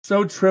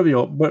so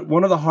trivial, but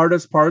one of the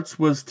hardest parts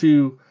was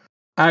to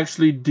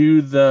actually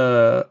do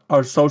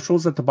our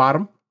socials at the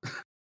bottom.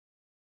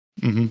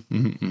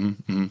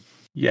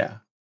 Yeah,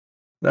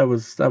 that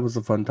was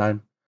a fun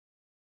time.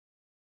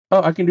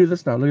 Oh, I can do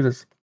this now. Look at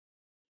this.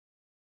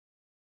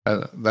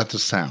 That's a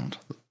sound.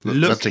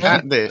 Look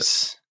at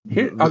this.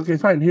 Here, okay,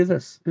 fine. Hear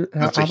this.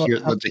 Let's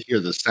hear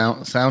this.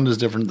 Sound is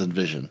different than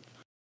vision.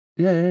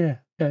 Yeah.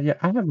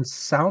 I have a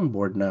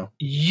soundboard now.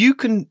 You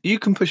can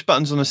push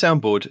buttons on a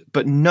soundboard,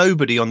 but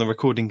nobody on the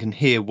recording can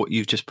hear what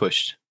you've just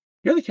pushed.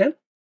 Yeah, they can.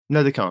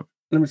 No, they can't.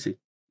 Let me see.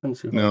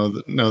 No,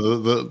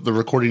 the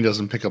recording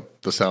doesn't pick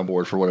up the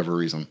soundboard for whatever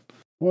reason.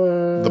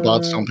 What? The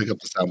bots don't pick up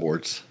the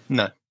soundboards.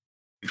 No.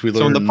 Which we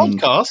So on learned, the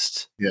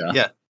podcast,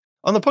 yeah,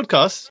 on the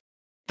podcast,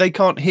 they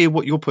can't hear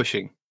what you're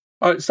pushing.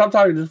 All right, stop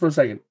talking just for a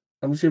second.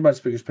 Let me see if my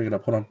speaker's picking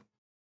up. Hold on.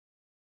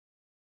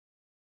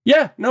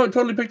 Yeah, no, it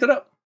totally picked it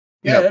up.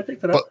 Yeah, it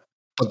picked it up.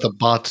 But the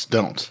bots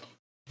don't.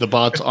 The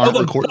bots aren't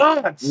recording.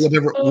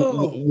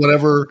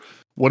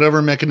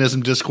 Whatever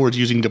mechanism Discord's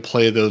using to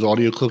play those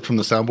audio clips from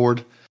the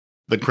soundboard,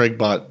 the Craig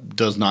bot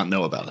does not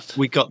know about it.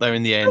 We got there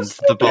in the end.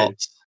 The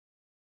bots.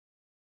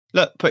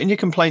 Look, put in your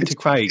complaint to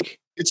Craig.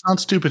 It's not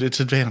stupid. It's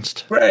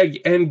advanced. Craig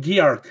and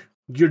Geark,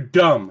 you're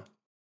dumb.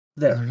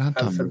 They're not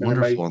dumb. They're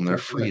wonderful and they're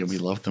free, and we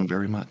love them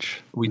very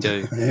much. We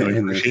do. We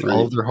appreciate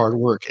all of their hard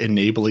work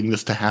enabling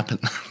this to happen.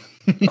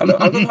 I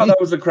love how that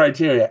was the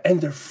criteria,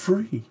 and they're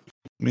free.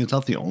 I mean, it's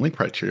not the only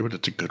criteria, but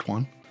it's a good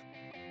one.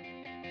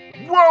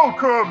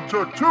 Welcome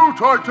to Two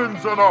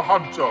Titans and a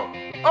Hunter,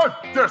 a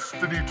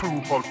Destiny 2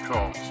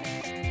 podcast.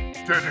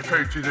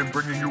 Dedicated in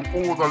bringing you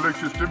all the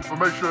latest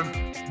information,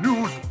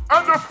 news,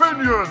 and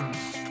opinions.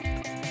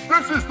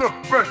 This is the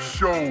best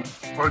show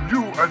for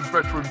new and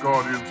veteran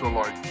Guardians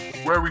alike,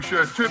 where we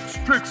share tips,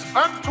 tricks,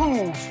 and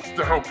tools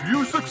to help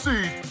you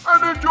succeed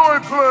and enjoy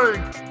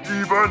playing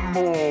even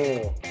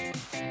more.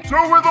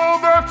 So with all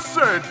that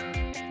said,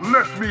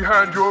 let me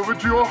hand you over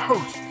to your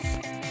hosts,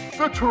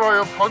 the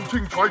Triumph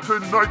Hunting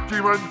Titan Night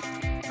Demon,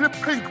 the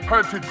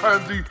pink-panted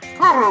pansy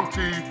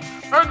Hiroti,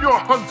 and your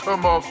Hunter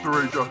Master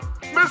Ranger,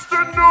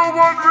 Mr. No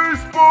One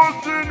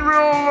Respawns in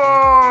Real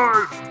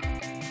Life!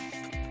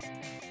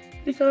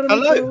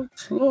 Hello.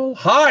 Slow.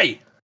 Hi.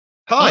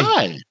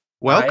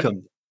 Welcome.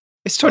 Hi.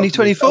 It's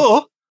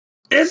 2024.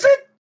 Is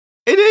it?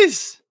 It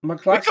is. My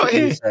clock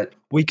said.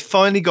 We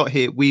finally got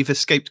here. We've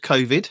escaped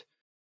COVID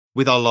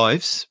with our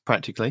lives,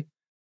 practically.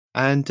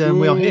 And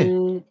we are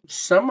here.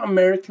 Some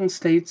American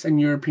states and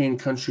European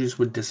countries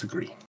would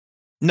disagree.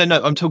 No,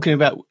 I'm talking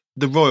about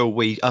the royal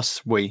we.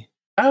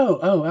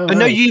 Oh. I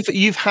know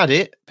you've had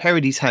it.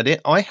 Parody's had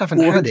it. I haven't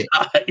had it.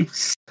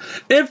 Times.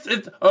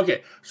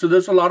 Okay, so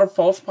there's a lot of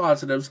false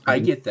positives. I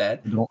get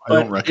that. I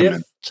don't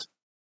recommend it.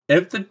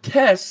 If the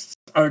tests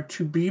are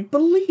to be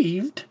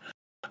believed,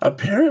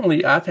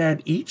 apparently I've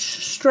had each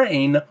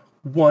strain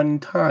one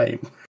time.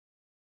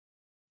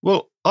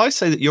 Well, I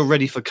say that you're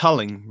ready for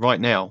culling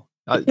right now.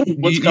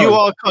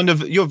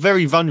 You're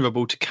very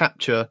vulnerable to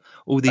capture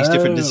all these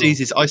different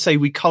diseases. I say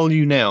we cull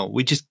you now.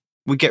 We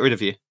get rid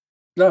of you.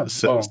 No,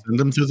 send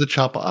them through the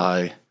chop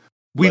eye.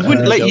 We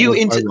wouldn't let you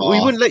into.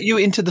 We wouldn't let you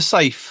into the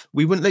safe.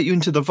 We wouldn't let you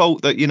into the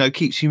vault that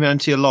keeps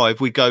humanity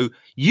alive. We go.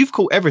 You've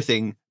caught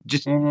everything.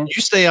 Just you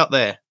stay out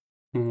there.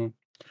 Mm-hmm.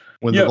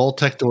 When the vault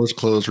tech doors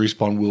close,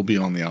 Respawn will be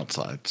on the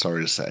outside.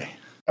 Sorry to say.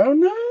 Oh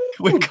no!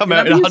 We'll come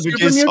out in 100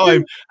 years'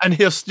 time, and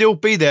he'll still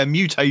be there,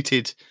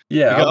 mutated.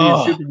 Yeah,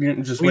 I'll be a super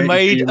mutant. Just we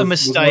made a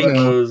mistake.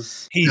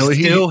 He's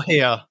still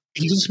here.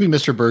 He's just going to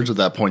be Mr. Burns at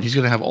that point. He's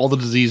going to have all the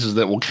diseases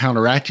that will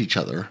counteract each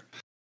other.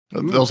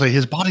 They'll say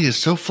his body is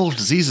so full of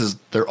diseases,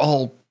 they're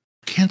all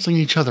canceling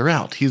each other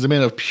out. He's a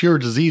man of pure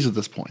disease at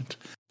this point.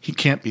 He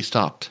can't be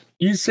stopped.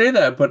 You say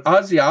that, but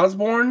Ozzy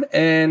Osbourne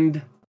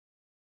and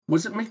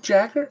was it Mick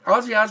Jagger?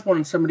 Ozzy Osbourne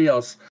and somebody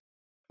else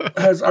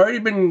has already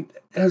been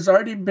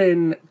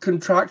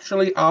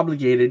contractually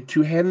obligated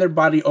to hand their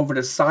body over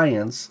to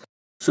science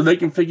so they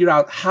can figure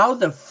out how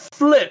the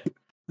flip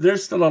they're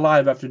still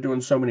alive after doing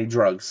so many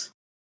drugs.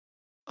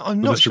 I'm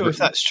not sure if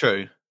that's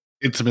true.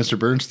 It's a Mr.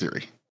 Burns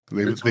theory.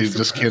 They've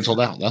just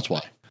canceled out. That's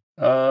why.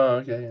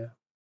 Okay, yeah.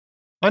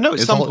 I know at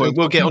some point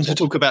we'll get on to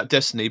talk about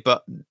Destiny,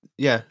 but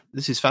yeah,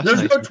 this is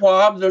fascinating. There's no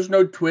TWAB, there's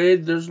no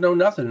TWID, there's no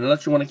nothing,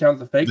 unless you want to count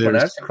the fake one.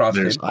 That's the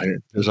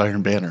CrossFit. There's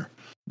Iron Banner.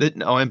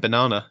 Iron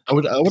Banana. I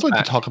would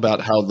like to talk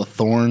about how the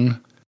Thorn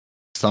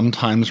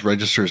sometimes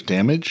registers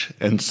damage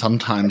and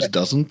sometimes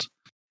doesn't.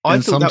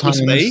 I thought that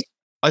was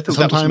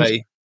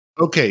me.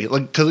 Okay,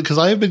 like because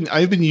I've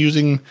been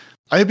using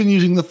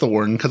the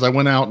Thorn because I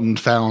went out and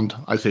found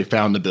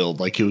a build.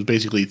 Like it was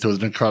basically throw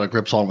the necrotic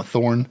rips on with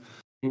Thorn.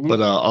 Mm-hmm.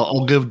 But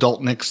I'll give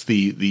Daltnix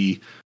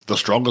the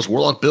strongest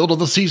warlock build of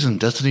the season,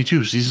 Destiny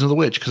 2, Season of the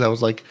Witch, because I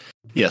was like,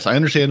 yes, I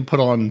understand put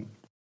on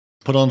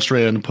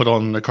Strand, put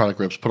on necrotic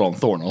rips, put on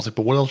Thorn. I was like,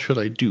 but what else should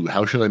I do?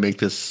 How should I make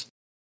this,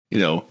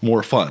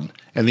 more fun?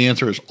 And the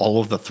answer is all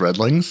of the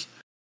threadlings.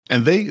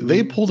 And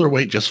they pull their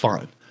weight just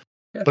fine.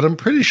 Yeah. But I'm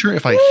pretty sure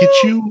if I hit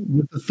you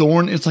with the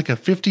Thorn, it's like a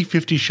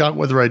 50-50 shot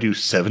whether I do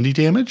 70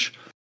 damage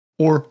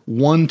or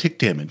 1 tick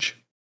damage.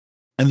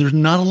 And there's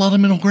not a lot of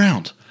middle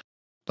ground.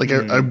 Like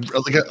I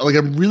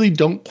really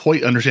don't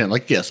quite understand.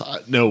 Like, yes,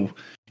 no,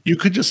 you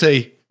could just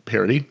say,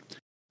 Parody,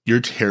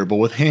 you're terrible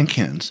with hand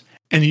cannons,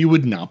 and you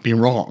would not be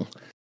wrong.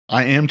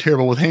 I am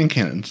terrible with hand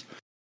cannons,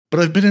 but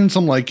I've been in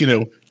some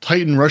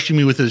Titan rushing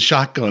me with his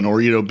shotgun,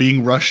 or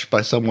being rushed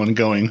by someone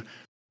going,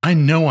 I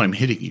know I'm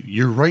hitting you.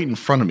 You're right in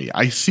front of me.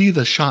 I see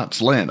the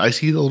shots land. I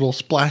see the little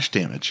splash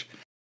damage,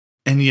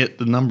 and yet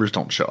the numbers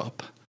don't show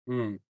up.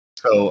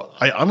 So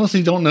I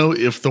honestly don't know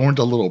if Thorn's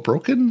a little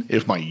broken,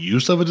 if my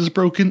use of it is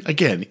broken.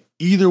 Again,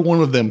 either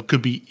one of them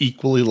could be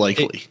equally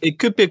likely. It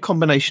could be a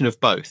combination of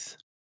both.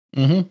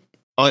 Mm-hmm.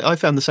 I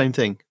found the same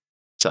thing.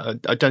 So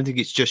I don't think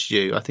it's just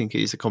you. I think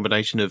it is a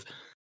combination of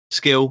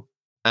skill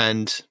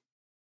and,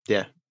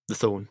 the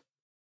Thorn.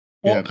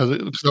 Yeah, because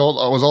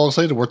I was all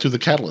excited to work through the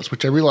Catalyst,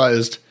 which I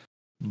realized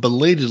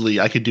belatedly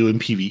I could do in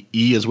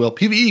PvE as well.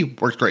 PvE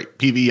works great.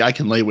 PvE, I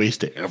can lay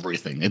waste to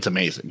everything. It's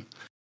amazing.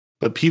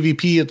 But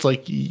PvP, it's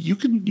like you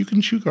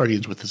can shoot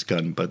Guardians with this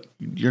gun, but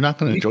you're not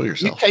going to enjoy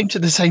yourself. You came to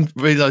the same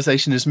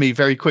realization as me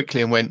very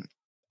quickly and went,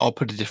 I'll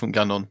put a different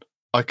gun on.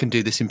 I can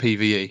do this in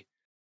PvE.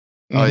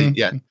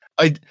 Mm-hmm.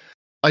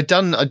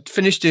 I'd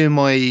finished doing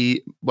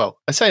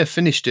I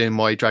finished doing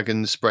my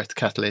Dragon's Breath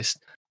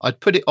Catalyst. I'd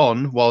put it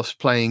on whilst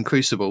playing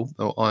Crucible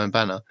or Iron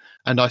Banner,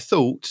 and I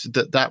thought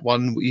that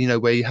one,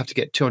 where you have to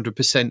get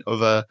 200%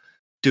 of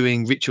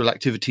doing ritual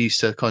activities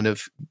to kind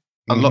of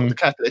unlock the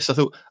catalyst. I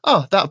thought,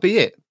 that'll be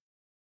it.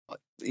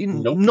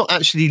 Nope. Not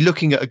actually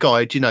looking at a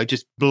guide,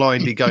 just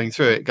blindly going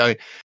through it,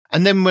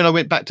 and then when I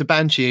went back to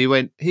Banshee, he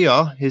went,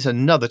 here's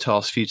another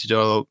task for you to do.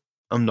 I thought,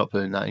 I'm not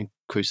putting that in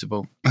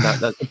Crucible.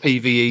 That's a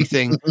PvE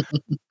thing.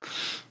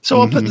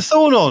 So I put the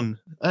Thorn on,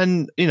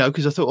 and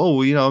because I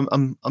thought,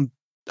 I'm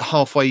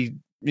halfway,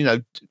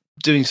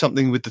 doing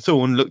something with the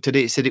Thorn. Looked at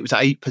it, said it was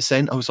at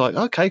 8%. I was like,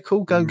 okay,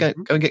 cool, go and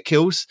get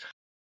kills.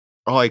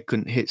 I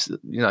couldn't hit,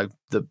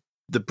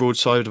 the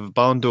broadside of a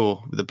barn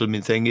door with the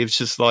blooming thing. It was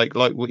just like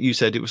what you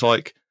said. It was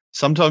like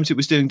sometimes it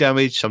was doing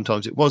damage,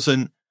 sometimes it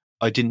wasn't.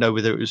 I didn't know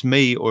whether it was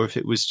me or if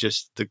it was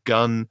just the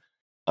gun.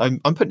 I'm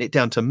putting it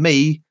down to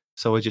me,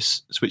 so I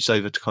just switched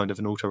over to kind of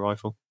an auto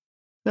rifle.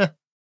 Yeah,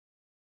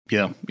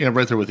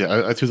 right there with you.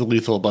 I threw the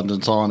Lethal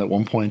Abundance on at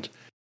one point,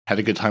 had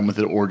a good time with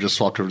it, or just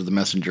swapped over to the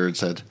Messenger and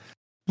said,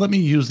 let me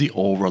use the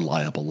all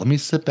reliable. Let me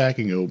sit back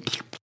and go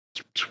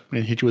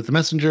and hit you with the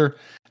Messenger,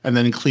 and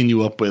then clean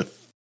you up with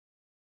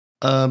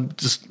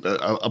just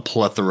a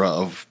plethora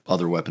of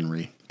other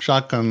weaponry,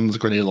 shotguns,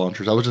 grenade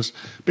launchers. I was just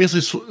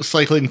basically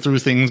cycling through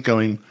things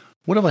going,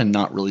 what have I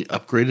not really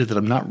upgraded that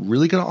I'm not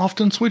really going to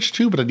often switch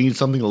to, but I need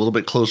something a little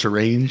bit closer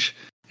range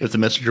if the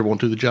Messenger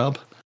won't do the job.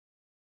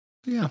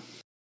 Yeah.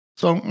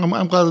 So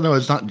I'm glad to know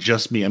it's not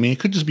just me. I mean, it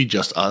could just be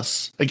just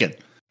us. Again,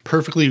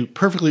 perfectly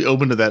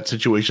open to that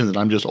situation that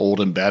I'm just old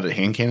and bad at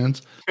hand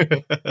cannons.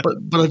 but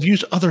I've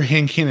used other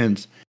hand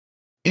cannons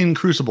in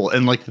Crucible,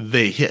 and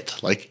they hit.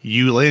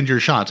 You land your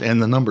shots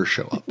and the numbers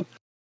show up.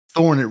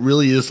 Thorn, it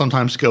really is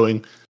sometimes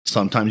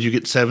sometimes you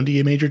get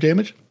 70 major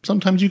damage,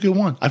 sometimes you get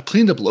 1. I've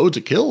cleaned up loads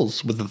of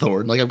kills with the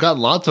Thorn. I've got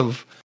lots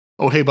of,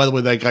 oh hey, by the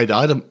way, that guy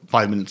died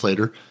 5 minutes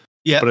later.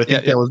 Yeah, but I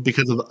think that was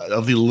because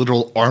of the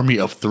literal army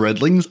of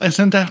threadlings I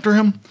sent after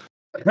him.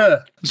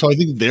 So I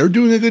think they're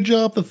doing a good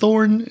job. The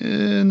Thorn,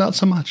 not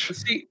so much.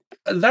 See,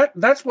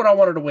 that's what I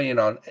wanted to weigh in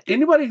on.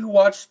 Anybody who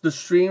watched the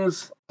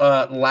streams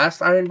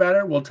last Iron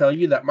Banner will tell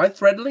you that my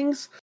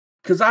threadlings,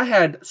 because I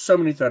had so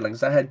many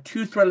threadlings. I had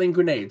 2 threadling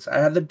grenades. I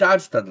had the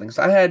dodge threadlings.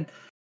 I had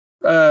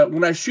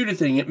when I shoot a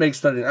thing, it makes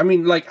threadling. I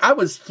mean, I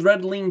was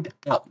threadlinged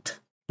out,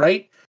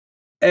 right?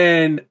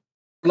 And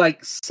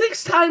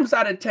 6 times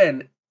out of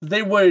 10,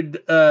 they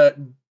would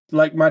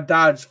my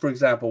dodge, for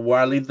example, where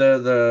I leave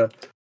the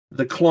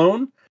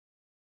clone.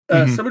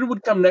 Somebody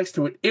would come next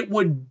to it. It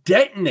would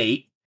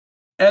detonate.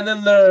 And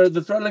then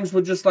the threadlings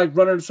would just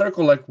run in a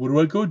circle, where do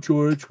I go,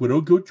 George? Where do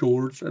I go,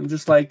 George? And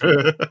just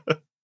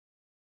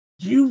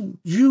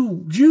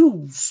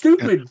you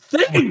stupid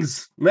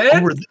things,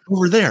 man.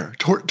 Over there,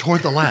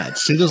 toward the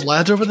lads. See those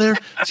lads over there?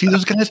 See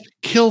those guys?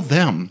 Kill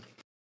them.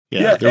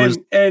 Yeah,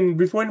 and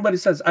before anybody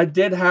says, I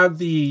did have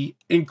the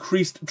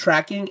increased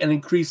tracking and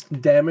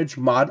increased damage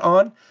mod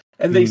on,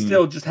 and they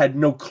still just had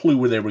no clue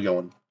where they were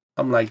going.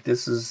 I'm like,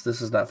 this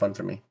is not fun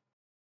for me.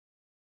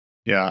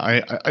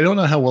 Yeah, I don't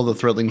know how well the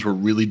threadlings were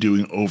really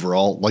doing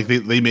overall.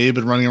 They may have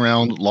been running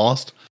around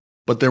lost,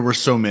 but there were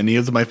so many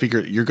of them. I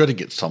figured you're going to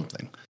get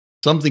something.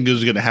 Something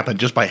is going to happen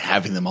just by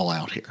having them all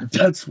out here.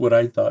 That's what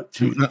I thought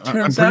too.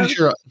 I'm pretty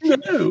sure.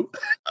 No.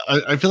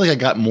 I feel like I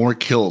got more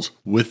kills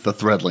with the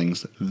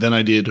threadlings than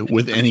I did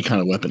with any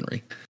kind of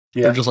weaponry.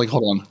 Yeah. They're just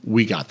hold on,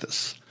 we got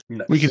this.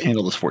 Nice. We can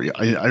handle this for you.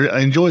 I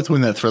enjoy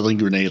throwing that threadling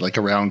grenade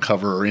around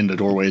cover or into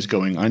doorways,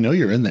 going, I know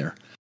you're in there.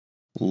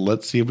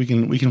 Let's see if we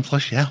can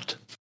flush you out.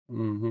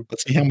 Mm-hmm.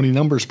 Let's see how many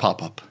numbers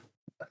pop up.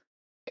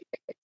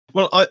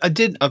 Well,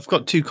 I've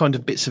got 2 kind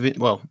of bits of it.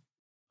 Well,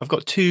 I've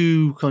got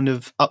 2 kind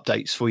of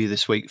updates for you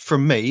this week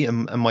from me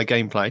and my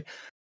gameplay.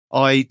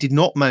 I did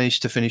not manage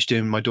to finish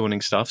doing my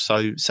dawning stuff,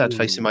 so sad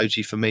face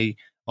emoji for me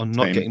on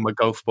not getting my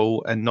golf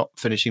ball and not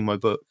finishing my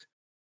book.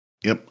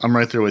 Yep, I'm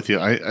right there with you.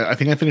 I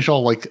think I finished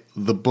all like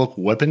the book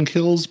weapon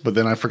kills, but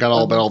then I forgot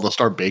all about all the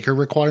Star Baker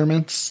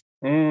requirements.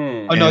 Oh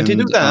no, I did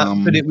do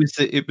that, but it was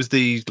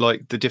the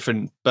like the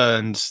different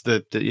burns,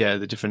 the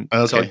different.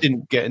 Okay. So I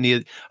didn't get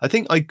any. I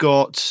think I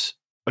got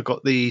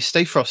the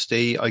Stay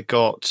Frosty, I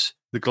got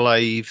the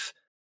Glaive,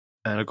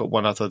 and I got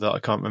one other that I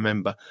can't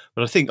remember.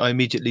 But I think I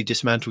immediately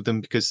dismantled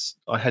them because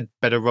I had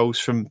better rolls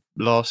from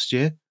last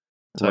year.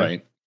 So,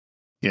 right.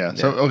 Yeah.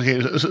 So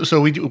okay. So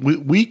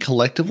we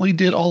collectively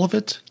did all of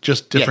it,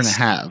 just different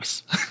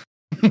halves.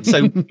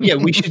 So yeah,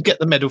 we should get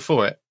the medal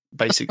for it,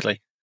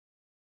 basically.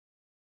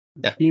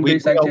 Yeah,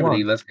 team-based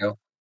activity. Let's go.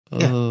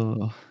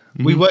 Yeah.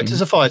 We worked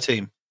as a fire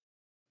team.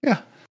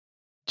 Yeah,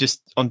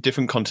 just on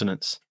different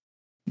continents.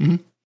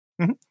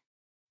 Mm-hmm. Mm-hmm.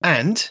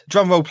 And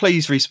drum roll,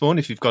 please, Respawn,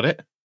 if you've got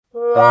it.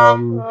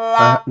 No,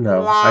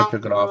 I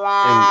took it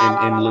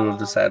off in lieu of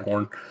the sad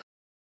horn.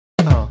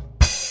 Oh,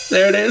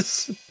 there it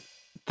is.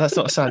 That's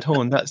not a sad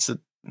horn. That's a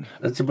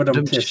bit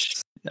of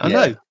tish. I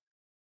know.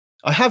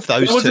 I have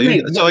those that wasn't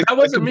two. Me. So that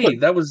wasn't me.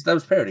 That was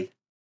parody.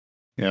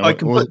 Yeah, I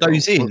can put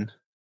those in.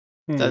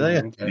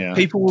 Okay. Yeah,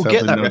 people will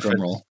get that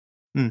reference.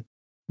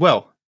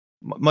 Well,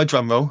 my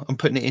drum roll, I'm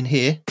putting it in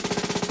here.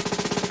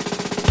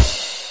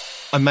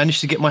 I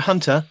managed to get my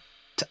hunter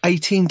to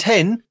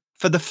 1810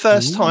 for the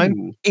first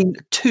time in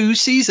 2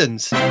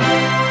 seasons.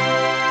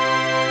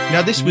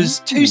 Now, this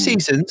was 2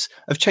 seasons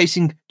of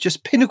chasing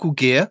just pinnacle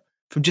gear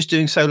from just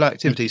doing solo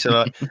activity. So,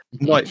 like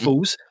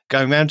Nightfalls,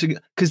 going around to,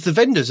 because the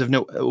vendors have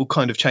all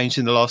kind of changed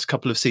in the last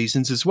couple of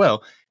seasons as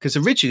well. Because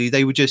originally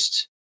they were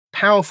just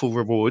powerful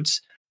rewards.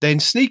 Then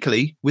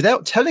sneakily,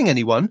 without telling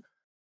anyone,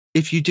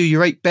 if you do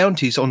your 8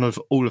 bounties on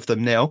all of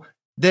them now,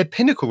 they're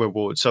pinnacle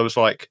rewards. So I was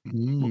like,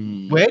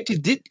 where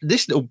did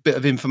this little bit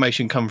of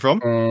information come from?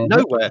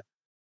 Nowhere.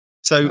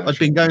 So I'd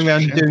been going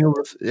around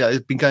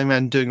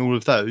and doing all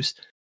of those.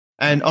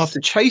 And after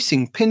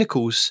chasing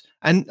pinnacles,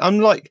 and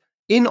I'm like,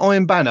 in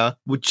Iron Banner,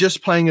 we're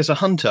just playing as a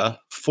hunter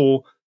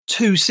for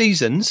 2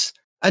 seasons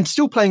and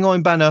still playing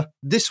Iron Banner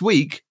this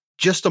week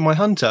just on my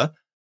hunter.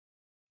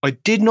 I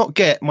did not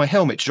get my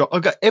helmet to drop. I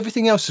got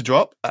everything else to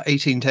drop at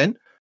 1810,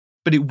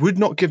 but it would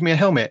not give me a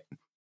helmet.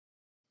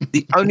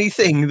 The only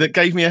thing that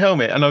gave me a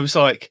helmet, and I was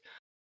like,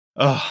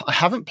 oh, I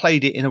haven't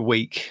played it in a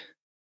week.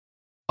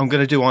 I'm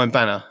going to do Iron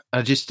Banner.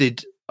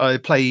 I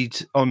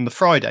played on the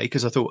Friday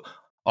because I thought,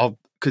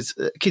 because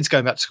kids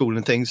going back to school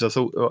and things, I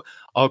thought,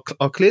 I'll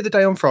clear the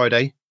day on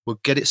Friday. We'll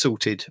get it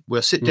sorted.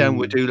 We'll sit down.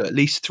 We'll do at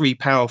least 3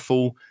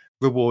 powerful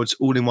rewards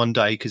all in one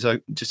day because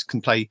I just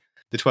can play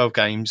the 12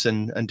 games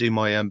and do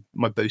my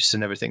my boosts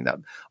and everything. That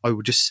I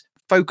would just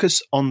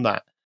focus on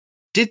that.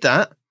 Did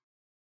that.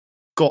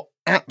 Got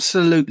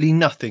absolutely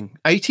nothing.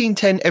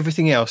 1810,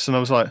 everything else. And I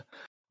was like,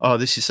 oh,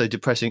 this is so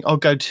depressing. I'll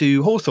go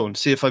to Hawthorne,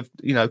 see if I've,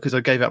 because I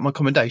gave out my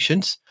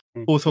commendations.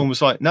 Hawthorne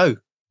was like, no,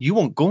 you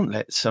want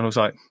gauntlets. And I was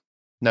like,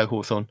 no,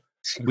 Hawthorne,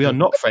 we are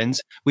not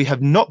friends. We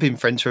have not been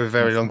friends for a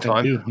very long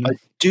time. I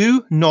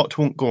do not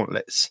want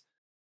gauntlets.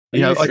 Are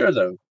you sure,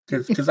 though?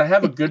 Because I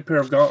have a good pair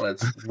of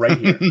gauntlets right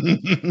here.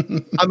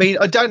 I mean,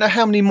 I don't know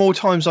how many more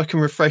times I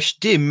can refresh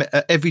Dim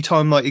every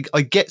time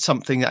I get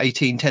something at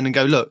 1810 and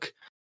go, look,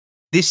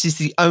 this is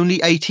the only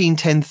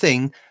 1810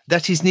 thing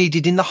that is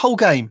needed in the whole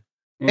game.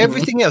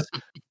 Everything else,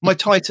 my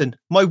Titan,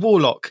 my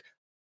Warlock,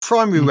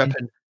 primary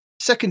weapon,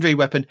 secondary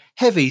weapon,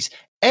 heavies,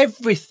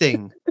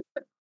 everything.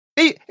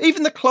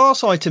 Even the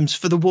class items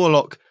for the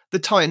Warlock, the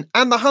Titan,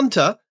 and the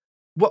Hunter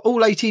were all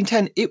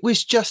 1810. It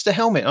was just a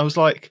helmet. I was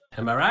like,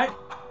 am I right?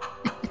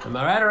 Am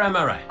I right or am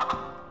I right?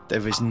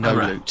 There is no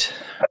loot.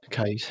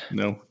 Okay.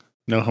 No.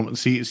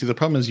 See, the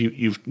problem is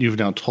you've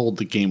now told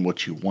the game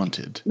what you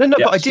wanted. No,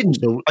 but I didn't.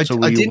 I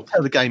didn't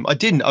tell the game. I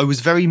didn't. I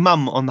was very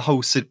mum on the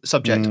whole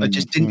subject. I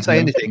just didn't say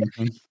anything.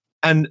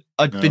 And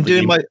I'd been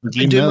doing my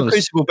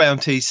Crucible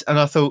bounties, and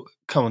I thought,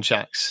 come on,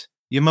 Shax,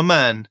 you're my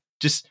man.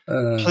 Just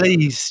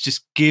please,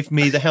 just give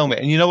me the helmet.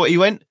 And you know what he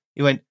went?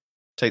 He went,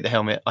 take the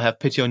helmet. I have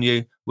pity on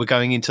you. We're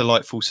going into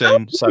Lightfall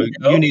soon, so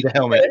you need a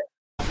helmet.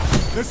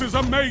 This is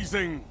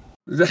amazing.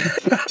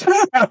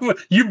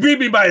 You beat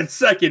me by a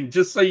second,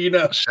 just so you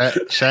know.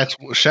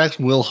 Shax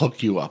will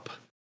hook you up.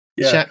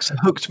 Yeah. Shax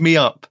hooked me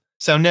up.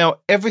 So now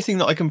everything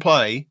that I can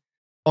play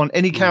on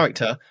any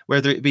character,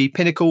 whether it be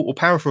Pinnacle or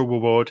Powerful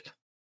Reward,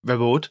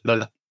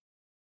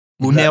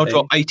 will now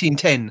drop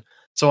 1810.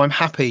 So I'm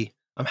happy.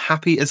 I'm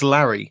happy as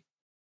Larry.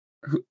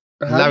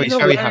 Larry's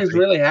very happy. Larry's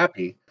really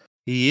happy.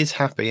 He is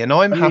happy, and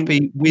I'm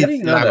happy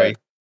with Larry.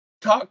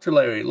 Talk to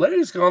Larry.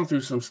 Larry's gone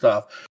through some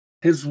stuff.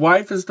 His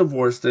wife has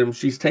divorced him.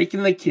 She's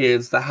taken the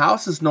kids. The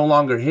house is no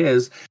longer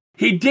his.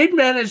 He did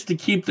manage to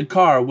keep the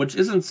car, which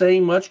isn't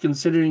saying much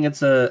considering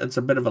it's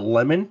a bit of a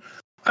lemon.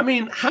 I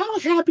mean, how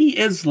happy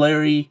is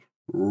Larry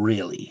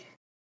really?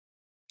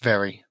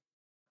 Very.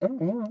 Oh,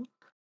 well,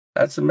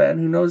 that's a man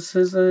who knows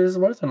his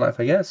worth in life,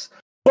 I guess.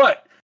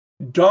 But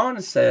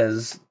Dawn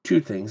says 2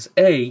 things.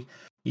 A,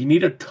 you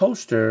need a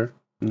toaster,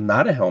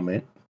 not a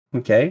helmet.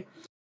 Okay.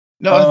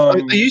 No,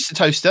 I used the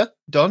toaster,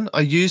 Don.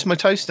 I used my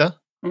toaster.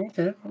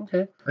 Okay.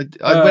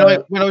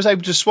 When I was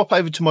able to swap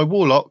over to my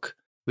Warlock,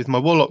 with my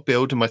Warlock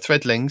build and my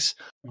Threadlings,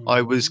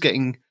 I was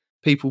getting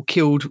people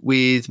killed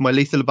with my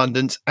Lethal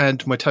Abundance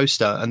and my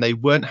Toaster, and they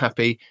weren't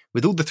happy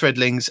with all the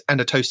Threadlings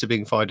and a Toaster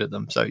being fired at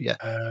them. So, yeah.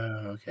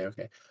 Okay.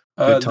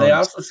 Good They times.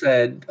 also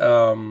said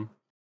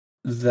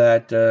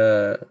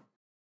that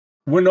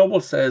when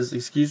Noble says,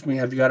 "Excuse me,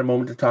 have you got a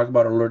moment to talk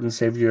about our Lord and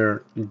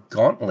Savior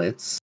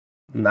gauntlets,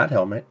 not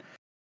helmet?"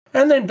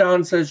 And then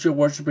Don says, "You're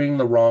worshiping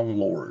the wrong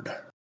Lord."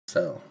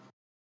 So,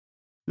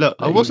 look,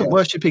 I wasn't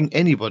worshipping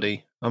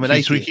anybody. I'm an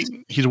atheist.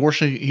 He's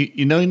worshiping.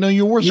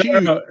 You're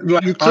worshiping.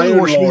 Like you're clearly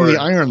Iron worshiping Lord.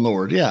 the Iron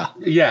Lord. Yeah.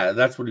 Yeah,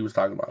 that's what he was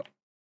talking about.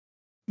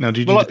 Now,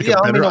 did you pick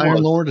a better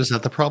Iron Lord? Is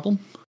that the problem?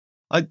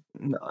 I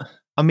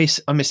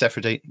miss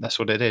Aphrodite. That's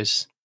what it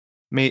is.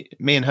 Me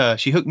and her.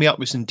 She hooked me up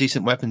with some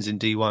decent weapons in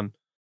D1.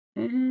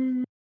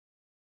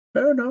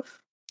 Fair enough.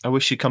 I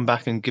wish she'd come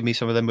back and give me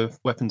some of them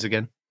weapons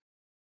again.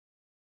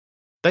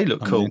 They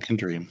look cool. A man can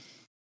dream.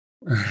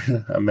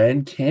 A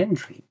man can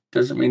dream.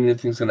 Doesn't mean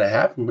anything's going to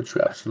happen, but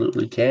you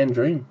absolutely can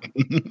dream.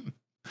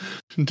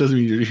 It doesn't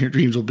mean your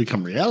dreams will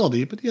become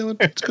reality, but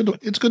it's good.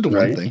 It's good to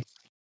want things.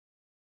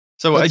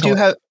 So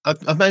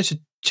I've managed to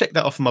check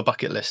that off my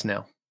bucket list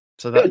now.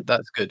 So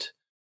that's good.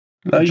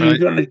 Now you're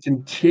going to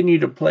continue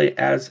to play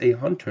as a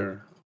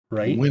hunter,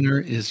 right? Winner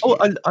is.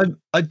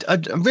 I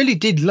really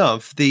did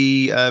love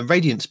the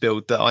Radiance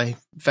build that I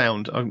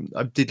found.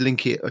 I did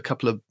link it a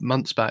couple of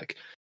months back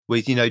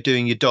with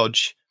doing your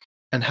dodge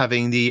and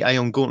having the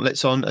Aeon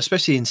gauntlets on,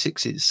 especially in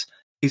 6s.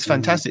 It's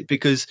fantastic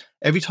because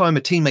every time a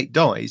teammate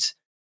dies,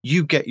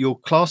 you get your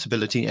class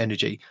ability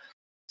energy.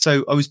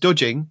 So I was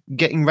dodging,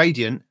 getting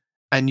Radiant,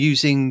 and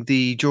using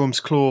the Jorum's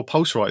Claw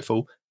pulse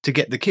rifle to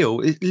get the kill.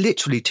 It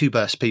literally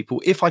 2-burst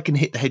people if I can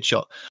hit the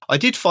headshot. I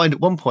did find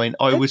at one point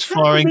I was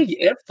firing. Big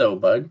if though,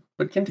 bud.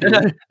 But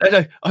continue.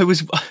 No.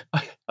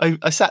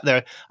 I sat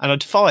there and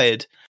I'd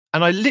fired,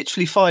 and I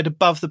literally fired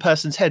above the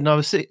person's head, and I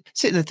was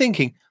sitting there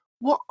thinking,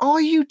 "What are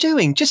you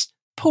doing? Just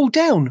pull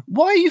down.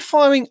 Why are you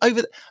firing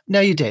over?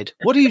 Now you're dead.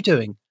 What are you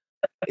doing?"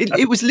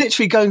 It was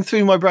literally going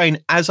through my brain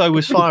as I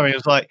was firing. I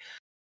was like,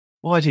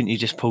 "Why didn't you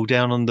just pull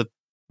down on the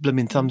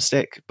blooming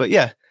thumbstick?" But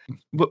yeah.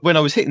 When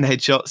I was hitting the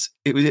headshots,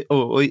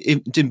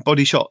 it did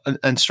body shot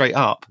and straight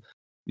up,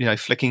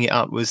 flicking it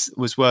up was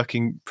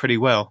working pretty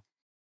well.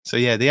 So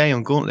yeah, the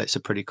Aeon gauntlets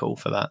are pretty cool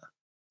for that.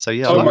 So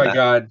yeah. Oh my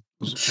god.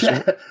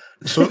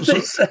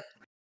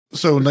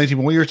 So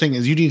 19, what you're saying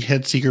is you need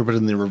Headseeker, but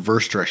in the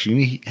reverse direction. You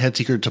need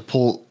Headseeker to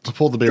pull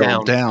the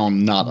barrel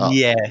down, not up.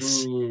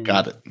 Yes,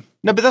 got it.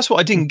 No, but that's what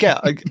I didn't get.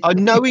 I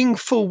knowing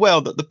full well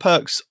that the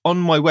perks on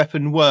my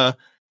weapon were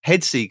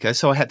Headseeker,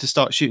 so I had to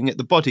start shooting at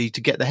the body to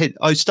get the head.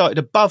 I started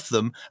above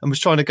them and was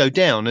trying to go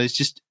down, and it's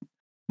just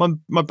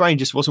my brain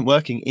just wasn't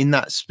working in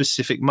that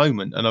specific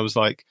moment, and I was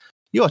like,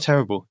 "You are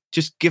terrible.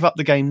 Just give up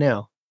the game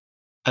now."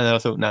 And then I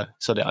thought, no,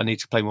 sorry, I need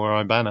to play more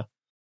Iron Banner.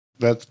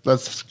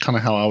 That's kind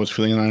of how I was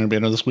feeling in Iron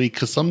Banner this week,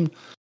 because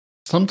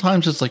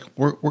sometimes it's like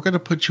we're going to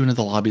put you into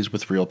the lobbies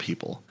with real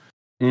people.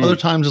 Other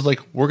times it's like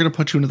we're going to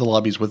put you into the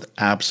lobbies with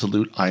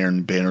absolute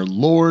Iron Banner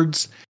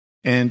lords,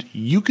 and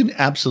you can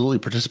absolutely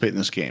participate in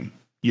this game.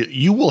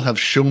 You will have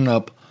shown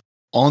up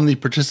on the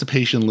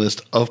participation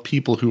list of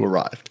people who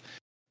arrived.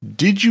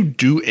 Did you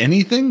do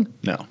anything?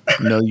 No,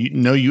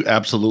 you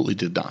absolutely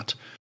did not.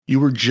 You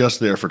were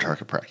just there for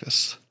target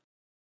practice.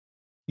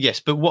 Yes,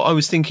 but what I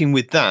was thinking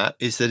with that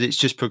is that it's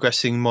just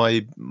progressing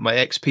my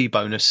XP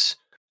bonus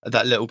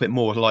that little bit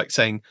more, like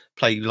saying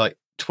play like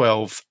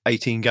 12,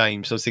 18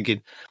 games. I was thinking,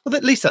 well,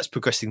 at least that's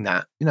progressing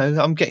that.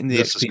 I'm getting the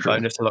XP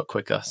bonus a lot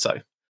quicker. So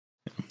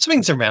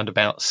swings and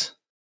roundabouts.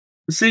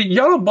 See,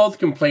 y'all are both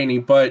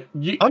complaining, but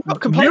I'm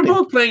not complaining. You're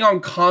both playing on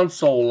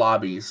console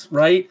lobbies,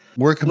 right?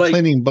 We're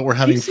complaining, but we're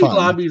having PC fun.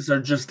 Lobbies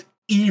are just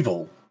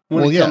evil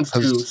when it comes to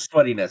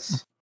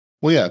sweatiness.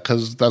 Well, yeah,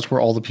 because that's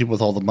where all the people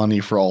with all the money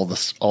for all the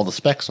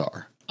specs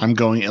are. I'm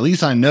going. At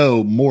least I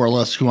know more or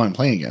less who I'm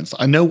playing against.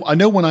 I know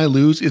when I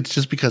lose, it's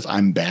just because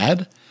I'm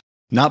bad,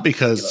 not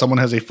because someone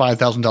has a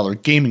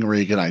 $5,000 gaming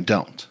rig and I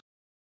don't.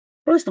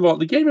 First of all,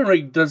 the gaming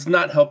rig does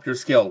not help your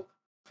skill.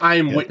 I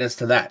am witness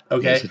to that.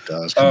 Okay, yes, it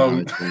does. Come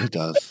on, it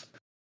does.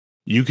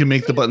 You can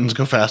make the buttons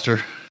go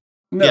faster.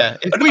 No. Yeah,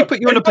 if we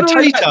put you on a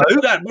potato.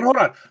 But hold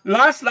on.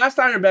 Last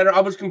Iron Banner, I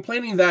was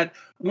complaining that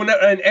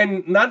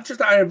and not just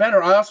Iron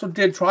Banner, I also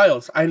did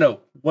trials. I know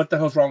what the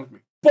hell's wrong with me,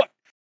 but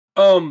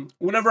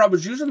whenever I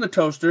was using the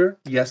toaster,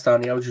 yes,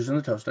 Donnie, I was using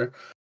the toaster.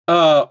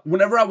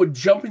 Whenever I would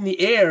jump in the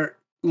air,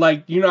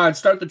 like I'd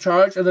start the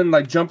charge and then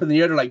like jump in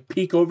the air to like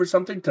peek over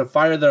something to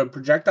fire the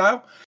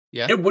projectile.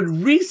 Yeah, it would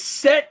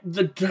reset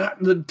the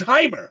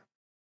timer,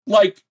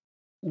 like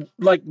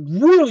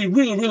really,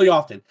 really, really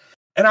often.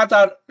 And I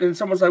thought, and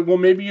someone's like, "Well,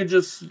 maybe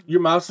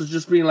your mouse is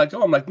just being like,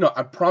 oh." I'm like, "No,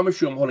 I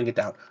promise you, I'm holding it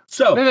down."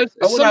 So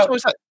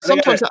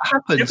sometimes that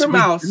happens.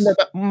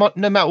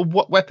 No matter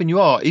what weapon you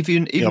are,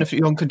 even if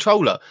you're on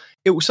controller,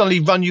 it will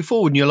suddenly run you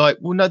forward, and you're like,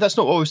 "Well, no, that's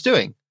not what I was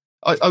doing.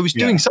 I was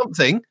doing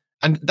something,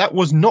 and that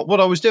was not what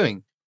I was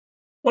doing."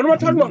 When am I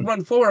talking about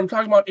run forward? I'm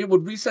talking about it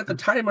would reset the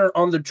timer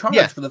on the charge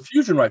for the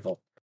fusion rifle.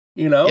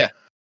 Yeah.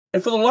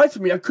 And for the life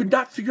of me, I could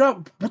not figure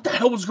out what the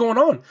hell was going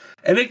on.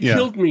 And it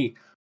killed me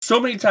so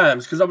many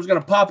times because I was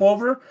gonna pop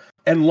over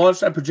and launch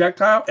that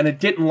projectile, and it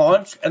didn't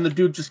launch, and the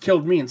dude just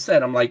killed me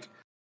instead. I'm like,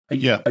 are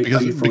you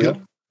for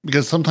real?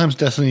 Because sometimes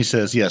Destiny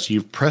says, yes,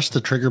 you've pressed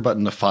the trigger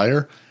button to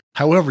fire.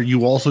 However,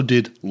 you also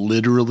did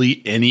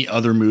literally any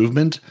other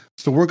movement.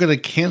 So we're going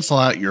to cancel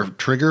out your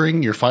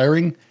triggering, your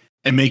firing,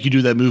 and make you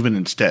do that movement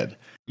instead.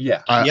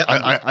 Yeah.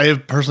 I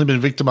have personally been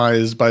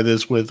victimized by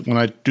this with when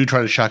I do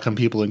try to shotgun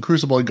people in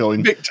Crucible and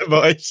going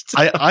victimized.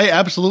 I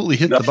absolutely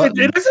hit the button.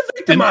 It isn't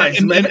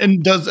victimized, man.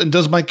 And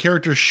does my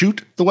character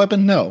shoot the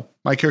weapon? No.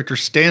 My character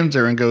stands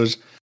there and goes,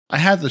 I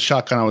had the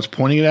shotgun, I was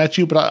pointing it at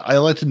you, but I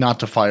elected not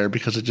to fire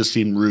because it just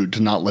seemed rude to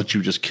not let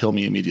you just kill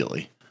me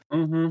immediately.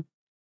 Mm-hmm.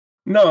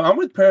 No, I'm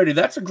with Parody.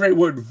 That's a great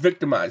word,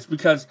 victimized,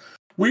 because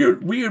we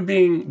are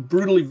being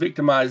brutally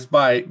victimized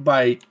by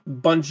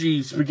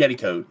Bungie spaghetti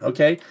code,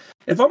 okay?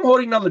 If I'm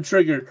holding down the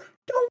trigger,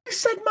 don't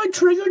reset my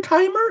trigger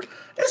timer,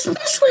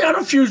 especially on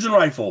a fusion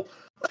rifle.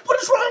 Like,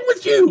 what is wrong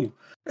with you?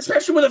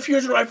 Especially with a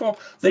fusion rifle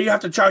that you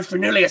have to charge for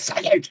nearly a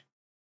second.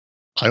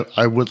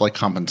 I would like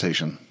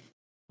compensation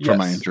for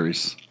my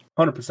injuries.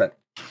 100%.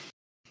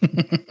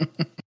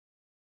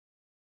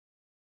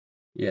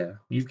 Yeah,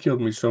 you've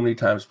killed me so many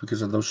times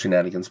because of those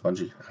shenanigans,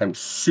 Bungie. I'm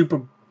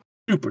super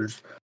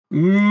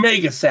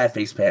mega sad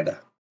face panda.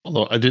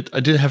 Although I did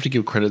have to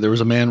give credit. There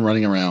was a man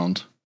running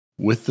around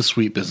with the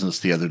sweet business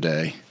the other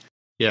day,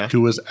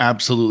 who was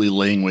absolutely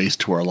laying waste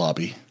to our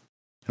lobby.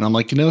 And I'm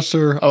like,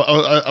 sir,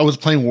 I was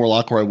playing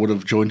Warlock where I would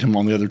have joined him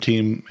on the other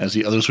team as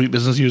the other sweet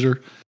business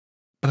user.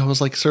 But I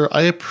was like, sir,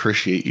 I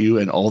appreciate you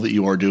and all that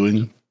you are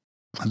doing.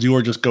 You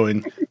are just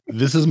going,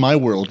 this is my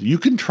world. You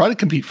can try to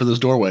compete for this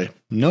doorway.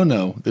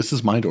 No, this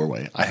is my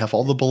doorway. I have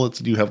all the bullets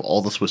and you have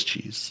all the Swiss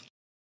cheese.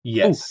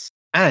 Yes. Oh,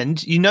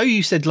 and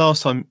you said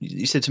last time,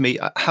 you said to me,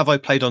 have I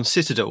played on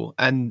Citadel?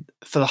 And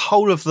for the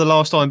whole of the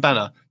last Iron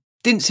Banner,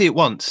 didn't see it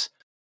once.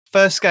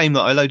 First game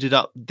that I loaded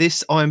up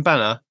this Iron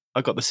Banner,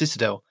 I got the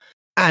Citadel.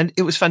 And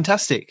it was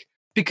fantastic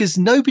because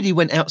nobody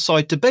went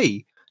outside to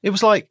B. It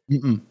was like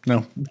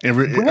no.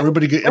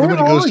 Everybody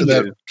goes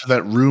to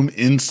that room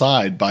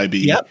inside by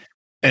B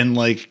and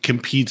like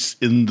competes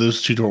in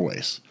those two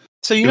doorways.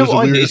 So you know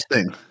what I did?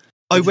 Thing.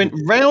 I went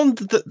round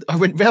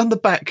the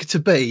back to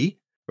B,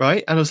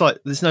 right? And I was like,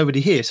 "There's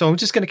nobody here," so I'm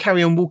just going to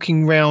carry on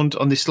walking around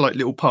on this like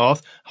little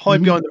path,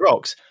 hide behind the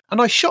rocks.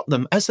 And I shot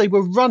them as they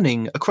were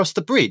running across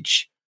the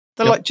bridge.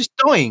 They're like just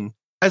dying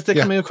as they're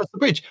coming across the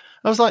bridge.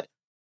 I was like,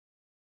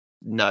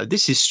 no,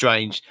 this is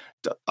strange.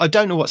 I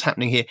don't know what's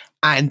happening here.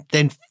 And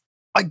then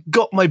I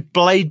got my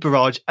blade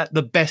barrage at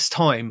the best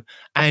time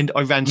and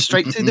I ran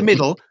straight through the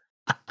middle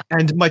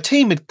and my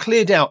team had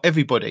cleared out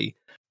everybody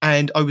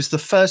and I was the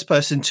first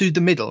person to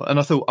the middle and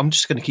I thought, I'm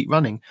just going to keep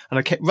running. And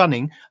I kept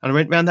running and I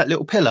went around that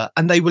little pillar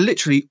and they were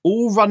literally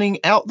all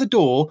running out the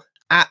door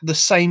at the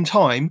same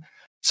time.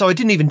 So I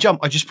didn't even jump.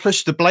 I just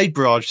pushed the blade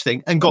barrage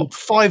thing and got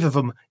 5 of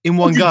them in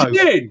one go. You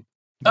did?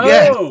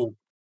 Yeah. Oh.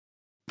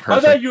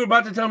 Perfect. I thought you were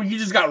about to tell me you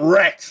just got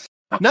wrecked.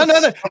 No.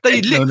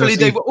 They literally,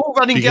 they were all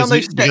running down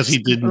those steps. Because he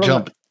didn't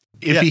jump.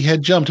 If he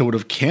had jumped, it would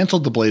have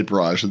canceled the blade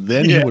barrage.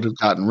 Then he would have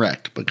gotten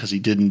wrecked. Because he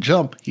didn't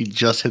jump, he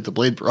just hit the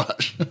blade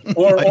barrage.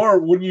 or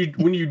when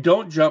you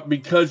don't jump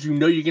because you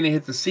know you're going to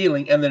hit the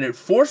ceiling, and then it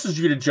forces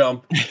you to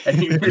jump,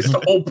 and you miss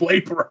the whole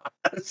blade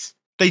barrage.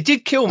 They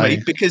did kill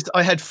me because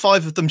I had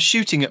 5 of them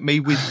shooting at me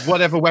with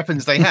whatever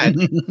weapons they had,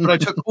 but I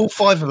took all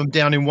 5 of them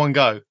down in one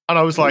go. And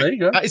I was like,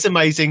 that is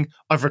amazing.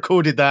 I've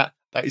recorded that.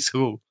 That is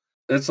cool.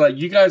 It's like,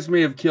 you guys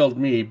may have killed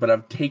me, but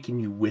I've taken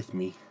you with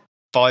me.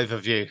 5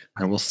 of you.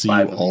 I will see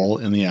you all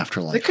in the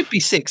afterlife. There could be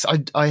 6.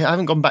 I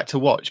haven't gone back to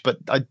watch, but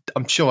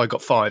I'm sure I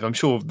got 5. I'm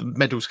sure the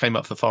medals came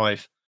up for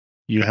 5.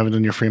 You haven't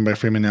done your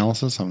frame-by-frame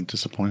analysis? I'm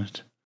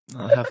disappointed.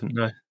 I haven't,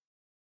 no.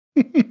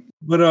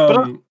 But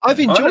I've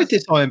enjoyed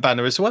this Iron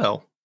Banner as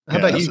well. How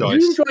about you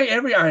guys? You enjoy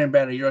every Iron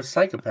Banner. You're a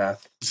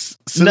psychopath.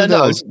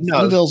 Citadel's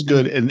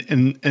good,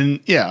 and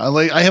yeah,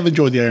 like I have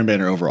enjoyed the Iron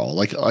Banner overall.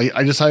 Like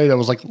I decided I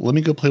was like, let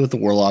me go play with the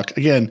Warlock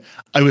again.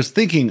 I was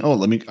thinking,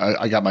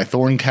 I got my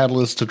Thorn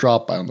Catalyst to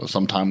drop. I don't know,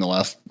 sometime in the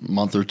last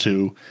month or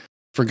two.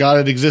 Forgot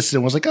it existed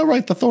and was like, all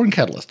right, the Thorn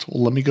Catalyst.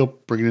 Well, let me go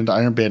bring it into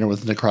Iron Banner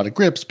with Necrotic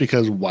Grips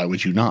because why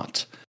would you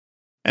not?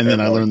 And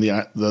then I learned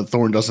the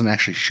Thorn doesn't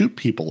actually shoot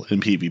people in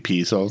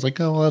PvP, so I was like,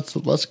 oh, well, that's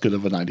less good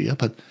of an idea,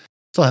 but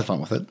still had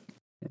fun with it.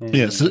 Mm-hmm.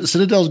 Yeah,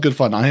 Citadel's good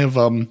fun. I have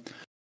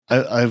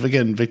I've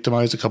again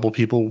victimized a couple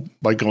people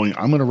by going,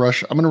 I'm gonna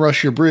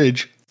rush your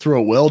bridge, throw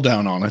a well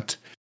down on it,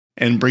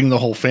 and bring the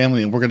whole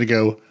family, and we're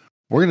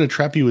gonna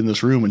trap you in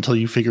this room until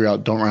you figure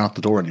out don't run out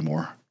the door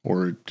anymore,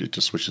 or it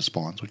just switches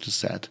spawns, which is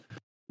sad.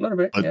 A little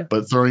bit,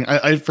 but throwing,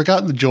 I'd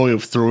forgotten the joy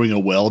of throwing a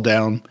well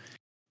down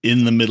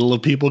in the middle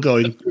of people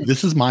going,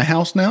 this is my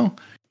house now.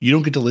 You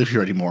don't get to live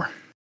here anymore.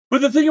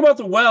 But the thing about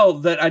the well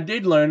that I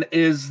did learn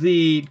is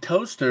the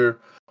toaster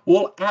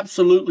will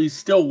absolutely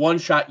still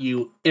one-shot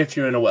you if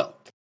you're in a well.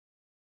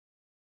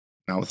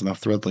 Not with enough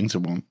threadlings,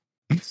 it won't.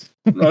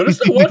 No, there's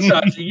still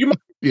one-shot you. You might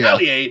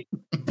retaliate,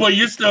 but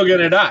you're still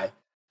going to die.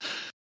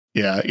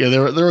 Yeah.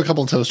 There were a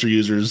couple of toaster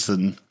users,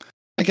 and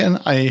again,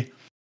 I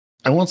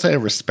won't say I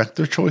respect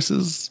their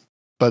choices,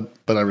 but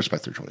I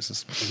respect their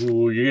choices.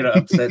 Ooh, you're gonna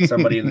upset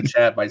somebody in the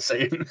chat by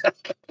saying that.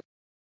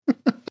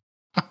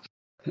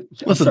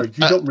 I'm sorry,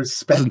 you don't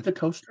respect the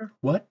toaster?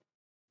 What?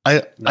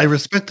 I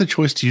respect the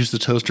choice to use the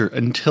toaster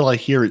until I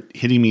hear it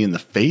hitting me in the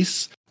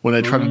face. When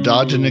I try to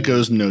dodge and it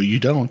goes, no, you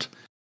don't.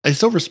 I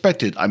still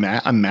respect it. I'm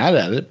mad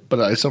at it,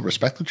 but I still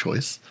respect the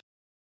choice.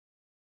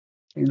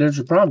 There's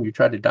a problem. You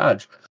tried to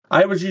dodge.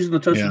 I was using the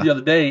toaster the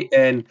other day,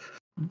 and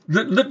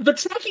the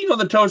tracking on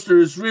the toaster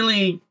is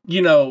really,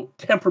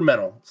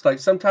 temperamental. It's like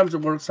sometimes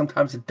it works,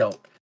 sometimes it don't.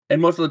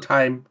 And most of the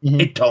time,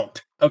 it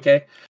don't.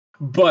 Okay?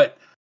 But,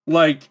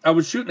 like, I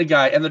was shooting a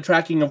guy, and the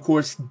tracking, of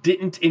course,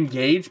 didn't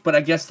engage, but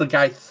I guess the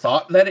guy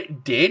thought that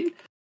it did.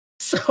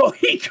 So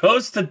he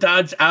goes to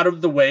dodge out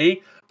of the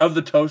way of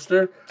the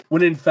toaster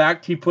when, in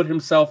fact, he put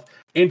himself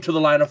into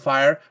the line of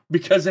fire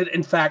because it,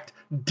 in fact,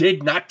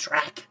 did not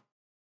track.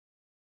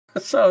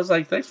 So I was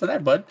like, thanks for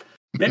that, bud.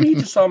 Maybe he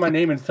just saw my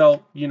name and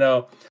felt,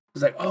 was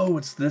like, oh,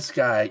 it's this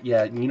guy.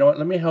 Yeah, you know what?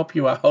 Let me help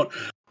you out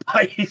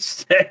by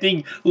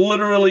standing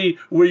literally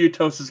where your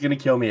toast is going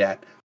to kill me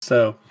at.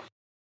 So,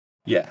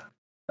 yeah,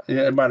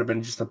 it might have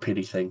been just a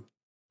pity thing,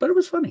 but it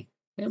was funny.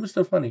 It was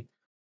still funny.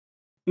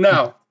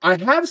 Now, I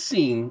have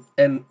seen,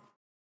 and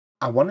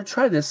I want to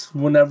try this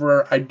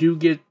whenever I do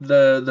get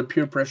the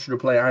peer pressure to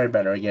play Iron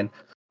Banner again,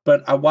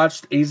 but I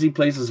watched AZ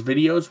Plays'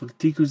 videos with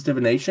Tiku's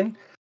Divination,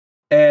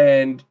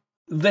 and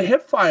the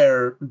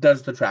hipfire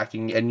does the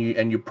tracking, and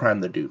you prime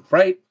the dude,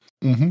 right?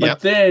 But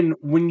then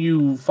when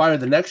you fire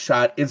the next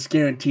shot, it's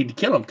guaranteed to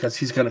kill him because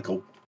he's going to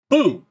go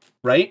boom,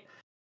 right?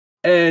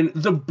 And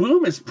the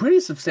boom is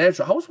pretty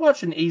substantial. I was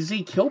watching AZ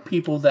kill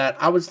people that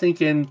I was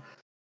thinking,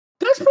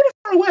 that's pretty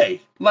far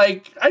away.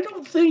 Like, I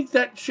don't think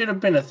that should have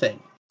been a thing,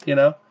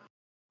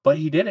 But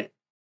he did it.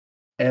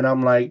 And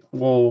I'm like,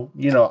 well,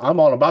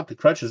 I'm all about the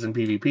crutches in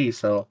PvP,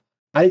 so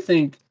I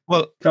think...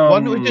 Well, why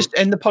don't we just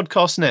end the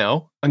podcast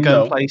now and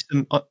go and play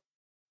some...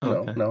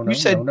 No. You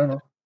said...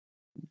 No.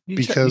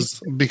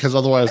 Because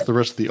otherwise the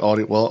rest of the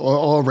audio... Well,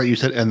 all right, you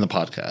said end the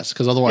podcast,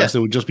 because otherwise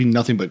there would just be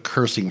nothing but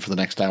cursing for the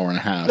next hour and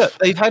a half. Look,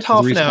 they've had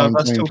half an hour of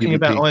us talking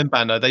about Iron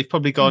Banner. They've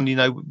probably gone,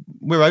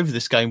 we're over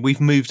this game.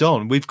 We've moved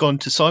on. We've gone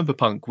to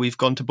Cyberpunk. We've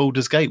gone to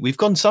Baldur's Gate. We've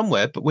gone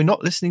somewhere, but we're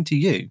not listening to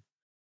you.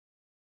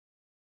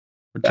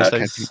 We're just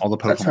catching all the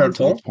Pokemon at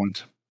this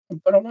point.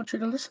 But I want you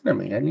to listen to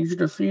me. I need you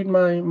to feed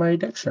my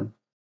addiction.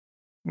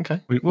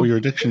 Okay. Well, your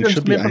addiction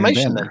should be Iron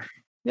Banner.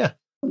 Yeah.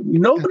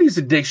 Nobody's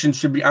addiction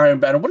should be Iron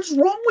Banner. What is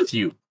wrong with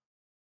you?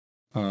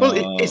 Well,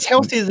 it's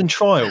healthier than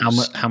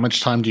Trials. How much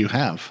time do you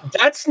have?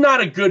 That's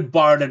not a good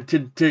bar to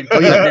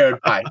compare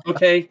it by,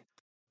 okay?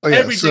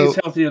 Everything's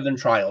healthier than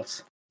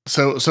Trials.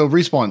 So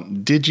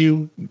Respawn, did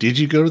you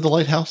go to the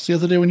lighthouse the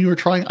other day when you were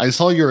trying? I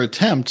saw your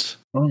attempt.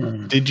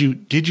 Did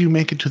you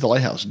make it to the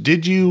lighthouse?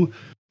 Did you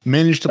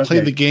manage to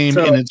play the game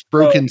in its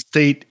broken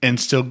state and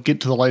still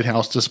get to the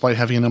lighthouse despite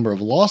having a number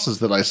of losses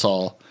that I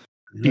saw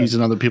Bees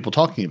and other people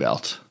talking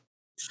about?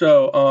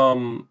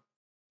 So,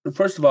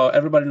 first of all,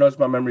 everybody knows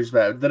my memory's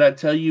bad. Did I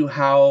tell you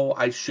how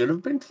I should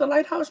have been to the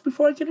lighthouse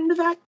before I get into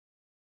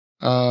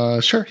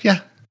that? Sure, yeah.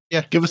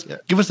 Give us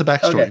the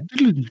backstory.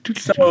 Okay.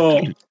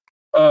 So,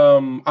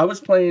 I was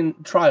playing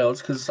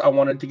Trials because I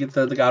wanted to get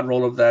the god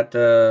roll of that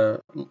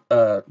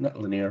not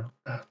linear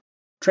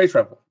trace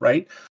rebel,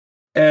 right?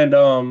 And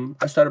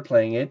I started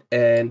playing it,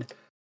 and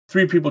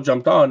 3 people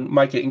jumped on,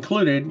 Micah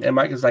included, and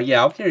Micah's like,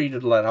 "Yeah, I'll carry you to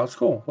the lighthouse,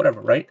 cool, whatever,"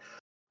 right?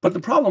 But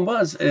the problem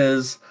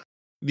is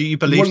you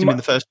believed him in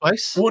the first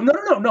place? Well,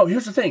 no.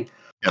 Here's the thing: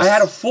 I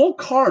had a full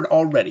card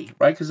already,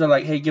 right? Because they're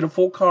like, "Hey, get a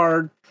full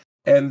card,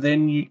 and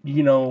then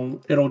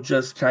it'll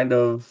just kind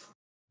of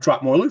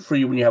drop more loot for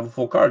you when you have a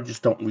full card.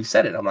 Just don't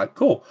reset it." I'm like,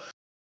 cool.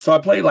 So I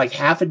played like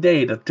half a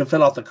day to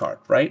fill out the card,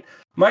 right?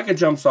 Micah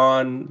jumps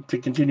on to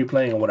continue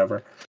playing or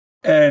whatever.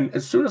 And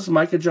as soon as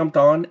Micah jumped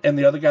on and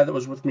the other guy that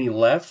was with me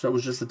left, so it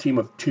was just a team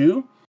of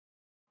 2,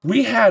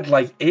 we had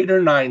like 8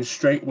 or 9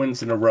 straight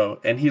wins in a row.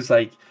 And he's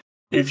like,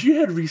 if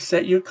you had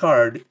reset your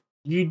card,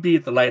 you'd be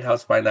at the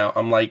lighthouse by now.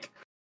 I'm like,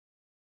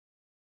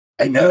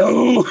 I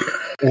know.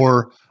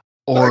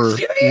 Or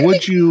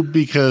would you,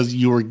 because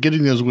you were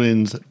getting those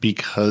wins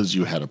because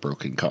you had a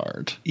broken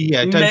card?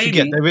 Yeah, don't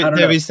forget,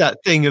 there is that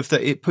thing of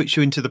that it puts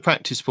you into the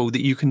practice pool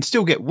that you can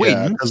still get wins.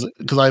 Yeah,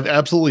 because I've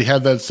absolutely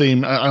had that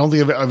same, I don't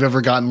think I've ever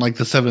gotten like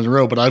the 7 in a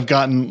row, but I've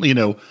gotten,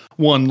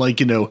 won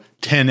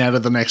 10 out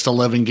of the next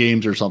 11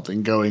 games or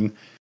something going.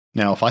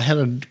 Now, if I had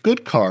a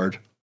good card,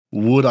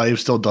 would I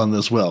have still done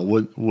this well?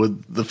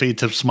 Would the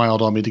fates have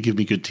smiled on me to give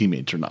me good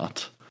teammates or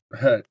not?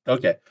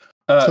 Okay.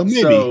 So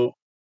maybe.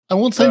 I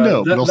won't say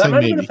no, but I'll say maybe. That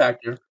might have been a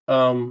factor.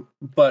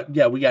 But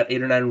yeah, we got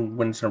 8 or 9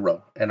 wins in a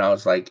row. And I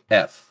was like,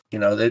 F.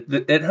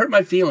 It hurt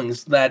my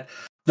feelings that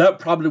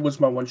probably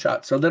was my one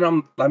shot. So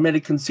then I made a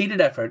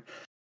conceited effort.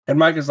 And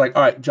Mike is like,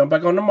 all right, jump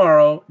back on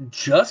tomorrow.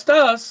 Just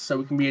us. So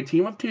we can be a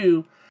team of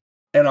 2.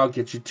 And I'll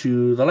get you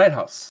to the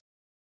lighthouse.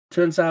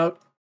 Turns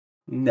out,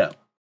 no.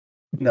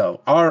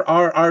 Our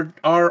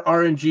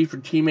RNG for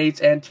teammates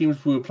and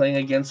teams we were playing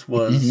against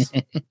was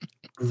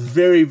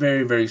very,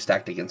 very, very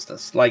stacked against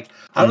us. Like,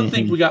 I don't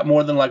think we got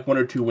more than 1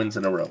 or 2 wins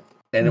in a row.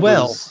 And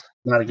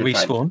Not a good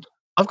time. Respawn.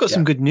 I've got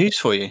some good news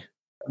for you.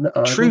 No,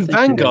 True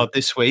Vanguard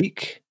this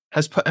week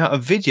has put out a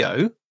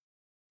video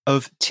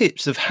of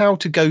tips of how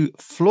to go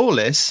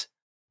flawless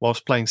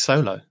whilst playing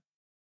solo.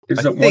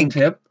 Is it one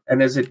tip,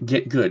 and is it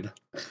get good?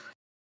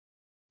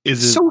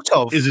 Is it sort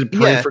of? Is it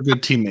pray for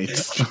good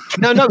teammates?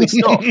 No, it's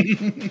not.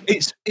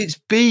 It's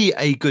be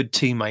a good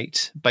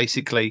teammate,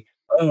 basically.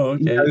 Oh,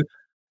 okay.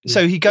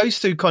 So he goes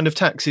through kind of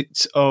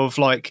tactics of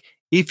like,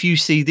 if you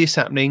see this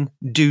happening,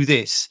 do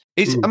this.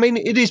 I mean,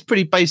 it is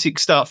pretty basic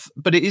stuff,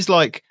 but it is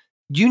like,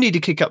 you need to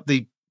kick up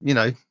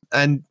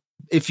and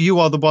if you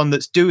are the one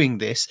that's doing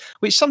this,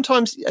 which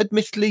sometimes,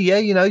 admittedly,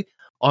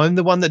 I'm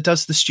the one that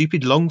does the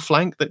stupid long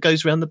flank that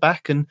goes around the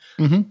back, and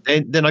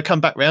then I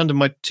come back round and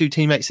my two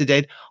teammates are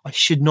dead. I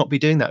should not be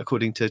doing that,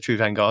 according to True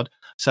Vanguard.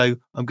 So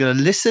I'm going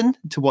to listen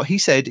to what he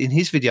said in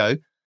his video,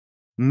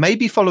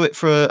 maybe follow it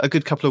for a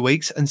good couple of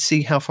weeks and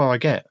see how far I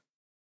get.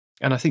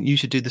 And I think you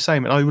should do the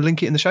same, and I will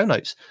link it in the show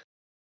notes.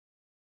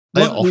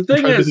 I often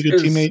try to be a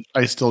good teammate.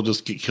 I still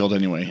just get killed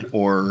anyway,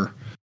 or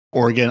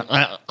again,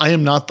 I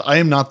am not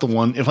the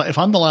one. If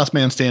I'm the last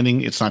man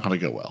standing, it's not going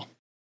to go well.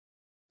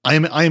 I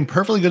am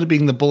perfectly good at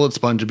being the bullet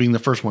sponge and being the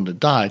first one to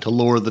die to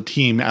lure the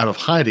team out of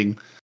hiding,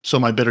 so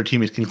my better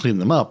teammates can clean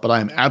them up. But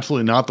I am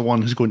absolutely not the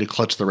one who's going to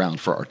clutch the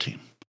round for our team.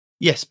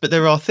 Yes, but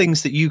there are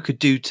things that you could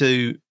do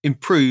to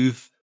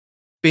improve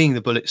being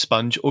the bullet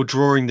sponge or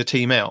drawing the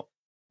team out,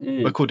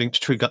 according to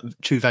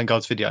True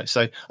Vanguard's video.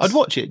 So I'd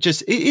watch it.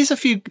 It is a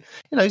few,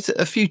 it's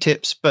a few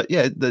tips, but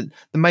yeah, the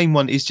main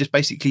one is just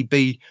basically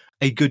be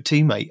a good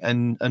teammate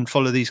and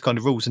follow these kind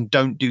of rules and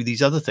don't do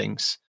these other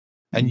things.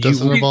 And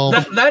doesn't involve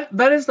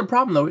that is the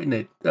problem, though, isn't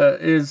it?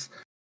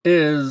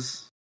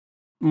 Is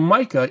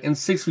Micah in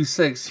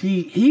 6v6?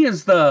 He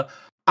is the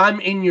I'm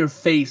in your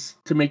face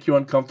to make you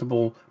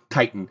uncomfortable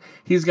Titan.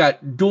 He's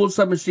got dual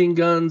submachine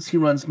guns. He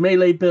runs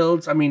melee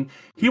builds. I mean,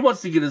 he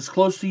wants to get as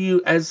close to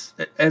you as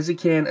he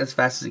can, as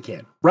fast as he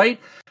can, right?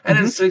 And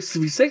in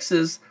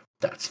 6v6s,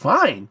 that's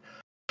fine.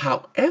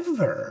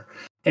 However,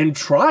 in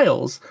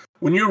trials,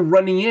 when you're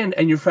running in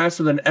and you're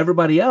faster than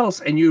everybody else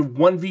and you're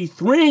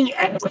 1v3ing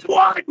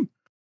everyone,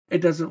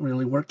 it doesn't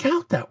really work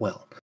out that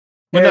well.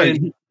 Well,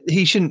 no,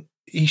 he shouldn't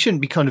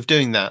be kind of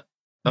doing that.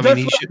 I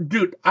mean,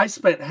 dude, I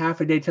spent half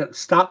a day to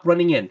stop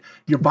running in.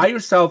 You're by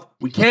yourself.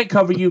 We can't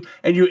cover you,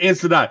 and you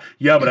instant die.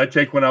 Yeah, but I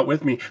take one out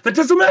with me. That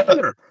doesn't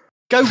matter.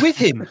 Go with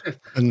him.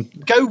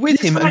 Go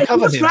with him and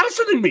cover him. He was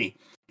faster than me.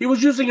 He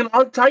was using an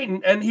Arc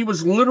Titan, and he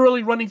was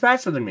literally running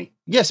faster than me.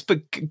 Yes,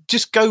 but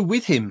just go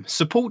with him.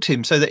 Support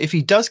him so that if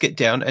he does get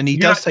down and he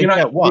does take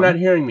out one. You're not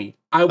hearing me.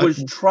 I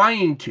was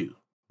trying to,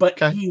 but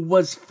he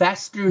was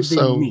faster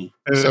than me.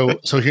 So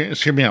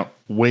hear me out.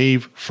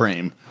 Wave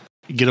frame.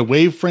 Get a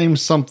wave frame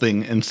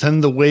something and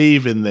send the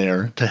wave in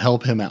there to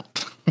help him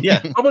out.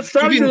 Yeah. I was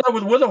trying to do that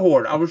with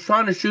Witherhoard. I was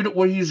trying to shoot it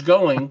where he's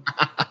going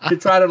to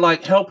try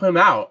to help him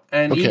out.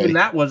 And even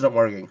that wasn't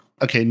working.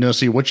 Okay, no,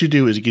 see, what you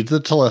do is you get to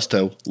the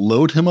Telesto,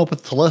 load him up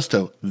with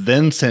Telesto,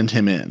 then send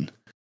him in.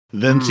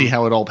 Then see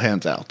how it all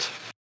pans out.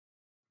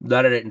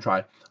 That I didn't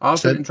try. I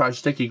also didn't try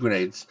sticky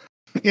grenades.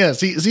 Yeah,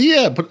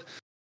 put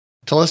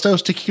Telesto,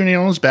 sticky grenade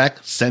on his back,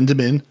 send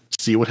him in,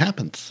 see what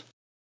happens.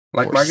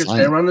 Marcus,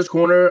 stay around this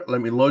corner,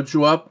 let me load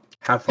you up,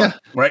 have fun,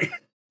 right?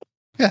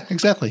 Yeah,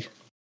 exactly.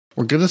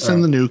 We're going to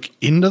send the nuke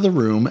into the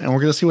room, and we're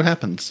going to see what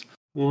happens.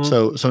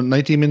 Mm-hmm. So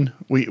Night Demon,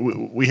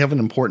 we have an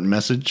important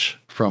message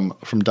from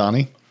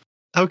Donnie.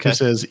 Okay. Who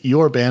says, you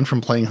are banned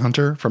from playing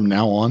Hunter from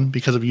now on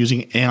because of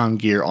using Aeon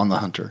gear on the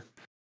Hunter.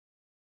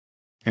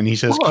 And he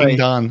says,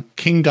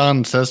 King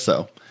Don says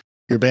so.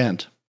 You're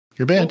banned.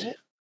 You're banned.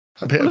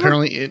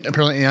 Apparently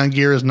Aeon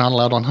gear is not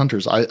allowed on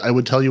Hunters. I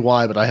would tell you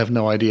why, but I have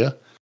no idea.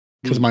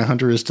 Because my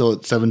Hunter is still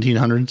at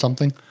 1700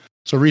 something.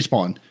 So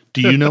Respawn,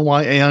 do you know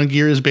why Aeon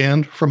gear is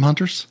banned from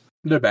Hunters?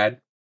 They're bad.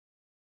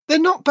 They're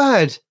not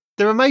bad.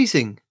 They're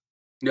amazing.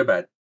 They're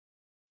bad.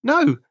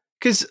 No,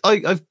 because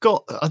I've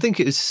got, I think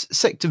it is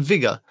Sector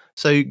Vigor.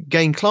 So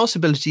gain class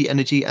ability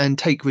energy and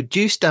take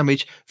reduced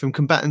damage from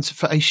combatants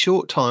for a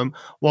short time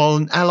while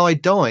an ally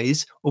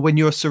dies or when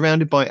you are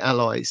surrounded by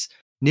allies.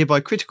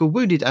 Nearby critical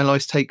wounded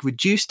allies take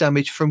reduced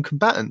damage from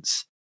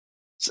combatants.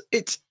 So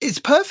it's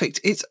perfect.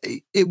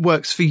 It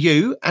works for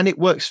you and it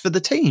works for the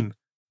team.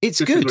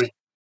 It's good.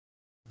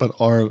 But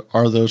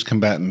are those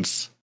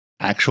combatants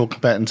actual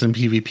combatants in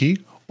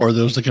PvP? Or are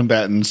those the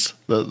combatants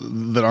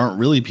that aren't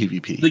really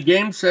PvP? The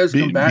game says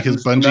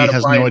combatants. Because Bungie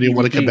has no idea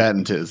what a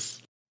combatant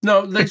is.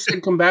 No, they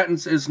said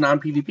combatants is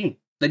non-PvP.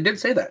 They did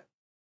say that.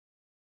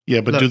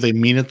 Yeah, but do they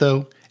mean it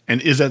though?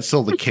 And is that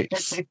still the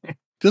case?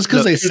 Just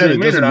because they said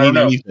it doesn't mean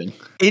anything.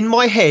 In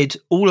my head,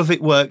 all of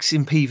it works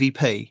in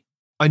PvP.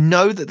 I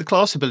know that the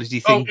class ability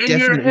thing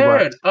definitely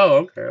works.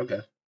 Oh, okay.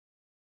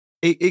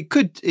 It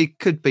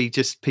could be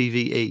just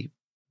PvE.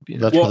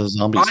 That's what the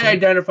zombies I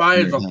identify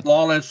as a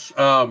flawless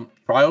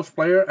Trials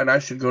player, and I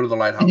should go to the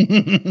Lighthouse.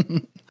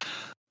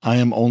 I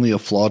am only a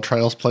flawed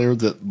Trials player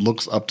that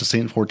looks up to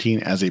Saint 14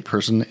 as a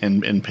person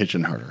and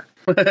pigeon harder.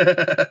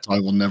 So I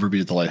will never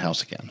be at the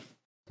Lighthouse again.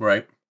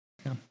 Right.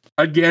 Yeah.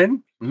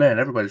 Again, man,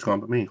 everybody's gone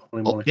but me.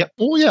 Holy moly. Yeah.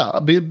 Well, yeah,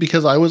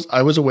 because I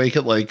was awake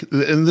at like,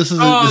 and this is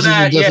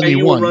that, in Destiny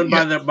you 1. Were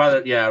run by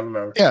the yeah, I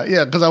remember.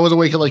 Yeah, because I was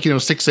awake at like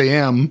 6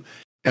 a.m.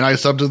 and I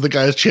subbed to the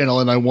guy's channel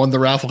and I won the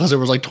raffle because there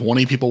was like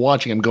 20 people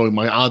watching. I'm going,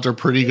 my odds are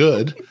pretty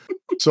good.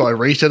 So I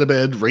raced out of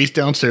bed, raced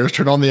downstairs,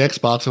 turned on the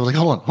Xbox. I was like,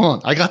 hold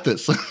on, I got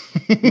this.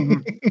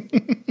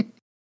 Mm-hmm.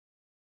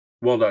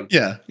 Well done.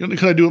 Yeah,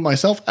 could I do it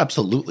myself?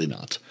 Absolutely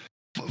not.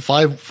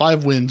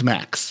 Five wins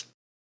max,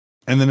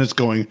 and then it's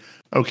going.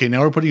 Okay,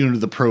 now we're putting you into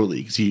the pro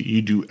leagues.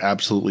 You do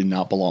absolutely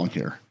not belong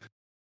here.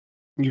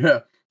 Yeah,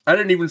 I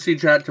didn't even see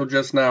chat till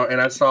just now,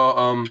 and I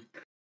saw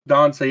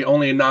Don say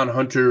only a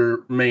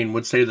non-hunter main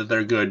would say that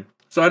they're good.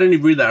 So I didn't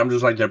even read that. I'm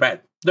just like, they're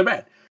bad. They're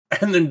bad.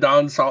 And then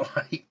Don saw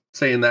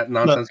saying that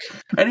nonsense,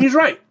 and he's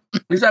right.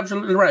 He's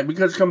absolutely right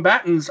because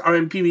combatants are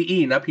in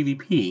PvE, not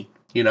PvP.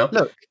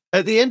 Look,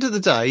 at the end of the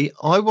day,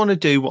 I want to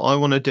do what I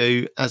want to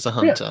do as a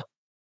hunter.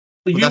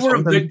 Yeah. You were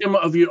a victim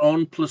of your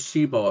own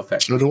placebo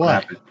effect. So do I.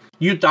 Happened.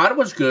 You thought it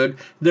was good,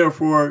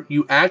 therefore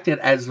you acted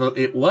as though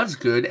it was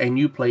good, and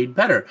you played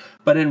better.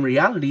 But in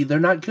reality, they're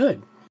not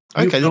good.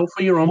 You fell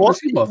for your own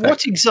placebo effect.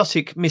 What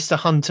exotic, Mr.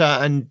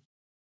 Hunter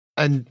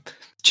and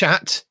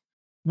chat?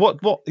 What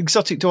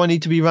exotic do I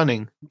need to be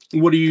running?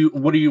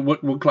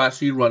 What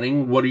class are you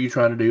running? What are you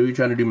trying to do? Are you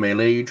trying to do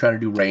melee? Are you trying to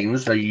do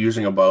ranged? Are you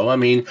using a bow? I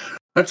mean,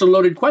 that's a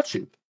loaded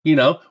question.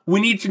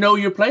 We need to know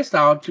your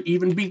playstyle to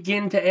even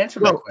begin to answer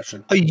that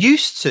question. I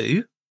used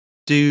to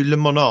do Le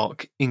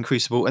Monarch in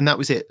Crucible, and that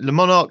was it. Le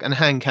Monarch and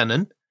hand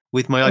cannon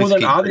with my Oathkeeper. Well,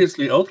 then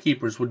obviously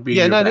Oathkeepers would be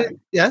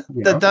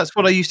that's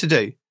what I used to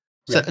do.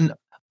 So, and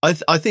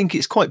I think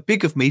it's quite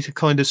big of me to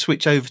kind of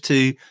switch over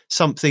to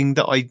something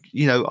that I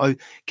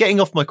getting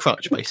off my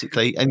crutch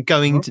basically and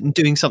going and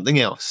doing something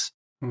else.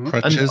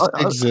 Crutches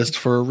exist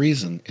for a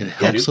reason. It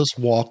helps us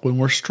walk when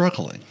we're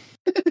struggling.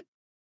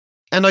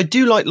 And I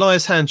do like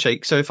Liar's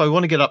Handshake. So if I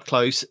want to get up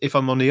close, if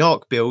I'm on the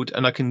Arc build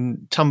and I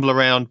can tumble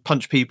around,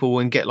 punch people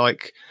and get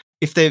like,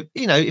 if they're,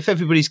 if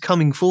everybody's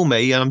coming for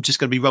me and I'm just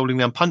going to be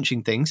rolling around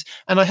punching things.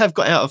 And I have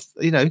got out of,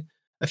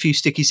 a few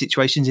sticky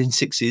situations in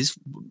sixes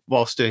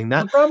whilst doing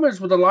that. The problem is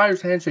with the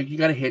Liar's Handshake, you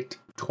got to hit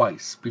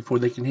twice before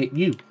they can hit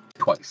you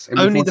twice. And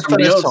only the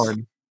first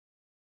time.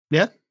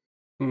 Yeah.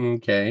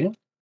 Okay.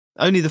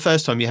 Only the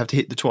first time you have to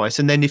hit the twice.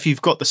 And then if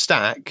you've got the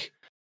stack,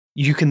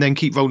 you can then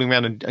keep rolling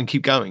around and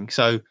keep going.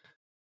 So.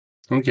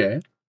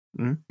 Okay.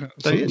 So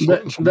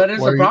that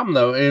is the problem,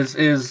 though, is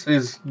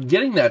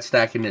getting that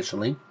stack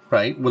initially,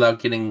 right,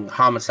 without getting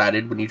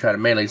homicided when you try to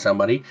melee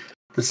somebody.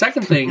 The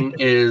second thing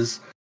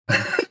is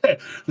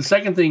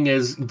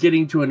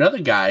getting to another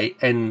guy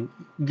and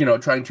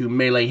trying to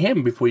melee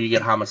him before you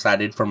get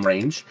homicided from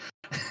range,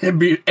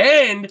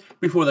 and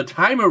before the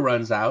timer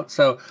runs out.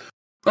 So,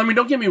 I mean,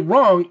 don't get me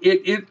wrong,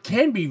 it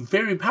can be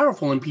very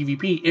powerful in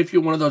PvP if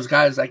you're one of those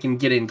guys that can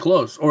get in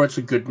close, or it's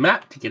a good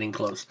map to get in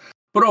close.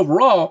 But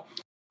overall,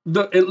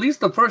 at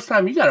least the first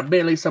time, you got to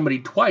melee somebody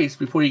twice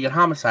before you get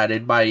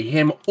homicided by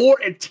him or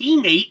a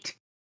teammate,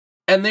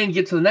 and then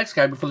get to the next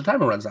guy before the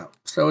timer runs out.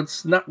 So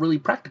it's not really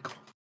practical.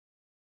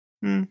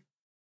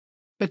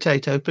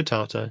 Potato.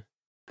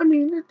 I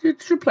mean,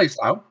 it's your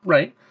playstyle,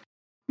 right?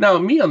 Now,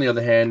 me, on the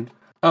other hand,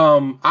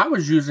 I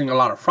was using a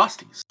lot of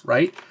Frosties,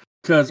 right?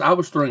 Because I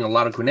was throwing a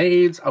lot of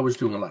grenades. I was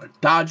doing a lot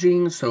of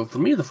dodging. So for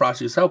me, the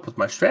Frosties help with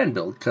my strand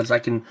build because I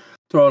can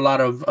throw a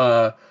lot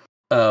of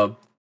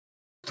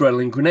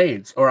threadling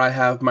grenades, or I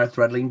have my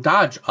threadling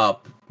dodge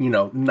up,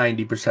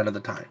 90% of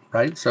the time,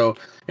 right? So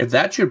if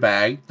that's your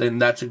bag, then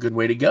that's a good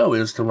way to go,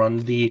 is to run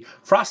the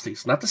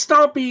Frosties, not the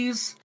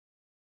Stompies.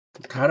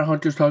 I'm tired of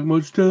hunters talking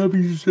about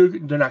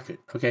Stompies. They're not good,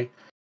 okay?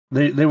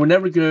 They were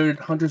never good.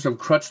 Hunters have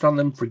crutched on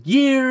them for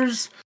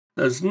years.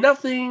 There's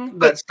nothing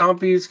that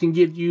Stompies can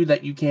give you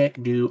that you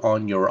can't do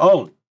on your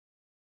own.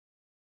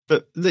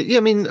 But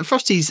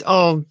Frosties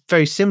are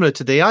very similar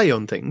to the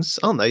Aeon things,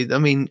 aren't they? I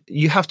mean,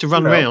 you have to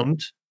run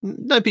around.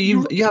 No, but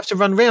you have to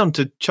run around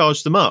to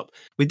charge them up.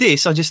 With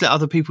this, I just let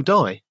other people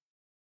die.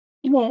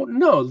 Well,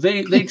 no,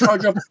 they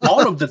charge up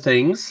all of the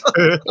things,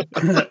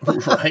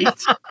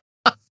 right?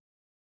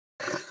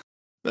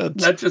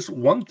 Not just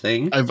one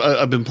thing.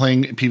 I've been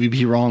playing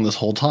PvP wrong this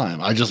whole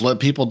time. I just let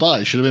people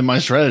die. Should have been my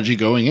strategy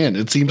going in.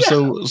 It seems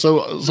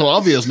so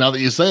obvious now that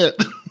you say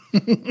it.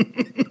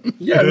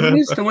 Yeah, who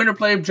needs to win or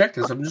play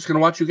objectives? I'm just going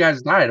to watch you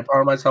guys die to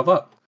power myself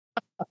up.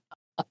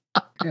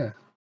 Yeah.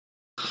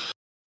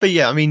 But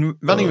yeah, I mean,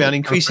 running around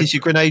increases your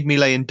grenade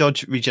melee and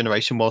dodge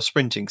regeneration while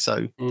sprinting.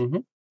 So,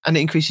 and it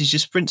increases your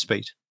sprint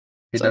speed.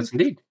 It does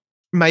indeed.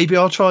 Maybe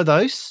I'll try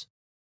those.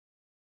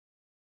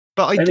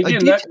 But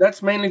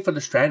that's mainly for the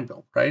strand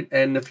build, right?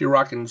 And if you're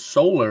rocking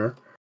solar,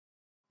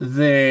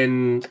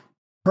 then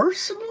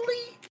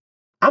personally,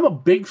 I'm a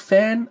big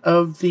fan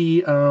of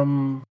the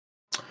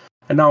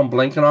and now I'm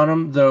blanking on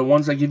them, the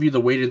ones that give you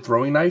the weighted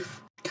throwing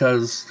knife,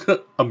 because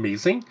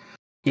amazing,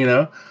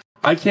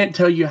 I can't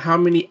tell you how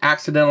many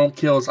accidental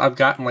kills I've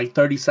gotten like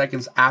 30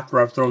 seconds after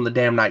I've thrown the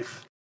damn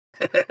knife.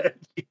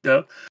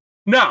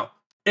 Now,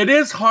 it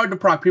is hard to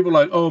proc. People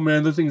are like, oh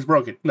man, this thing's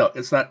broken. No,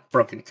 it's not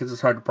broken because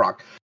it's hard to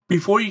proc.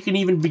 before you can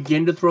even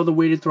begin to throw the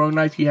weighted throwing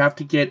knife, you have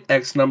to get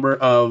X number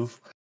of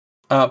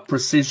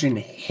precision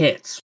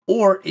hits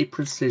or a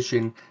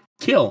precision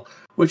kill,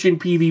 which in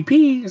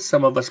PvP,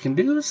 some of us can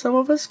do, some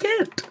of us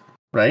can't,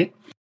 right?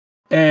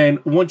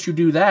 And once you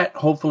do that,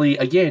 hopefully,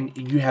 again,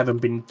 you haven't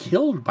been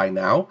killed by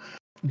now,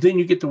 then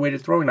you get the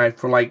weighted throwing knife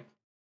for like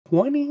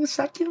 20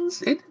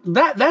 seconds.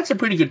 That's a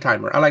pretty good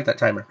timer. I like that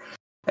timer.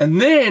 And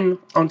then,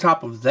 on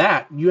top of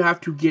that, you have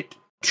to get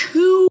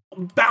 2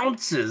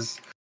 bounces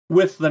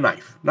with the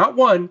knife. Not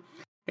one.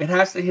 It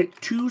has to hit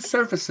 2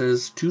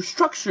 surfaces, 2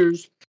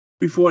 structures,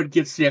 before it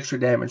gets the extra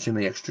damage and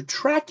the extra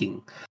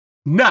tracking.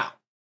 Now,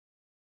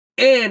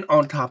 and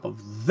on top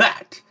of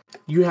that,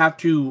 you have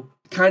to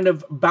kind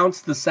of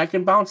bounce the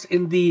second bounce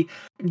in the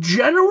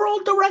general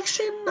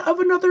direction of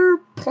another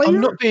player. I'm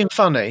not being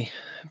funny,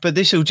 but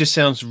this all just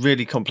sounds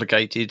really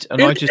complicated,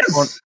 and I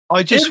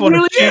just want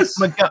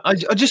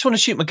to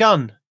shoot my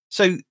gun.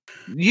 So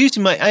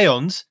using my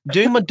Aeons,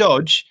 doing my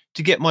dodge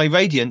to get my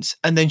Radiance,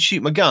 and then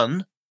shoot my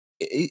gun,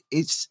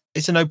 it's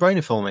a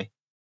no-brainer for me.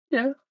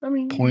 Yeah, I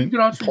mean, point you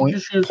could also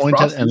just use at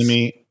Frosties.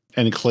 enemy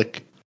and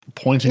click.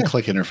 Point and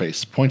click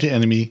interface. Point at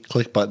enemy,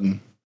 click button,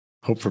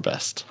 hope for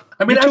best.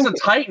 I mean, as a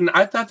Titan,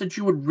 I thought that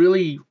you would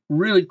really,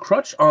 really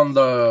crutch on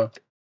the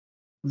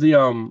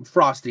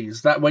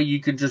Frosties. That way you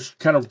could just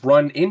kind of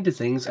run into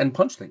things and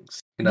punch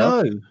things. You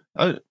know?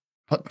 No.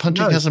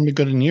 Punching hasn't been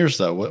good in years,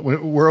 though.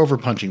 We're over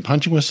punching.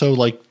 Punching was so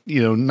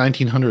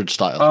 1900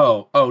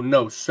 style. Oh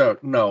no, sir,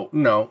 no.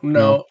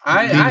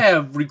 I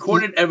have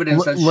recorded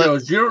evidence that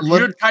shows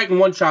your Titan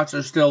one shots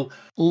are still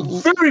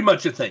very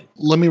much a thing.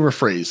 Let me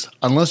rephrase.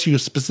 Unless you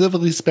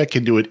specifically spec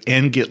into it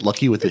and get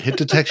lucky with the hit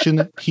detection,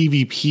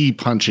 PvP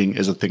punching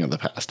is a thing of the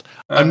past.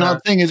 I'm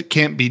not saying it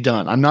can't be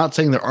done. I'm not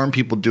saying there aren't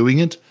people doing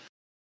it,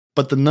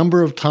 but the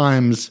number of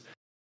times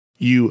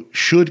you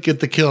should get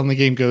the kill and the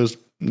game goes,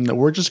 no,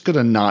 we're just going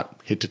to not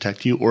hit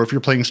detect you. Or if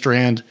you're playing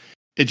Strand,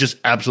 it just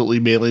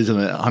absolutely melees in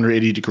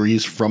 180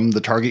 degrees from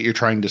the target you're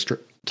trying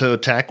to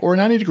attack, or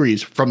 90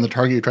 degrees from the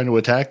target you're trying to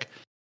attack.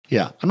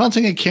 Yeah, I'm not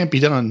saying it can't be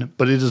done,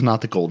 but it is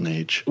not the golden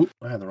age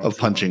of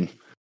punching.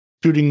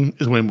 Shooting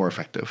is way more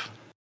effective.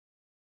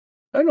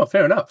 I know,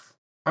 fair enough.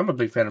 I'm a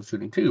big fan of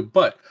shooting too,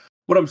 but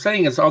what I'm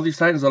saying is all these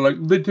Titans are like,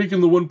 they're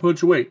taking the one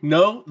punch away.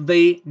 No,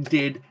 they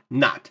did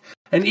not.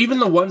 And even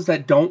the ones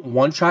that don't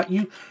one-shot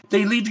you,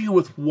 they leave you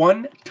with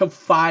 1 to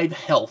 5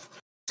 health.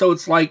 So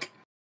it's like,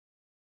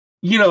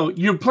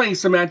 you're playing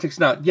semantics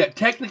now. Yeah,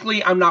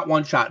 technically I'm not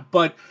one-shot,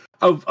 but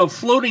a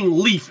floating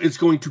leaf is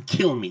going to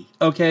kill me,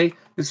 okay?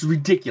 This is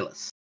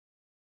ridiculous.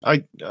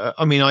 I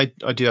mean, I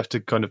do have to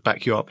kind of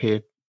back you up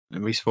here,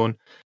 Respawn.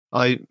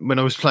 When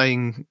I was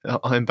playing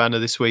Iron Banner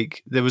this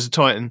week, there was a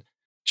Titan,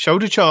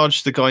 shoulder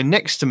charged the guy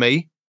next to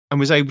me,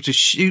 and was able to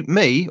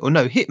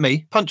hit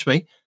me, punch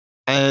me,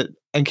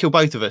 and kill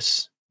both of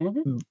us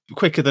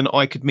quicker than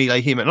I could melee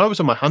him. And I was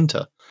on my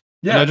Hunter.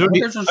 Yeah, I'd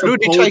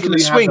already taken a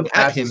swing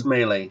at him.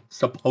 Melee,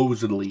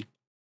 supposedly.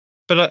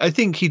 But I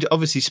think he'd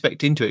obviously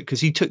spec'd into it because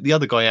he took the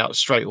other guy out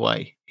straight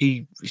away.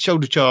 He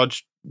shoulder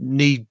charged,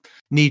 knee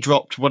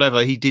dropped,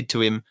 whatever he did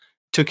to him,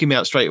 took him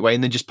out straight away,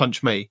 and then just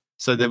punched me.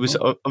 So there was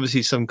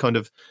obviously some kind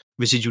of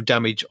residual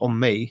damage on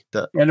me.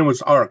 And it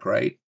was arc,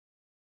 right?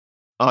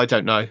 I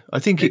don't know. I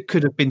think it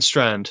could have been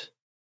Strand.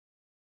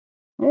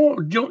 Well,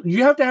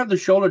 you have to have the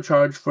shoulder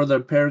charge for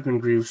the Peregrine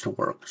Greaves to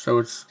work. So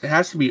it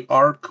has to be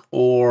Arc,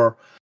 or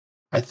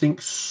I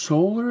think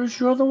Solar is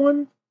your other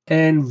one,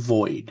 and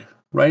Void,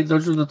 right?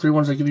 Those are the 3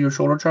 ones that give you a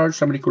shoulder charge.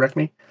 Somebody correct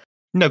me.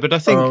 No, but I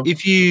think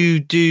if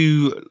you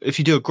do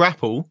a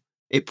grapple,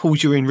 it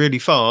pulls you in really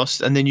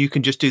fast, and then you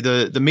can just do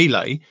the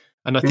melee.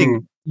 And I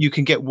think you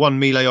can get 1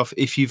 melee off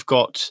if you've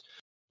got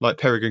like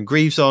Peregrine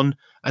Greaves on,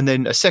 and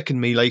then a second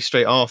melee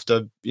straight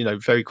after,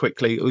 very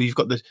quickly, or you've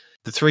got the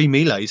 3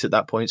 melees at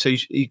that point. So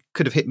he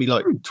could have hit me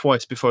like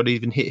twice before I'd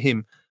even hit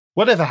him.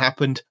 Whatever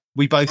happened,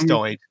 we both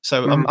died.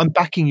 So I'm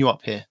backing you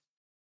up here.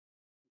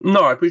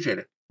 No, I appreciate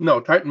it. No,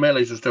 Titan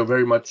melees are still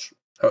very much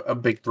a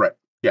big threat.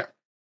 Yeah.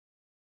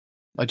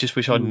 I just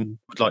wish I would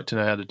like to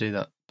know how to do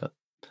that. But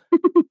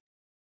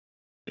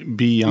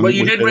be young but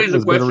you did raise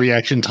a question.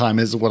 Reaction time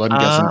is what I'm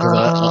guessing, because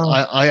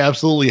I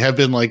absolutely have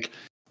been like,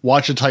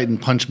 watch a Titan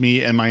punch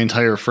me and my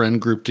entire friend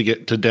group to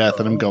get to death,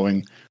 and I'm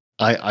going,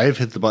 I have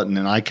hit the button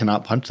and I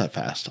cannot punch that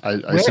fast.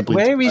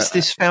 Where is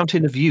this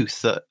fountain of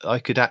youth that I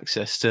could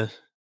access to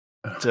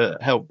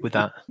help with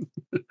that?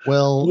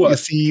 Well, you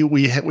see,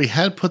 we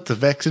had put the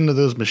Vex into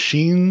those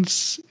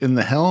machines in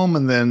the helm,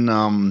 and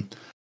then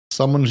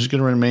someone who's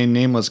going to remain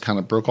nameless kind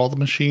of broke all the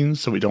machines,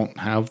 so we don't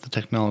have the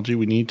technology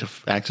we need to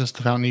access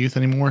the fountain of youth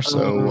anymore.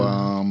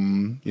 So,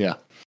 yeah.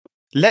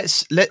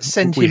 Let's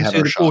send him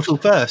through the portal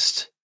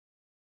first.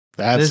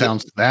 I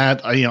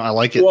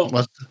like it.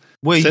 Well,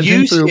 we'll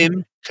use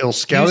him. He'll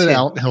scout it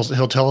out.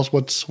 He'll tell us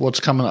what's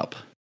coming up.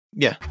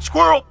 Yeah,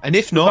 squirrel. And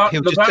if not,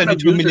 he'll just turn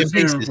into a million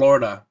pieces. In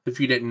Florida, if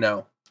you didn't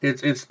know,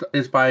 it's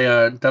by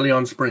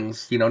DeLeon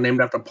Springs.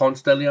 Named after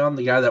Ponce de Leon,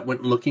 the guy that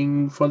went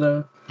looking for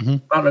the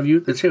Fountain of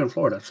Youth. It's here in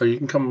Florida, so you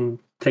can come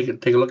take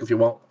a look if you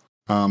want.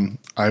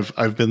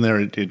 I've been there.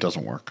 It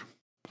doesn't work.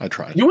 I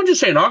tried. You went to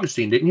St.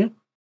 Augustine, didn't you?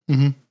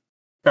 Mm-hmm.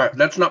 All right,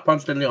 that's not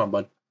Ponce de Leon,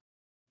 bud.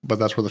 But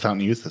that's where the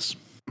Fountain of Youth is.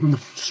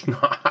 It's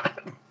not.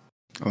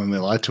 And then they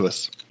lied to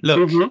us.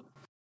 Look, Mm-hmm.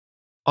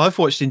 I've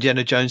watched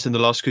Indiana Jones and the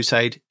Last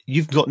Crusade.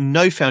 You've got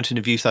no Fountain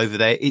of Youth over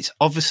there. It's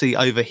obviously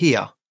over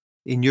here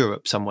in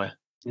Europe somewhere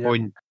or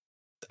in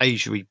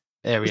Asia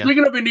area.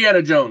 Speaking of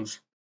Indiana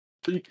Jones,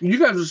 you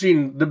guys have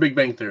seen The Big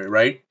Bang Theory,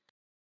 right?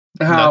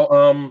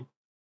 How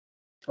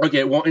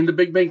okay, well, in The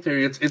Big Bang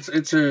Theory, it's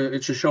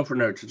a show for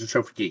nerds. It's a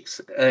show for geeks,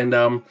 and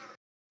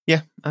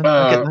yeah, I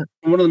get that.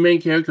 one of the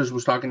main characters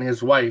was talking to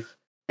his wife,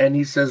 and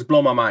he says,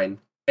 "Blow my mind,"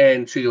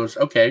 and she goes,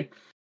 "Okay."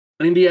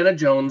 Indiana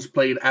Jones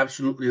played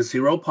absolutely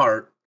zero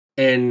part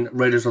in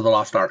Raiders of the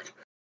Lost Ark,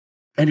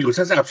 and he goes,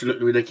 "That's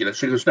absolutely ridiculous."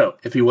 She goes, "No,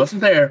 if he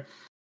wasn't there,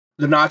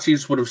 the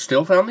Nazis would have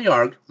still found the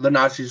Ark, the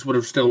Nazis would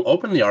have still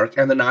opened the Ark,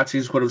 and the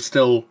Nazis would have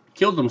still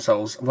killed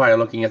themselves via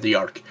looking at the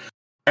Ark."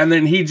 And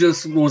then he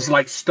just was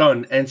like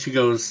stunned, and she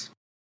goes,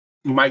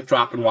 mic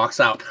drop, and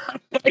walks out.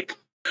 Like,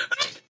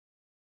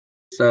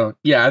 so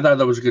yeah, I thought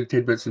that was a good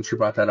tidbit since you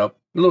brought that up.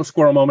 A little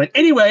squirrel moment.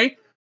 Anyway,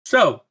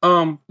 so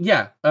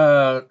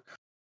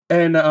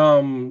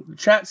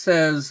chat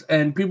says,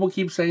 and people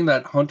keep saying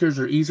that hunters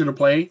are easy to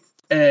play,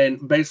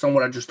 and based on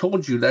what I just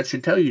told you, that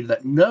should tell you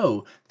that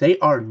no, they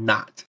are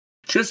not.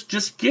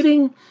 Just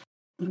getting.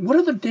 What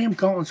are the damn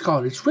gauntlets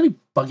called? It's really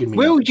bugging me.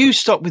 Will you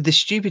stop with this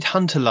stupid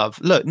hunter love?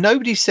 Look,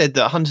 nobody said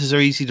that hunters are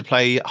easy to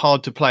play,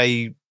 hard to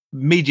play,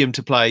 medium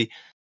to play.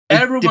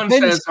 Everyone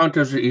says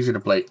hunters are easy to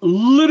play.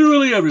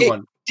 Literally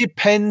everyone. It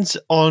depends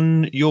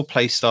on your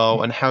play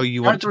style and how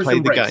you want to play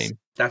the game.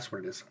 That's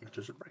what it is.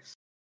 Hunters Embrace.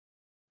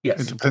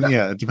 Yes. It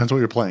depends what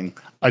you're playing.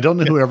 I don't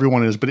know who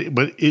everyone is, but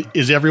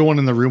is everyone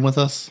in the room with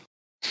us?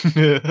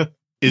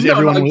 Is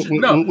everyone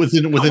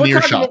within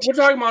earshot? We're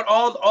talking about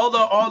all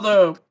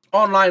the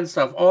online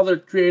stuff, all the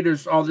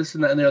creators, all this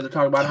and that and the other,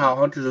 talk about how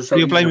hunters are so.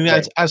 You're blaming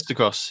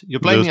Aztecross.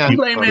 You're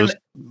blaming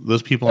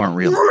those people aren't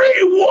real.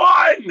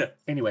 Everyone.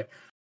 Anyway,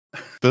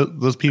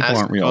 those people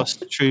aren't real.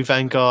 True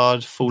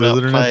Vanguard,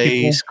 Fallout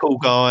Plays, Cool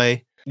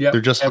Guy. Yeah, they're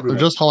just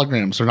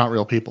holograms. They're not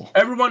real people.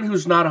 Everyone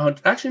who's not a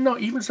hunter. Actually, no.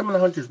 Even some of the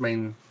hunters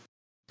may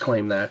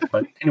claim that.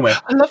 But anyway,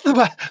 I love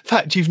the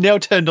fact you've now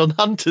turned on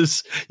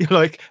hunters. You're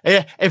like,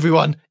 yeah,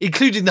 everyone,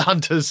 including the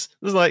hunters.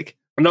 It's like,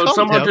 no.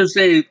 Some hunters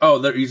say, "Oh,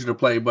 they're easy to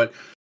play," but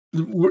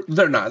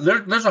they're not.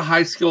 There's a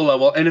high skill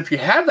level, and if you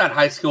have that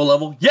high skill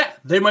level, yeah,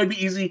 they might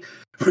be easy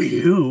for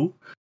you.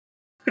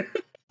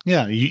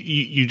 Yeah,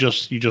 you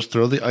just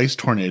throw the ice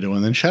tornado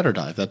and then shatter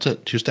dive. That's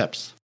it. 2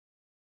 steps.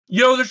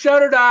 Yo, the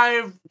shatter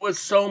dive was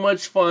so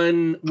much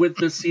fun with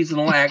the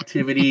seasonal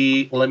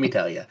activity. Let me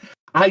tell you,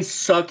 I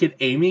suck at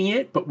aiming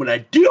it, but when I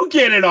do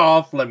get it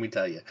off, let me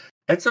tell you,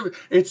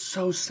 it's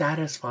so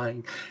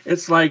satisfying.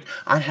 It's like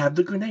I have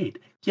the grenade.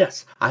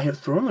 Yes, I have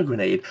thrown the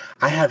grenade.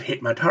 I have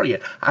hit my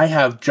target. I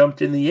have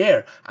jumped in the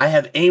air. I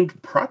have aimed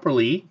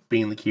properly,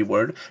 being the key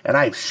word, and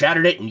I have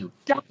shattered it and you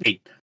died.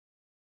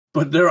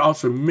 But there are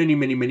also many,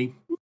 many, many,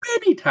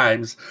 many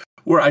times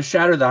where I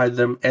shatter dive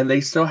them and they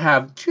still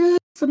have just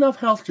enough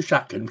health to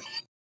shotgun me.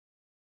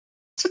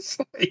 Just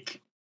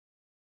like...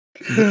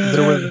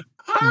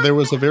 There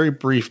was a very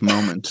brief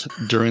moment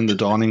during the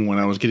dawning when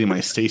I was getting my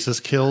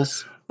stasis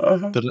kills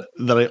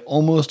that I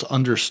almost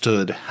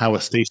understood how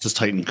a stasis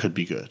titan could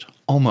be good.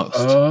 Almost.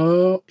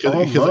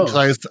 Because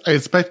I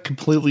spec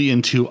completely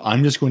into,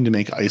 I'm just going to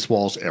make ice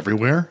walls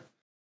everywhere.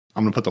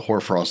 I'm going to put the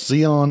Hoarfrost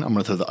Z on. I'm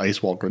going to throw the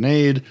ice wall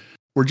grenade.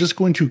 We're just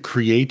going to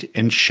create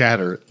and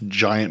shatter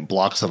giant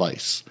blocks of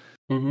ice.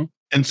 Mm-hmm.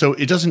 And so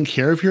it doesn't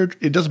matter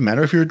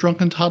if you're a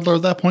drunken toddler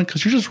at that point,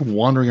 because you're just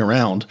wandering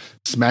around,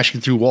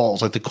 smashing through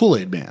walls like the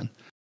Kool-Aid Man.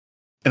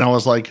 And I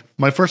was like,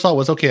 my first thought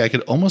was, okay, I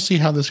could almost see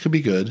how this could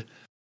be good.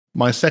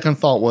 My second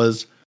thought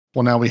was,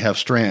 well, now we have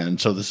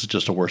Strand, so this is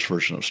just a worse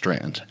version of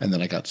Strand. And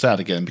then I got sad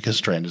again because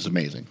Strand is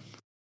amazing.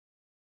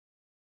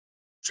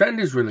 Strand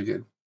is really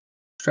good.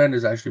 Strand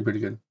is actually pretty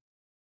good.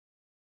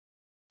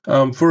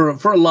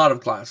 For a lot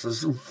of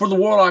classes. For the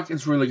Warlock,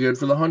 it's really good.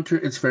 For the Hunter,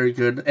 it's very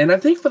good. And I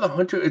think for the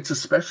Hunter, it's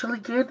especially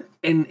good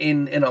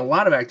in a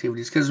lot of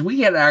activities, because we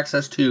get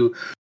access to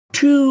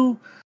 2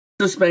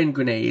 suspend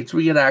grenades.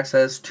 We get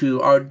access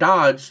to our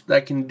dodge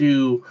that can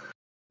do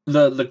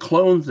the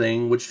clone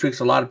thing, which tricks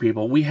a lot of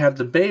people. We have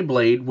the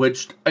Beyblade,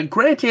 which,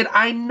 granted,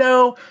 I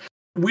know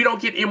we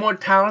don't get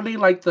immortality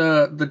like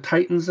the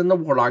Titans and the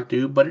Warlock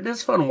do, but it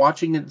is fun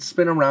watching it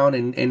spin around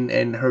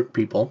and hurt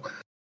people.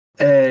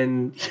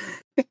 And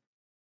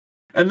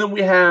and then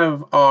we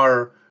have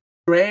our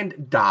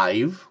Grand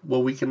Dive, where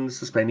we can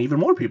suspend even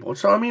more people.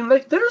 So, I mean,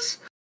 like, the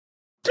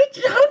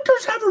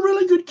Hunters have a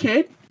really good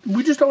kit.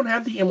 We just don't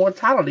have the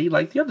immortality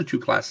like the other 2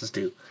 classes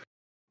do,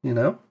 you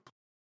know?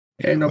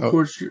 And, of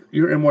course,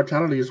 your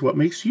immortality is what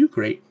makes you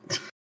great.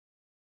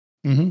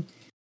 Mm-hmm.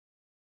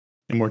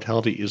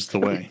 Immortality is the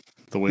way.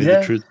 The way,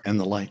 the truth, and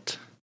the light.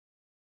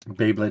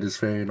 Beyblade is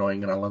very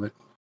annoying, and I love it.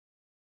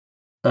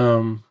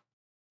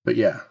 But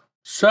yeah.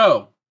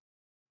 So,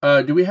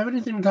 do we have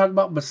anything to talk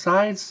about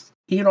besides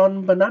eat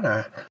on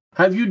banana?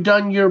 Have you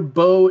done your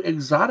bow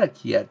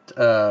exotic yet?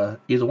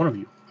 Either one of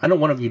you. I know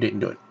one of you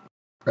didn't do it.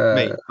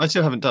 Me. I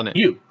still haven't done it.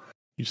 You.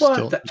 You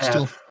What the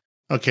still F?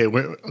 okay.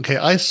 Okay,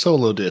 I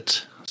soloed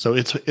it, so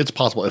it's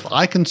possible if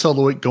I can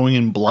solo it going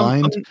in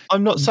blind.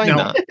 I'm not saying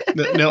now,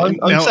 that. Now,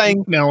 I'm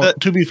saying now. that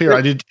To be fair,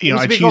 I did.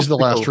 I cheesed the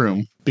last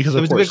room because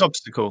there of was a big course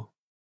obstacle.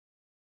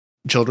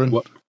 children.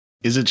 What?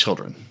 Is it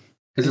children?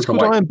 It's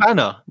called Iron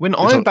Banner. When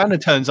Iron Banner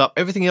turns up,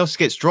 everything else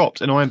gets dropped,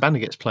 and Iron Banner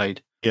gets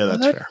played. Yeah,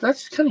 that's fair.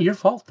 That's kind of your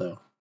fault, though.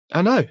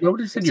 I know.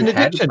 Nobody said It's you an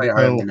had to play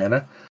Iron So,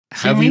 Banana.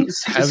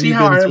 See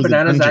how Iron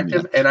Banana is dungeon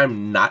active, yet? and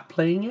I'm not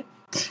playing it.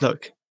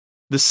 Look,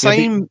 the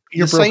same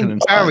you're broken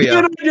inside. barrier. You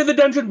and I did the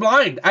dungeon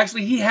blind.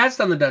 Actually, he has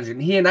done the dungeon.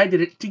 He and I did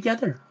it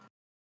together.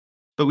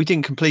 But we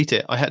didn't complete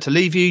it. I had to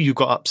leave you. You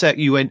got upset.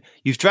 You went,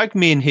 you've dragged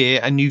me in here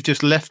and you've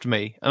just left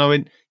me. And I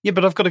went, yeah,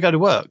 but I've got to go to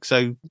work.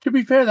 So to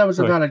be fair, that was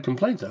a valid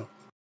complaint, though.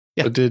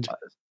 Yeah. But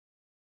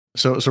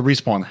so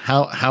Respawn,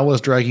 how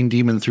was dragging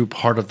Demon through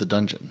part of the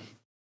dungeon?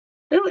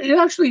 He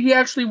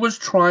actually was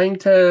trying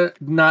to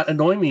not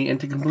annoy me and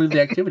to complete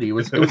the activity. It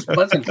was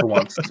pleasant for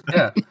once.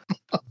 Yeah.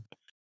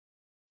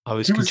 I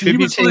was He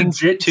was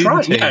legit to trying.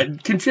 the team. Yeah,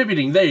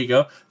 contributing. There you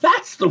go.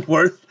 That's the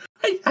word.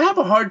 I have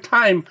a hard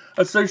time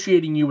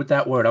associating you with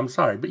that word. I'm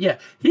sorry, but yeah,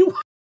 he.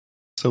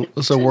 So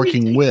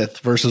working with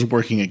versus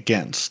working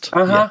against.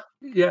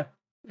 Yeah.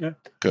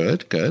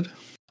 Good.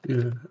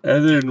 Yeah.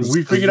 And then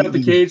we figured out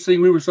the cage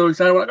thing. We were so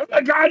excited. We're like, oh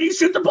my God, you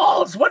shoot the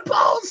balls. What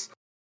balls?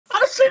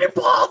 I've seen it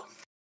balls.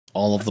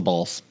 All of the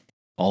balls.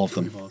 All of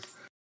them.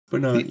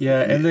 But no,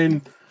 and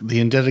then the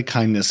Indebted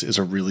Kindness is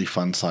a really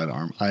fun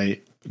sidearm.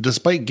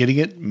 Despite getting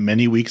it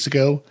many weeks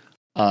ago,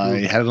 I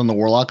had it on the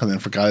Warlock and then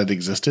forgot it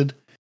existed.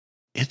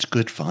 It's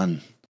good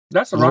fun.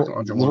 That's a rocket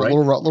launcher one, right?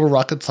 Little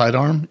rocket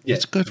sidearm. Yeah.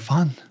 It's good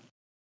fun.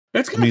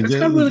 It's got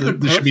really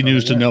good. This should be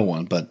news to no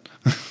one, but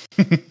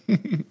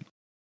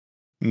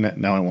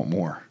now I want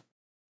more.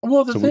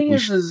 Well, the thing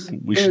is,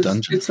 we should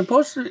dungeon. It's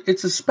supposed to.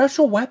 It's a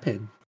special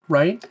weapon,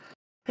 right?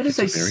 It's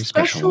a very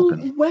special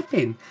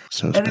weapon.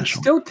 So and it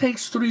still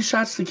takes 3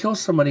 shots to kill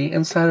somebody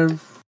inside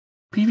of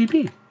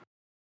PvP.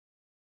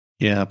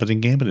 Yeah, but in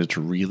Gambit, it's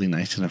really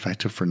nice and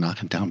effective for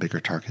knocking down bigger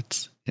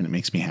targets, and it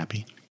makes me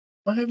happy.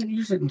 I haven't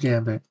used it in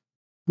Gambit.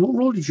 What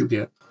role did you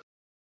get?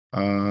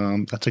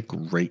 That's a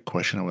great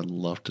question. I would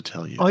love to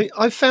tell you.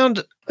 I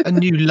found a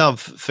new love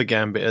for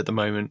Gambit at the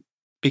moment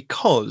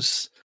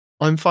because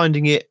I'm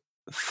finding it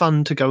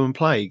fun to go and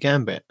play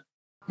Gambit.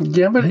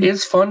 Gambit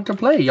is fun to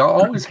play.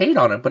 Y'all always hate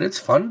on it, but it's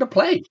fun to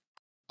play.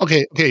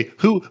 Okay.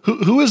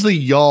 Who is the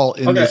y'all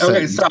in this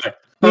sentence? Sorry.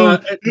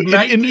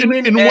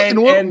 In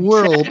what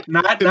world?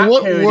 Night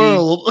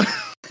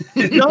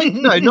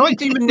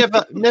Demon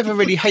never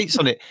really hates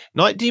on it.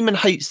 Night Demon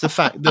hates the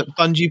fact that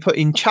Bungie put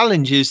in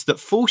challenges that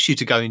force you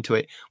to go into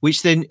it,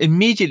 which then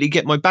immediately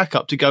get my back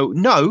up to go,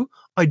 no,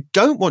 I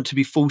don't want to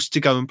be forced to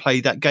go and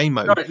play that game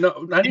mode.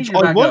 No, if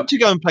I want to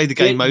go and play the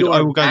game mode,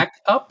 I will go. Back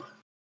up?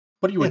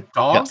 What are you, a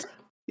dog? Yes.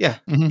 Yeah.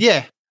 Mm-hmm.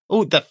 Yeah.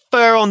 Oh, the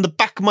fur on the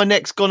back of my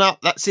neck's gone up.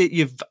 That's it.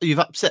 You've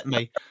upset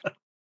me.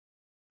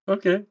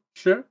 Okay,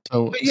 sure.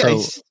 So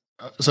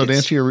to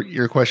answer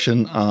your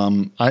question,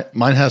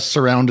 mine has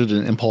surrounded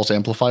an impulse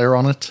amplifier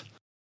on it.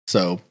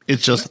 So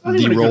it's just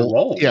the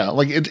roll. Yeah,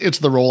 like it's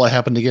the roll I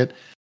happen to get.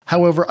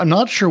 However, I'm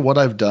not sure what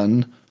I've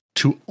done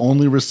to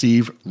only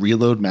receive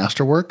reload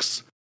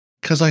masterworks.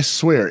 Because I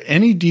swear,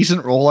 any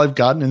decent roll I've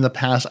gotten in the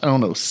past, I don't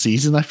know,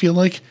 season, I feel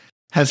like,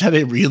 has had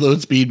a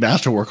reload speed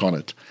masterwork on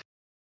it.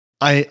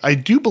 I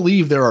do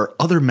believe there are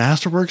other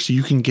masterworks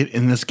you can get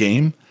in this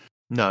game.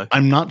 No.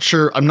 I'm not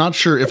sure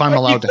if I'm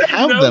allowed to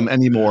have them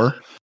anymore,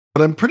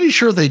 but I'm pretty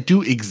sure they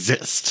do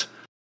exist.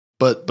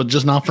 But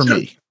just not for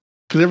me.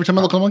 Because every time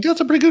I look, I'm like, that's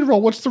a pretty good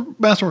roll. What's the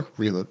masterwork?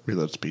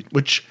 Reload speed,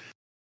 which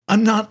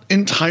I'm not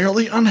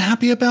entirely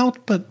unhappy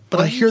about, but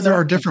I hear there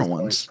are different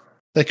ones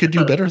that could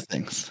do better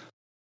things.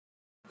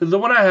 The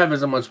one I have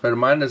is a much better.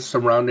 Mine is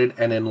Surrounded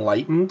and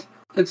Enlightened.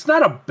 It's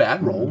not a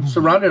bad roll.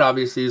 Surrounded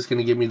obviously is going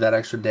to give me that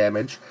extra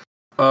damage.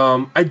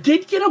 I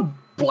did get a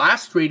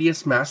blast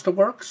radius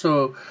masterwork,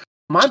 so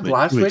my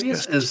blast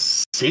radius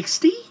is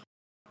 60?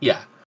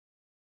 Yeah.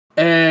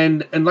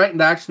 And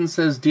Enlightened Action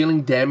says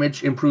dealing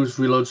damage improves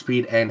reload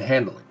speed and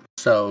handling.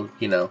 So,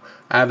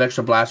 I have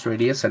extra blast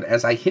radius, and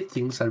as I hit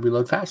things, I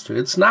reload faster.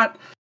 It's not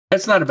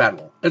a bad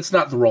roll. It's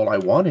not the roll I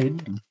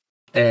wanted,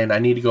 and I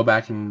need to go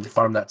back and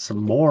farm that some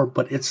more,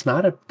 but it's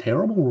not a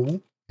terrible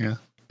roll. Yeah.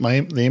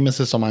 The aim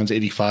assist on mine is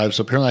 85,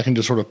 so apparently I can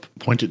just sort of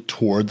point it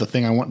toward the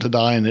thing I want to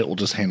die, and it will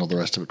just handle the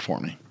rest of it for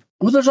me.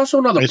 Well, there's also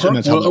another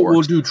perk.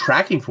 We'll do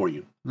tracking for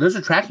you. There's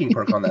a tracking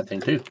perk on that thing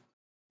too.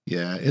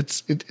 Yeah,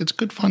 it's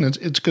good fun.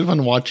 It's good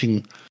fun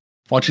watching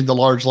the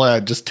large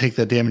lad just take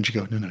that damage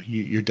and go, no,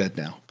 you're dead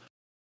now.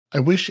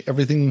 I wish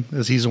everything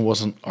this season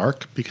wasn't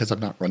Arc, because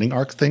I'm not running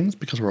Arc things,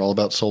 because we're all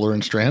about Solar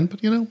and Strand,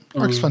 but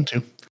Arc's fun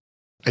too.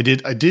 I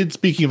did,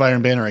 speaking of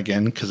Iron Banner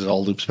again, because it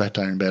all loops back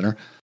to Iron Banner,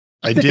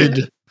 I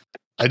did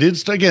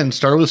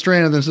start with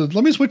Strand and then said,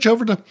 let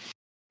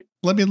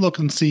me look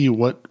and see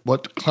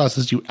what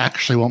classes you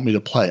actually want me to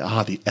play.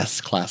 The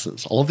S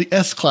classes. All of the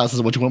S classes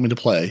are what you want me to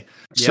play.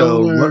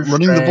 So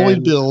running the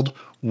Void build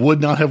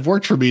would not have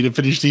worked for me to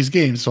finish these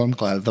games. So I'm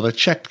glad that I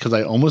checked because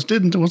I almost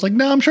didn't and was like,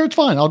 no, I'm sure it's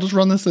fine. I'll just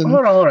run this in.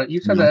 Hold on.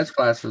 You said the S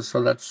classes,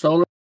 so that's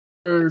Solar,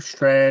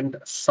 Strand,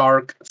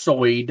 Sark,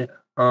 Soid,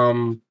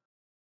 and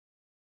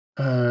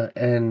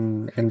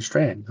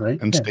Strand,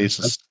 right? And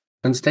Stasis.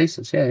 And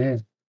Stasis, yeah.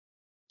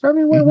 So I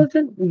mean, what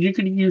could you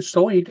could use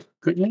Soid,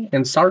 couldn't you?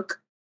 And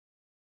Sark.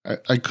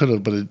 I could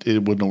have, but it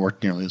wouldn't have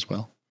worked nearly as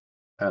well.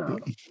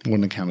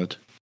 Wouldn't have counted.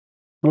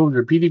 What was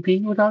it,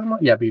 PvP you were talking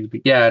about? Yeah,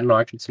 PvP. Yeah, no,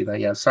 I can see that.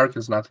 Yeah, Sark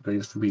is not the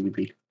greatest for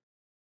PvP.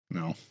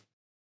 No.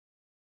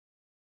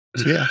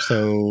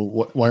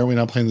 So why are we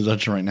not playing the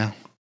dungeon right now?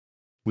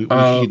 We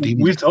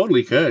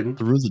totally could.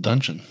 Through the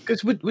dungeon.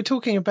 Because we're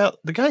talking about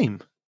the game.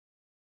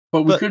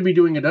 But we could be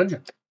doing a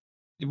dungeon.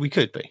 We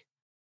could be.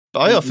 But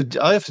I offered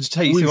to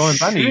take you through Iron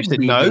Banner. You said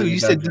no. You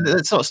said,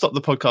 let's not stop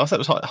the podcast. That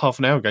was like half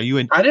an hour ago. You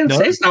went, I didn't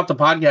say stop the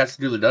podcast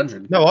to do the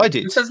dungeon. No, I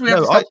did. It says we have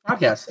to stop the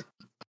podcast.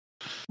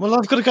 Well,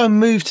 I've got to go and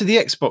move to the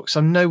Xbox.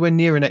 I'm nowhere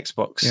near an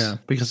Xbox. Yeah,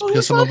 because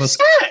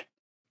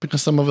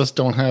some of us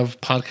don't have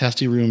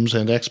podcasty rooms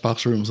and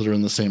Xbox rooms that are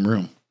in the same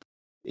room.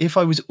 If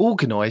I was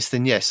organised,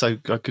 then yes, I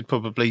could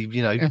probably,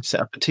 set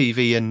up a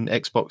TV and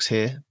Xbox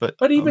here. But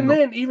even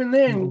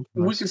then,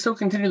 we can still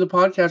continue the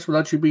podcast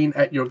without you being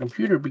at your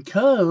computer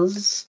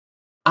because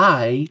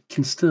I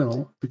can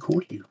still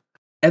record you,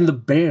 and the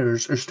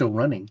Bears are still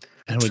running.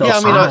 I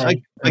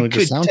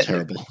could sound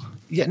terrible.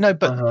 Yeah, no,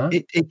 but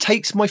it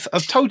takes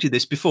I've told you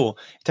this before.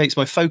 It takes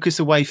my focus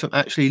away from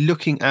actually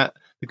looking at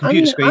the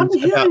computer screen. I'm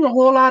hearing a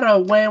whole lot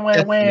of wham,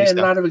 and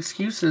a lot of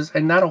excuses,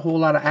 and not a whole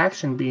lot of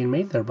action being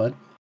made there, bud.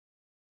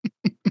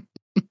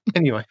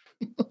 Anyway,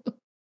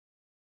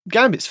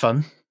 Gambit's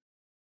fun.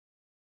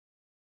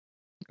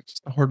 It's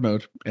the horde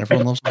mode.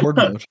 Everyone loves the horde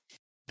mode.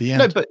 The end.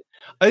 No, but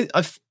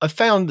I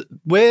found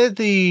where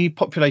the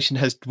population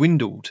has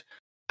dwindled,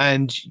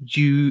 and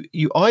you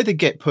either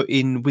get put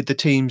in with the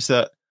teams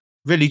that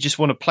really just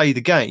want to play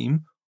the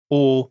game,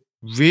 or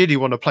really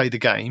want to play the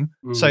game.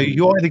 Mm-hmm. So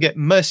you either get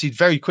mercied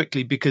very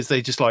quickly because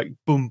they just like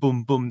boom,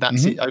 boom, boom,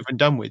 that's it, over and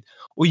done with,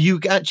 or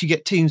you actually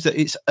get teams that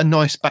it's a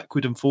nice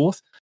backward and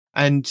forth,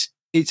 and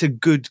it's a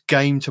good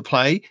game to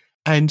play.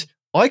 And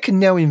I can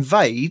now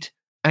invade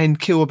and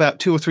kill about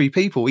 2 or 3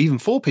 people, even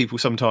 4 people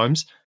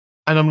sometimes.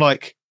 And I'm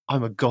like,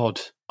 I'm a god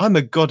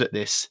at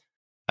this.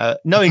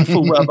 Knowing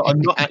full well that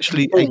I'm not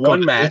actually for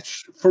one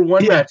match. For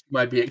one match, you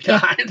might be a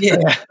god.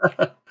 Yeah.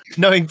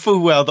 Knowing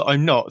full well that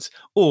I'm not.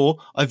 Or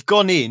I've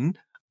gone in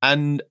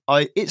and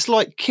it's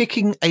like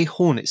kicking a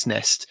hornet's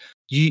nest.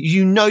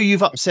 You know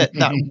you've upset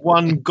that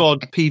one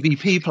god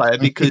PvP player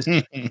because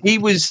he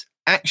was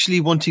actually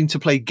wanting to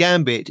play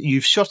Gambit.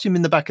 You've shot him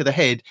in the back of the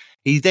head.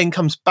 He then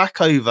comes back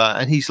over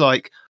and he's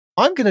like,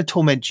 I'm going to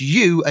torment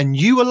you and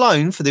you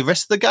alone for the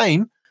rest of the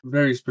game.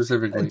 Very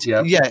specifically,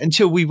 yeah,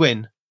 until we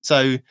win.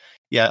 So,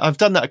 yeah, I've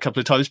done that a couple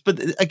of times.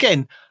 But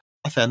again,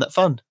 I found that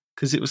fun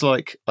because it was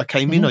like I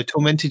came in, I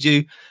tormented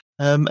you,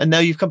 and now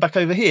you've come back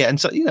over here.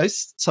 And so,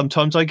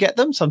 sometimes I get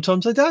them,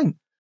 sometimes I don't.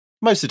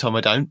 Most of the time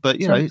I don't,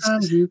 but,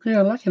 sometimes you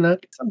like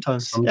that.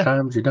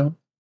 Sometimes you don't.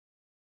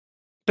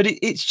 But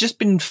it's just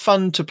been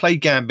fun to play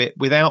Gambit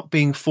without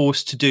being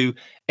forced to do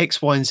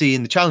X, Y, and Z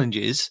in the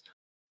challenges.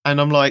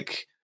 And I'm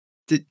like,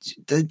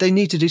 they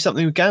need to do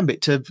something with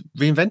Gambit to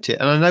reinvent it.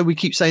 And I know we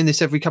keep saying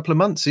this every couple of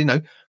months,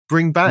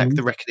 bring back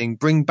the Reckoning,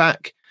 bring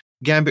back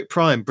Gambit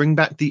Prime, bring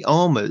back the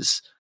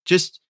armors.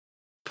 Just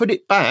put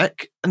it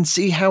back and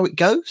see how it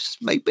goes,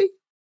 maybe.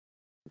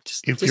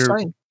 If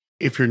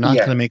you're not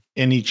going to make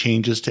any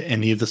changes to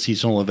any of the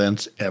seasonal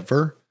events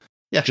ever,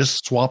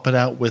 just swap it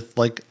out with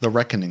like the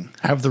Reckoning.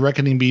 Have the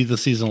Reckoning be the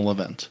seasonal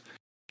event.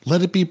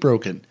 Let it be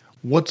broken.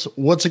 What's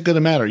it going to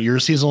matter? Your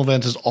seasonal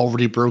event is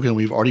already broken.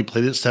 We've already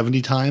played it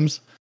 70 times.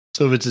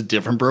 So if it's a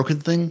different broken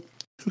thing,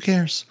 who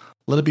cares?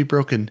 Let it be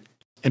broken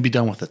and be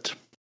done with it.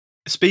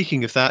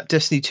 Speaking of that,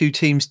 Destiny 2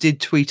 teams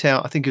did tweet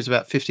out, I think it was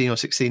about 15 or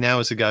 16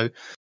 hours ago,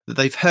 that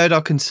they've heard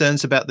our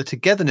concerns about the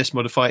togetherness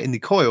modifier in the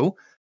coil.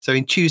 So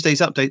in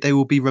Tuesday's update, they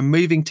will be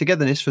removing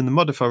togetherness from the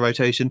modifier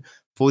rotation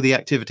for the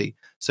activity.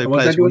 So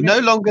players will no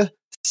longer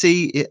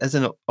see it as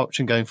an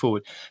option going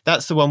forward.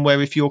 That's the one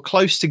where if you're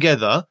close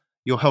together,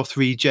 your health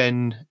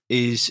regen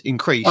is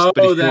increased. But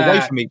if you're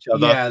away from each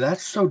other... Yeah,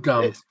 that's so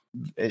dumb.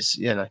 It's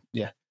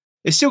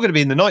It's still going to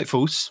be in the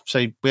Nightfalls,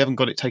 so we haven't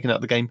got it taken out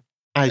of the game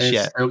yet.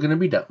 It's still going to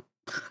be done.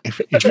 If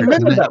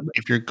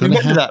you're going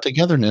to have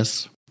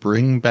togetherness,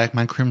 bring back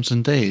my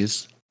Crimson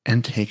Days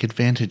and take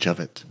advantage of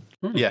it.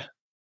 Yeah.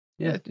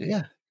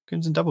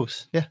 Crimson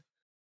Doubles. Yeah.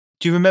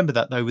 Do you remember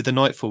that though with the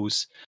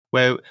Nightfalls,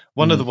 where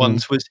one of the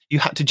ones was you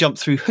had to jump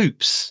through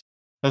hoops?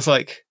 I was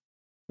like,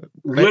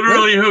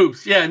 literally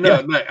hoops. Yeah,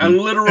 a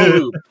literal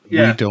hoop.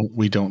 Yeah.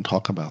 We don't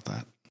talk about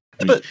that.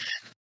 But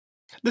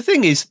the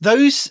thing is,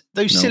 those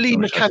silly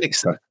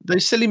mechanics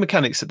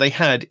that they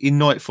had in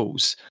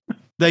Nightfalls,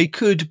 they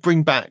could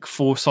bring back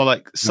for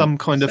some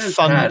kind of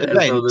fun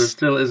event. So there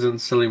still isn't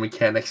silly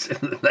mechanics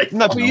in the Nightfalls.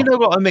 No, but you know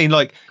what I mean.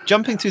 Like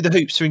jumping through the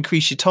hoops to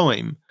increase your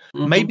time.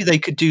 Mm-hmm. Maybe they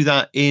could do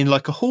that in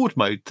like a horde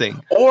mode thing,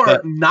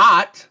 or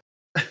not.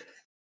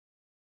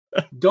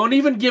 Don't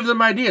even give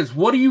them ideas.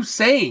 What are you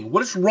saying?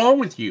 What is wrong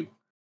with you?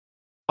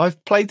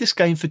 I've played this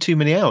game for too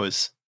many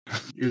hours.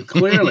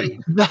 Clearly.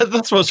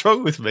 That's what's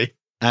wrong with me.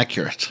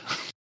 Accurate.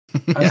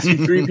 I see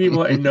 3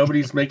 people and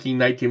nobody's making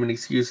Night Demon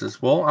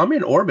excuses. Well, I'm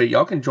in orbit.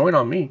 Y'all can join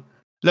on me.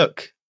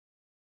 Look,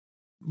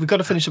 we've got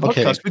to finish the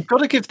podcast. We've got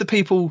to give the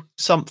people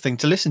something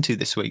to listen to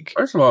this week.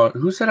 First of all,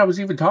 who said I was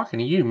even talking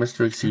to you,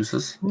 Mr.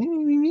 Excuses?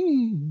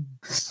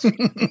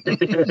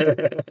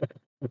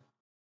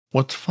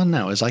 What's fun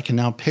now is I can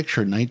now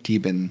picture Night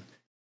Demon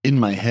in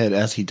my head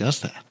as he does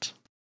that.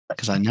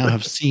 Because I now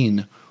have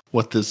seen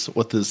what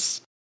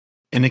this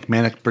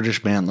enigmatic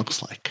British man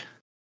looks like.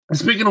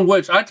 Speaking of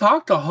which, I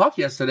talked to Hawk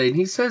yesterday, and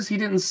he says he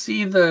didn't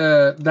see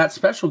that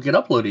special get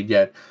uploaded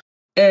yet,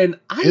 and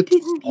I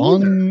didn't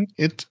either.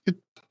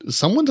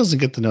 Someone doesn't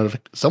get the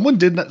notification. Someone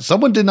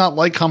did not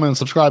like, comment, and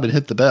subscribe, and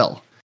hit the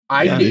bell.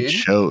 I did. It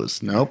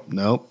shows. Nope.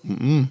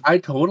 Mm-mm. I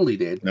totally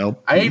did.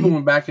 Nope. I even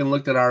went back and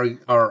looked at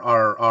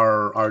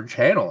our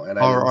channel, and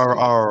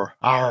our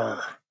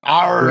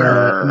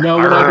no,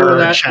 we're not doing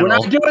that. Channel. We're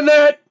not doing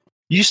that.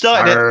 You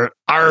started it.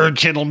 Our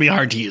channel, me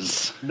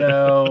hearties.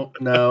 No,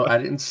 I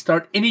didn't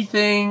start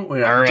anything.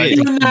 We're not Right.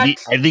 doing that.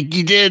 I think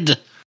you did.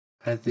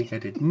 I think I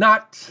did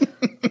not.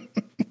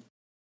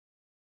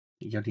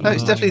 No,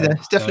 it's definitely there.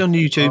 It's definitely on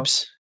the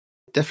YouTubes.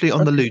 Definitely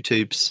on the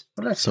LooTubes.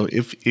 So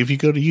if you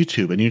go to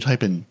YouTube and you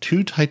type in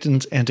 2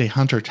 Titans and a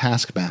Hunter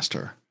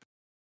Taskmaster,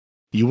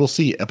 you will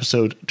see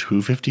episode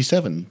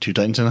 257, 2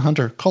 Titans and a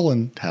Hunter,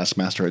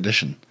 Taskmaster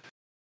Edition,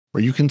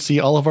 where you can see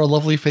all of our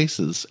lovely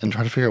faces and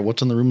try to figure out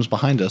what's in the rooms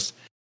behind us.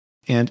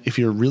 And if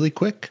you're really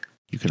quick,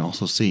 you can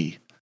also see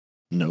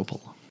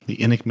Noble,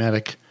 the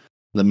enigmatic,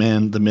 the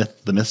man, the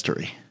myth, the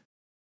mystery.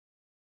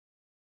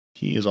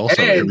 He is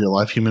also a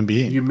real-life human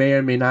being. You may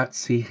or may not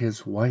see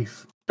his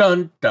wife.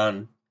 Dun,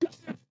 dun.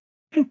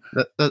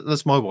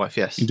 That's my wife,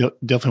 yes. You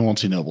definitely won't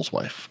see Noble's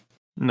wife.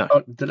 No.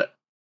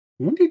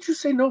 When did you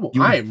say Noble?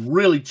 I am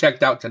really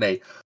checked out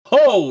today.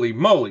 Holy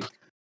moly.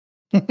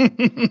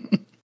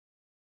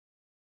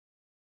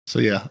 So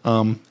yeah,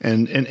 and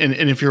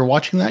if you're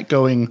watching that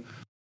going,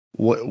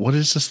 what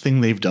is this thing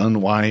they've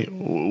done? Why?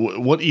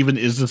 What even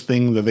is this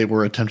thing that they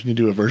were attempting to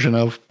do a version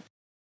of?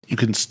 You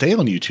can stay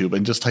on YouTube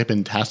and just type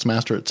in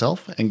Taskmaster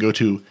itself and go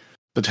to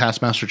the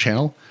Taskmaster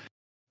channel,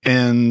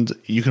 and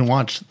you can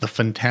watch the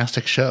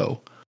fantastic show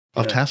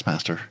of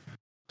Taskmaster.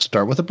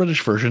 Start with the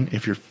British version.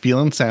 If you're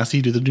feeling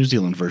sassy, do the New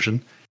Zealand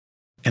version.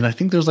 And I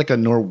think there's like a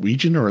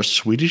Norwegian or a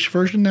Swedish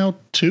version now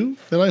too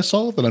that I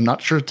saw that I'm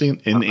not sure it's in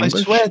English.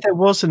 I swear there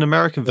was an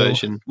American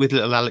version with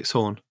little Alex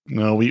Horn.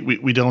 No,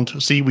 we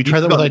don't. See, we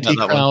tried that with IT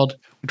Crowd.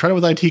 We tried it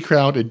with IT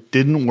Crowd. It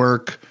didn't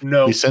work.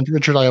 No. We sent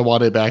Richard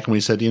Iowade back and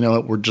we said, you know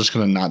what, we're just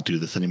going to not do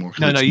this anymore.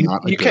 No,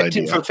 you kept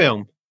him for a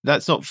film.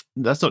 That's not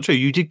true.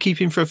 You did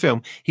keep him for a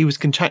film. He was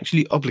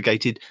contractually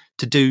obligated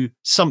to do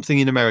something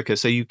in America,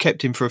 so you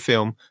kept him for a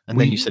film and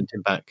then you sent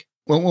him back.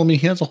 Well, I mean,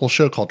 he has a whole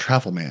show called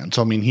Travel Man.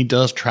 So, I mean, he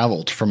does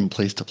travel from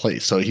place to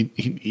place. So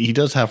he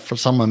does have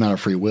some amount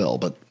of free will.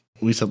 But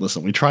we said,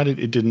 listen, we tried it.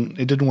 It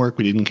didn't work.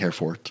 We didn't care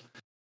for it.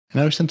 And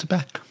now we sent it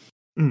back.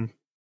 Mm.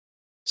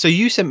 So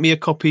you sent me a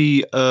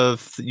copy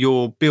of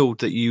your build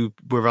that you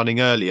were running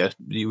earlier,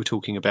 that you were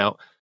talking about,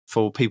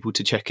 for people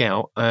to check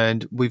out.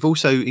 And we've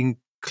also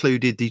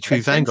included the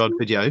True Vanguard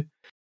video.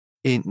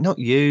 Not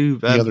you.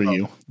 The other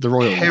you. The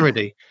Royal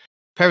Parody.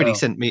 Parody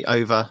sent me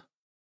over.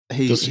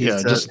 Just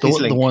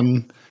the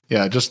one.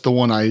 Yeah, just the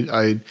one.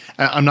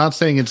 I'm not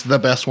saying it's the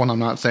best one. I'm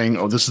not saying,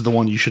 oh, this is the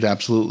one you should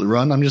absolutely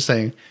run. I'm just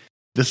saying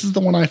this is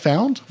the one I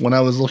found when I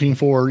was looking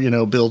for,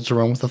 builds to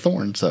run with the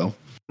Thorn. So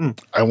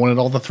I wanted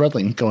all the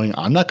threadling going.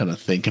 I'm not going to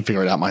think and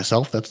figure it out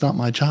myself. That's not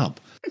my job.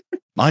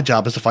 My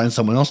job is to find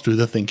someone else to do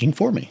the thinking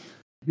for me.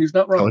 He's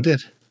not wrong. Oh, I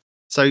did.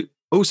 So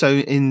also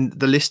in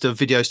the list of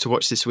videos to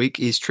watch this week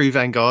is True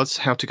Vanguard's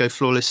How to Go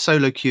Flawless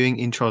Solo Queuing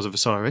in Trials of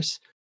Osiris.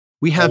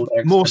 We have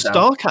more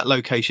StarCat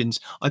locations.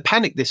 I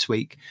panicked this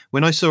week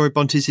when I saw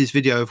Abontis'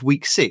 video of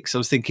week 6. I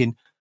was thinking,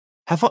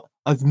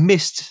 I've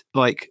missed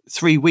like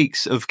 3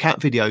 weeks of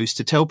cat videos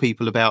to tell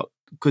people about,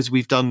 because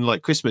we've done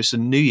like Christmas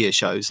and New Year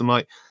shows. I'm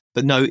like,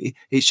 but no,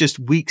 it's just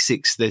week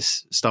 6,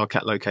 this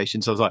StarCat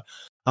location. So I was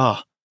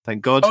like,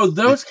 thank God. Oh,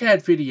 those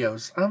cat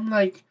videos. I'm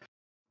like,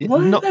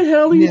 what the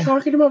hell are you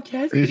talking about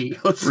cat videos?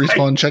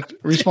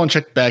 Respawn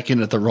checked back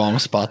in at the wrong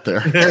spot there.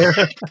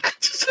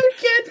 Just a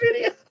cat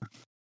video.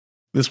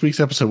 This week's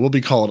episode will be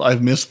called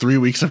 "I've missed 3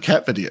 weeks of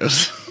cat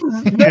videos."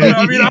 No,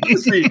 I mean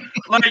honestly,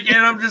 and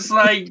I'm just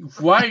like,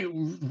 why?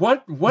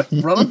 What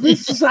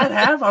relevance does that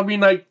have? I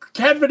mean, like,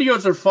 cat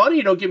videos are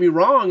funny. Don't get me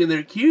wrong, and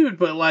they're cute,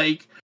 but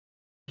like,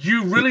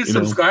 you really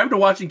subscribe to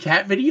watching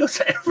cat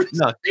videos every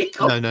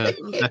single No,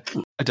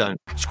 I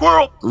don't.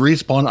 Squirrel.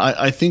 Respawn.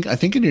 I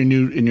think in your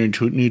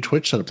new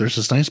Twitch setup, there's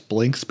this nice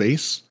blank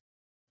space.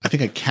 I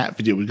think a cat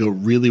video would go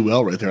really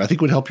well right there. I think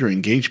it would help your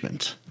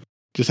engagement.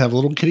 Just have a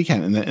little kitty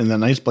cat in that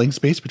nice blank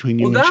space between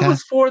you and chat.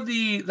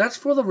 That's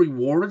for the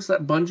rewards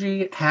that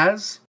Bungie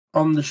has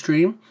on the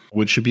stream.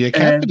 Which should be a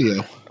cat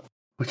video.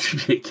 Which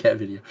should be a cat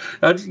video.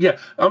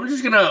 I'm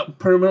just gonna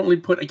permanently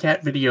put a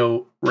cat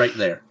video right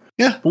there.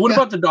 Yeah. But what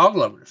about the dog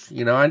lovers?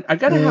 I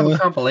got to have a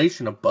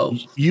compilation of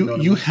both.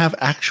 You have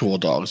actual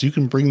dogs. You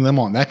can bring them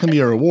on. That can be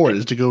a reward,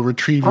 is to go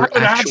retrieve your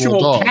actual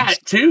dogs. Cat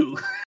too.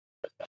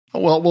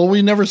 Well,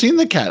 we've never seen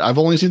the cat. I've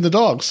only seen the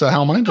dog. So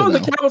how am I to know?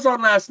 The cat was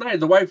on last night.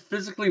 The wife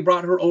physically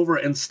brought her over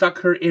and stuck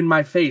her in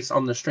my face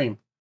on the stream.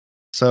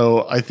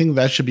 So I think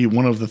that should be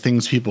one of the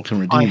things people can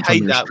redeem. I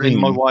hate that when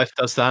my wife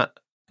does that.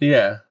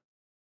 Yeah.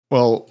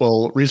 Well,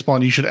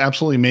 Respawn, you should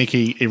absolutely make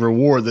a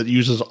reward that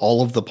uses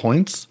all of the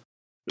points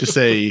to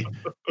say,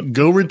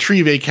 go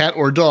retrieve a cat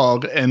or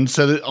dog and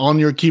set it on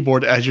your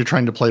keyboard as you're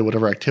trying to play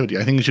whatever activity.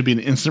 I think it should be an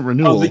instant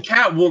renewal. Oh, the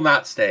cat will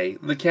not stay.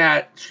 The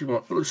cat, she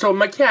won't. So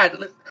my cat...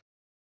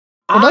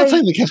 We're not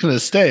saying the cat's going to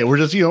stay. We're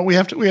just, we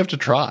have to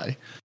try.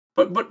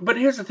 But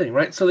here's the thing,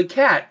 right? So the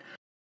cat,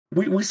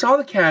 we saw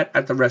the cat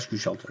at the rescue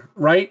shelter,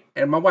 right?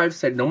 And my wife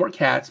said no more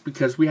cats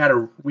because we had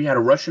a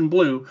Russian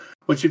blue,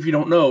 which if you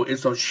don't know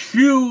is those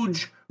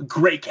huge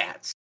gray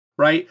cats,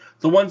 right?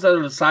 The ones that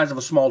are the size of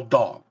a small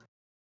dog,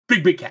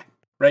 big cat,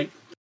 right?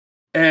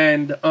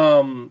 And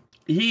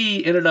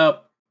he ended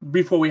up,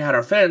 before we had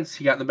our fence,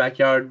 he got in the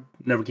backyard,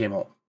 never came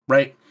home,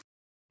 right?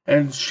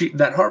 And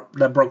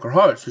that broke her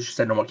heart, so she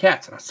said no more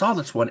cats. And I saw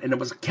this one, and it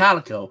was a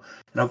calico,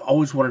 and I've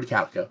always wanted a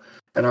calico.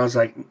 And I was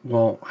like,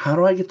 well, how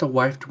do I get the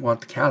wife to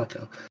want the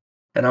calico?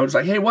 And I was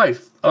like, hey,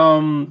 wife,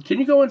 can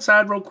you go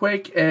inside real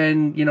quick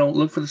and,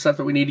 look for the stuff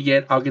that we need to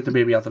get? I'll get the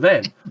baby out the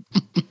van.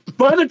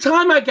 By the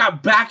time I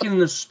got back in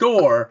the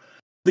store,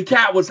 the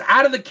cat was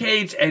out of the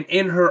cage and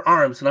in her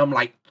arms. And I'm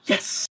like,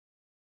 yes,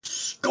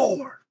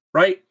 score,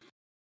 right?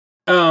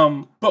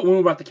 But when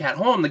we brought the cat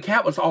home, the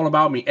cat was all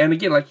about me. And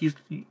again, like you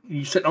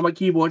sitting on my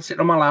keyboard, sitting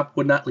on my lap,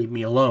 would not leave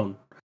me alone.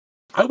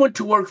 I went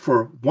to work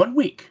for 1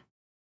 week.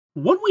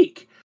 1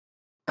 week.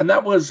 And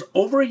that was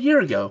over a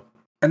year ago.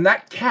 And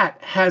that cat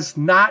has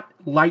not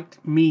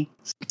liked me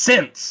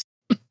since.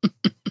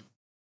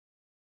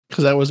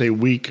 Because that was a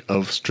week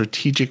of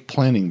strategic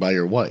planning by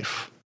your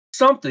wife.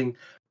 Something.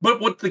 But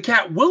what the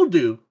cat will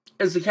do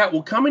is the cat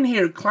will come in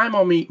here, climb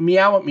on me,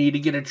 meow at me to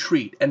get a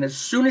treat. And as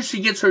soon as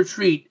she gets her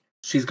treat,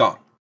 she's gone.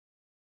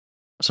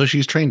 So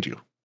she's trained you.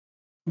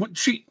 What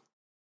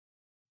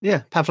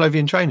Yeah,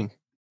 Pavlovian training.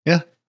 Yeah.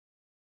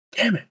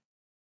 Damn it.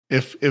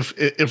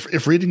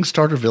 If reading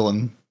Starter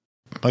Villain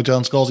by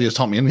John Scalzi has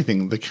taught me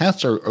anything, the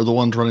cats are the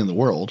ones running the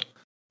world.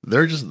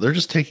 They're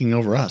just taking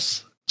over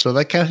us. So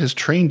that cat has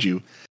trained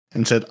you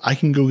and said, I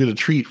can go get a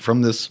treat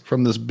from this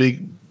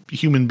big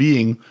human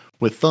being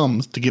with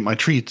thumbs to get my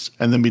treats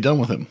and then be done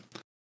with him.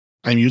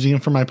 I'm using him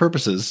for my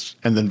purposes,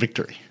 and then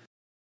victory.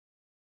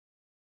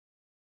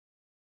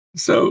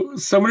 So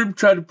somebody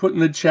tried to put in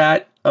the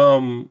chat,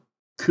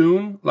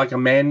 coon, like a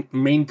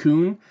Maine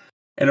coon,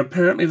 and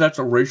apparently that's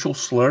a racial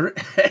slur.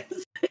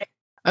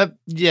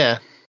 Yeah.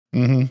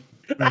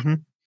 Mm-hmm. Mm-hmm.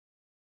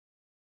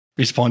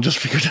 Respawn just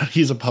figured out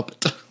he's a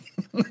puppet.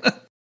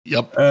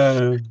 Yep.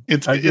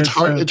 It's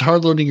hard. It's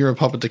hard learning you're a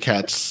puppet to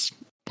cats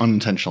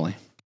unintentionally.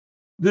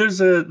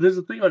 There's a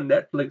thing on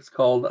Netflix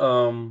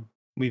called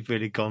We've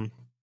really gone.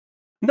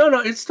 No,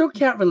 it's still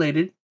cat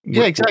related.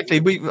 Yeah,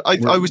 exactly.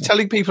 I was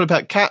telling people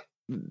about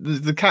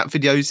the cat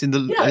videos in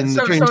the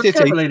Dream City.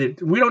 Cat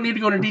related. We don't need to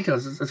go into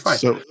details. It's fine.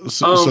 So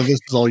this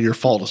is all your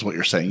fault, is what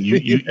you're saying.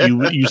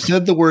 You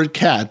said the word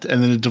cat,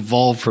 and then it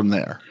devolved from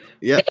there.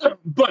 Yeah.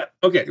 But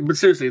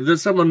seriously,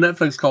 there's something on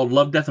Netflix called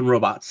Love, Death, and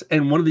Robots,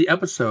 and one of the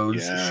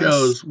episodes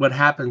shows what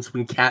happens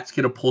when cats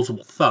get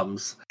opposable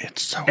thumbs.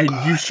 It's so and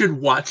good. You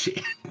should watch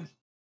it.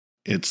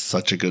 It's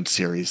such a good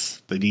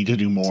series. They need to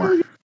do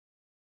more.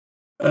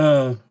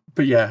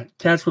 But yeah,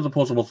 cats with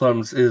opposable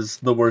thumbs is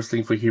the worst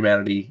thing for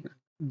humanity.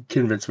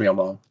 Convince me I'm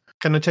wrong.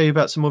 Can I tell you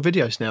about some more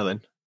videos now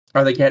then?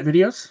 Are they cat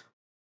videos?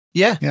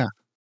 Yeah. Yeah.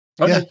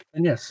 Okay. Yeah.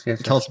 And yes.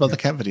 Tell us about the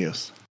cat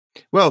videos.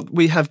 Well,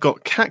 we have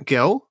got Cat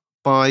Girl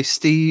by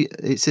Steve.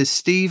 It says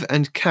Steve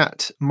and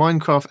Cat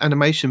Minecraft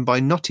animation by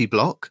Naughty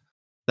Block.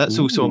 That's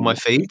also on my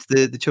feed.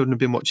 The children have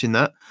been watching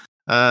that.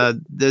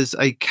 There's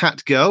a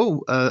Cat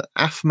Girl,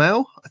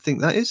 Afmail, I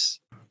think that is.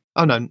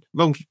 Oh no,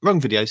 wrong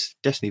videos.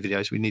 Destiny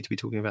videos we need to be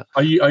talking about.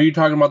 Are you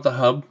talking about the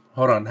hub?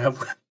 Hold on.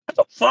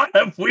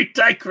 Have we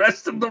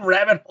digressed in the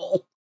rabbit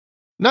hole?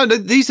 No,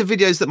 these are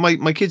videos that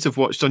my kids have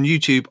watched on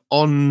YouTube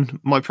on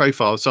my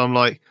profile. So I'm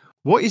like,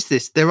 what is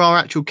this? There are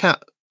actual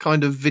cat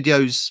kind of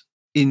videos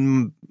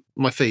in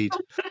my feed.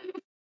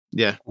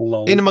 Yeah.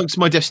 Lol. In amongst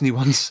my Destiny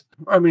ones.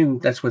 I mean,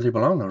 that's where they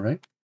belong though, right?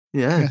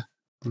 Yeah.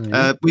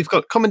 We've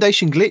got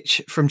Commendation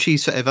Glitch from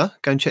Cheese Forever.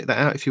 Go and check that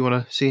out if you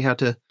want to see how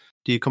to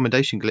do your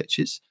commendation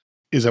glitches.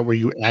 Is that where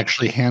you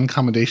actually hand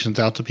commendations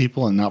out to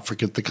people and not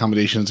forget the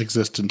commendations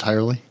exist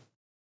entirely?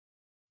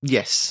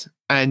 Yes.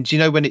 And you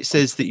know when it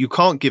says that you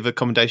can't give a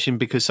commendation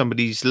because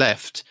somebody's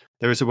left,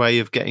 there is a way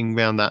of getting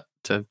around that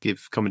to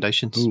give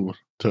commendations. Ooh,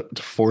 to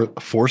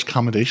force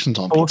commendations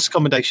on Force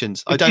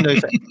commendations. I don't know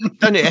if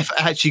it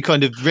actually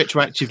kind of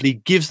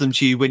retroactively gives them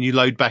to you when you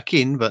load back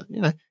in, but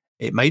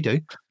it may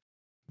do.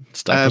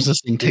 Stop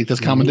resisting. Take this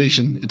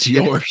commendation. It's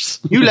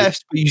yours. You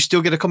left, but you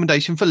still get a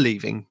commendation for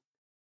leaving.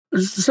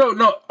 So,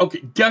 no,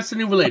 okay,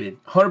 Destiny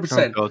related,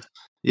 100%. Oh, God.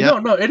 Yeah.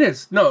 No, it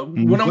is. No,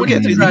 when I We'll went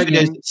get to the through these videos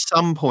Dragon, at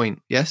some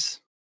point. Yes.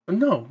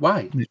 no,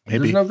 why? Maybe.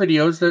 There's no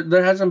videos.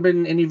 There hasn't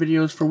been any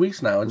videos for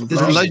weeks now. It's There's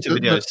phenomenal. loads of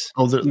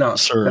videos. No,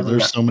 sir, definitely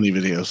there's not. so many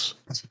videos.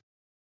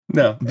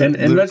 No, and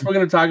unless we're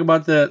going to talk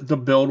about the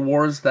build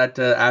wars that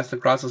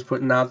Astacross is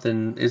putting out,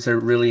 then is there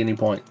really any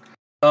point?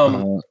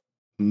 No,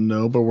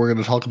 but we're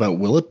going to talk about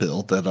Will It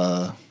Build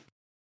that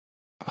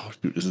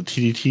is it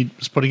TDT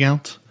is putting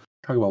out?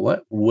 Talk about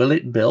what? Will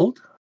it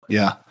build?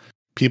 Yeah.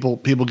 People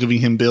giving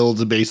him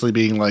builds and basically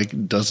being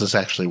like, does this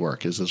actually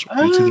work? Is this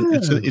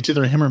it's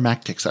either him or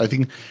Mactix? I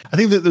think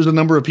that there's a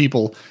number of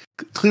people.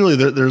 Clearly,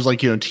 there's like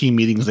team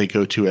meetings they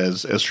go to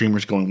as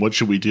streamers going, what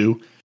should we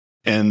do?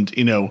 And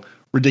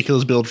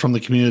ridiculous build from the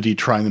community,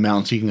 trying them out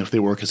and seeing if they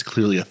work is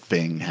clearly a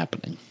thing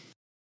happening.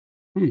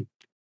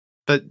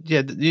 But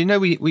yeah,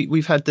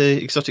 we've had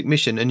the exotic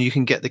mission, and you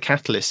can get the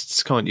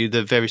catalysts, can't you?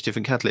 The various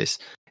different catalysts.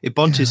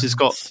 Ibontis has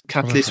got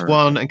Catalyst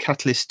 1 and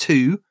Catalyst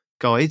 2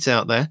 guides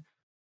out there,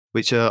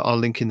 which I'll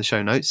link in the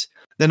show notes.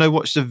 Then I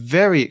watched a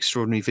very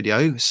extraordinary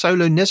video,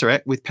 Solo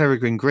Nezarec with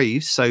Peregrine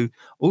Greaves, so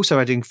also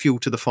adding fuel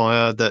to the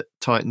fire that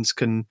Titans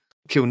can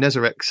kill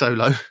Nezarec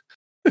solo.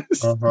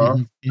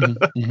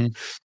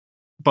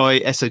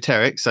 By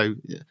Esoteric, so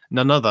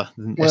none other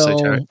than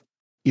Esoteric.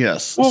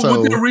 Yes. Well,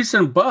 so, with the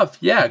recent buff,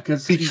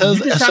 because you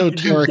just have to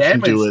do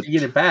damage to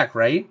get it back,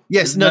 right?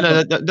 Yes,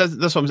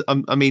 that's what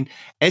I mean.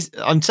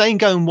 I'm saying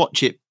go and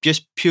watch it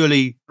just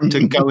purely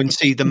to go and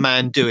see the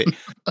man do it.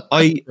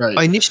 I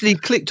initially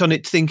clicked on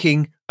it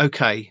thinking,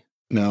 okay,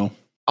 no,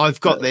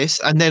 I've got this,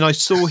 and then I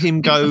saw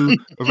him go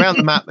around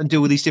the map and do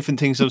all these different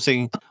things. I was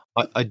thinking,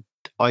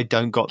 I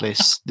don't got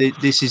this.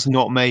 This is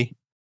not me.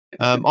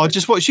 I'll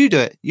just watch you do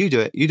it. You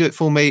do it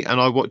for me,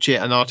 and I watch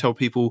it, and I'll tell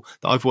people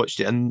that I've watched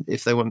it, and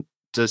if they want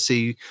to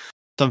see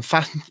some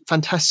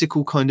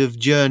fantastical kind of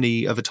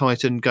journey of a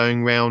Titan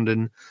going around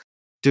and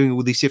doing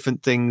all these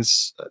different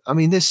things. I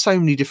mean, there's so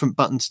many different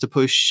buttons to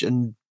push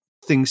and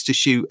things to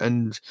shoot,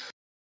 and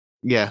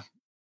yeah.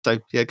 So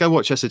yeah, go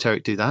watch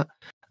Esoteric do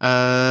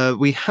that.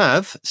 We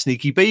have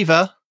Sneaky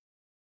Beaver,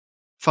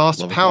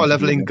 fast power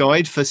leveling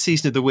guide for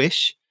Season of the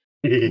Wish.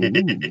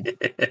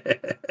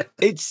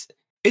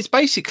 It's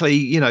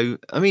basically, I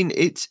mean,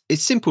 it's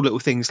simple little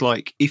things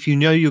like if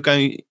you're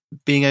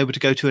being able to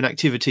go to an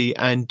activity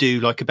and do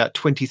like about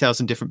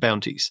 20,000 different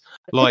bounties,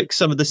 like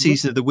some of the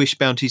Season of the Wish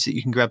bounties that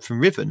you can grab from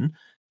Riven,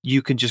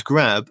 you can just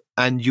grab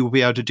and you'll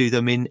be able to do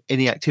them in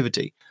any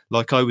activity.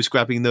 Like I was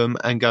grabbing them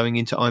and going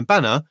into Iron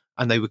Banner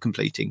and they were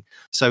completing.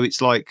 So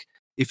it's like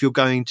if you're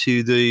going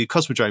to the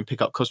Cosmodrome,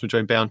 pick up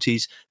Cosmodrome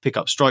bounties, pick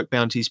up Strike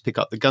bounties, pick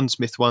up the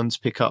Gunsmith ones,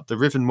 pick up the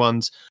Riven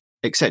ones,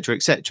 etc.,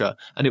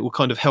 and it will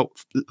kind of help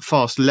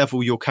fast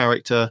level your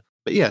character.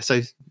 But yeah, so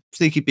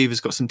Sneaky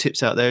Beaver's got some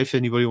tips out there if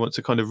anybody wants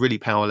to kind of really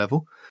power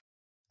level.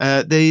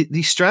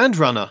 The Strand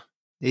Runner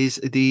is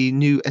the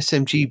new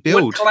SMG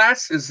build. What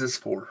class is this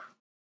for?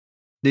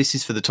 This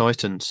is for the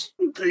Titans.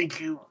 Thank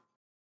you.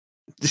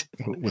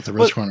 With the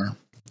Risk Runner.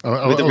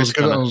 I was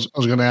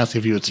going to ask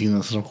if you had seen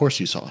this, and of course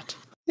you saw it.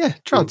 Yeah,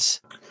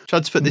 Truds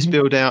put this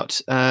build out.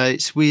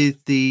 It's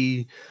with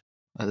the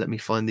let me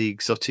find the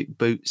exotic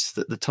boots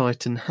that the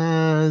Titan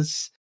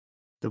has.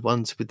 The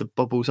ones with the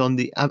bubbles on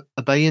the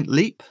Abeyant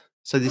Leap.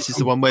 So this is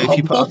the one where if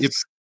you put up your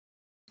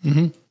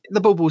the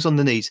bubbles on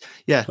the knees.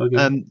 Yeah.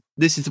 Okay.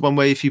 This is the one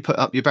where if you put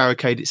up your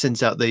barricade, it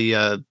sends out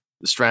the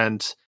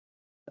strand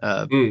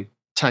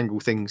tangle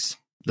things.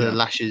 The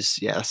lashes.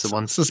 Yeah, that's the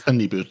one.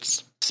 Suspendy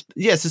boots.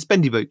 Yeah,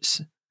 suspendy boots.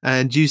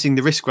 And using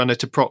the Risk Runner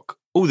to proc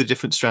all the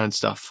different strand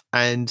stuff.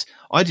 And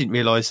I didn't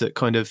realise that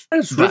kind of...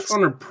 That's Risk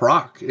Runner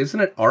proc, isn't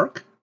it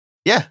arc?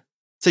 Yeah.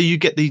 So you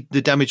get the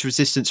damage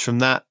resistance from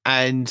that,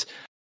 and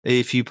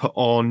if you put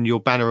on your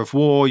Banner of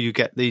War, you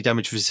get the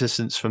damage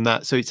resistance from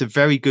that. So it's a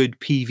very good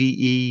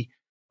PvE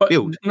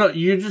build. No,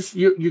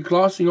 you're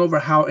glossing over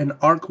how an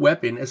arc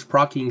weapon is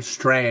proccing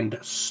strand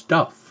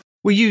stuff.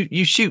 Well,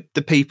 you shoot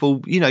the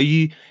people,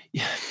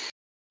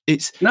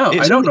 it's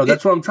I don't know.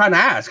 That's what I'm trying to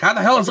ask. How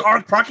the hell is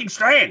arc proccing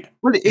strand?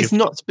 Well, it's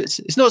not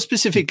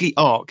specifically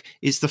arc.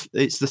 It's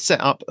the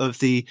setup of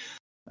the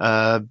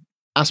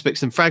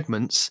aspects and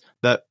fragments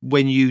that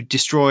when you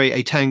destroy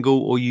a tangle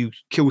or you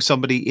kill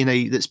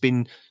somebody that's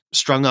been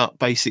strung up,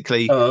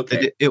 basically,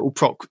 it will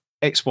proc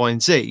X, Y,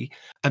 and Z.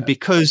 And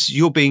because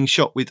you're being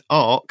shot with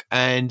arc,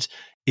 and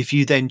if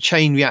you then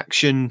chain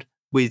reaction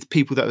with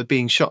people that are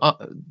being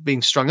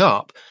strung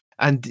up,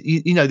 and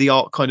the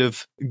arc kind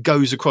of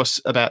goes across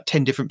about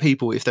 10 different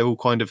people if they're all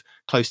kind of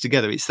close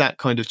together. It's that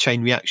kind of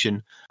chain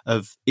reaction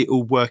of it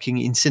all working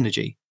in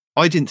synergy.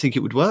 I didn't think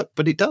it would work,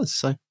 but it does.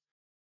 So.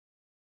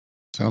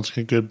 Sounds like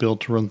a good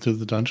build to run through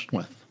the dungeon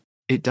with.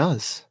 It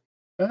does.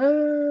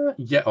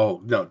 Yeah.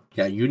 Oh, no.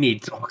 Yeah, you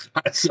need all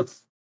kinds of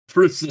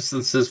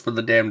resistances for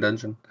the damn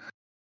dungeon.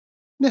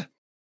 Yeah.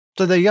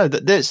 So there you go.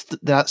 That's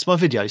my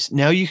videos.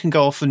 Now you can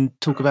go off and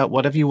talk about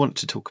whatever you want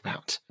to talk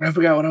about. I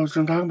forgot what I was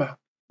going to talk about.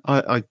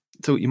 I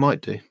thought you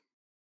might do.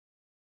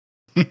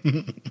 I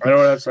know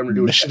what has something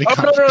to do with it. No.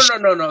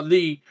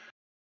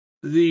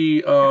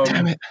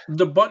 Damn it.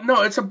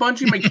 No, it's a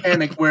bungee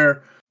mechanic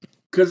where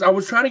because I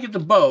was trying to get the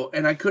bow,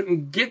 and I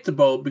couldn't get the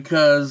bow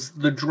because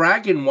the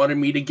dragon wanted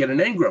me to get an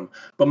engram,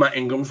 but my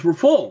engrams were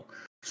full.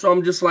 So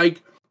I'm just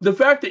like, the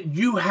fact that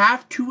you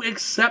have to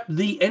accept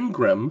the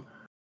engram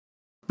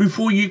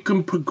before you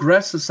can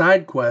progress the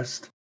side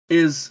quest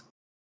is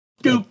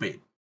stupid.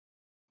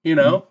 You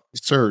know?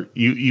 Sir,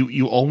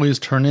 you always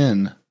turn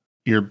in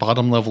your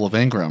bottom level of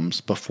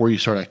engrams before you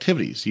start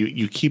activities.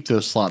 You keep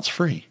those slots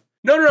free.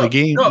 No. The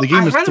game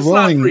is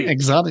throwing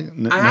exotic.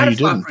 I had a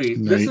slot free.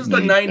 This is the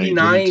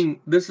 99.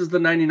 This is the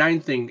 99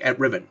 thing at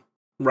Riven,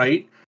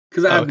 right?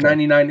 Because I have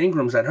 99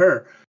 engrams at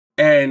her,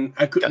 and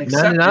I couldn't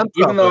accept it,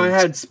 even though I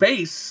had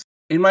space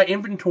in my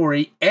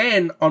inventory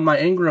and on my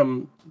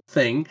engram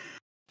thing,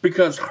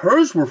 because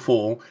hers were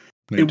full.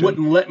 It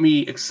wouldn't let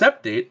me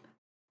accept it,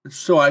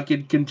 so I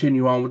could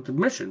continue on with the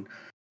mission.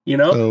 You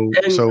know,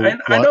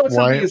 and I know it's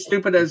something as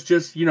stupid as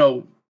just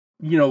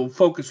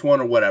focus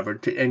one or whatever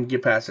and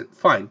get past it.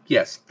 Fine.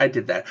 Yes, I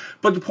did that.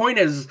 But the point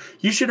is,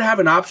 you should have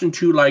an option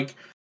to, like,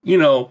 I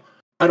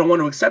don't want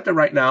to accept it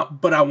right now,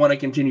 but I want to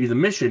continue the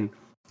mission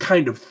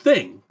kind of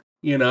thing,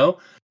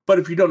 But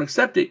if you don't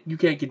accept it, you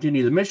can't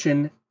continue the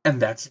mission,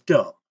 and that's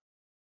dumb.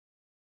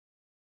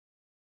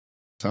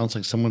 Sounds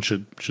like someone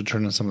should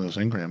turn in some of those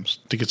engrams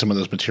to get some of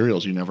those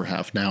materials you never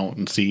have now,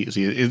 and see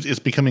it's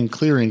becoming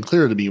clearer and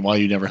clearer to me why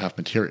you never have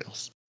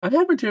materials. I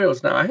have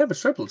materials now. I have a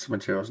surplus of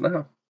materials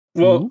now.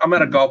 Well, I'm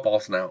out of golf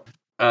balls now.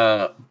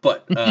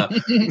 But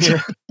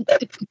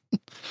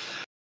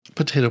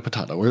potato.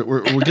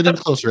 We're getting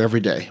closer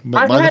every day.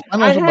 But by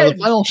the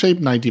final shape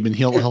night demon,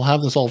 he'll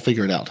have this all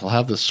figured out. He'll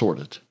have this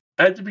sorted.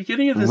 At the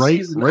beginning of the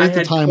season, I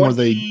had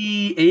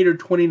 28 or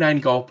 29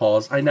 golf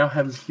balls. I now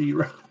have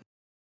 0.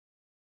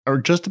 Or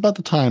just about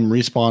the time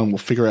Respawn will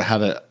figure out how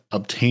to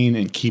obtain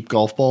and keep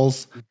golf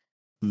balls,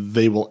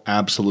 they will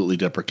absolutely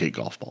deprecate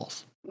golf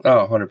balls.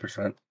 Oh,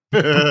 100%.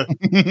 No,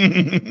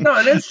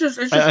 and it's just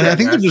I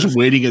think they're just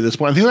waiting at this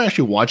point. I think they're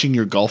actually watching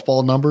your golf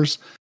ball numbers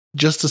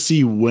just to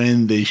see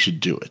when they should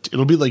do it.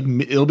 It'll be like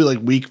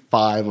week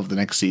 5 of the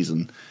next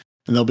season,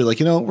 and they'll be like,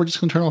 we're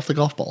just going to turn off the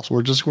golf balls.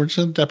 We're just going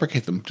to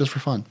deprecate them just for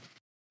fun.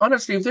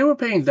 Honestly, if they were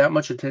paying that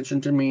much attention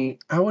to me,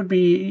 I would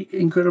be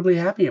incredibly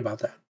happy about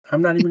that.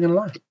 I'm not even going to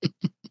lie.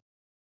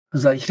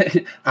 It's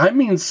like, I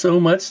mean so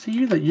much to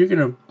you that you're going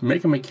to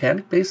make a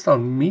mechanic based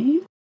on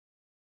me?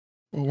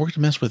 Well, we're going to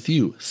mess with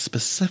you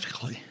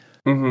specifically.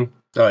 Mm-hmm.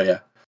 Oh, yeah.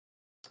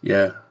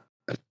 Yeah.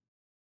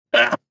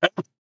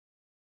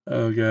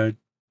 Oh, God.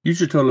 You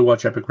should totally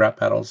watch Epic Rap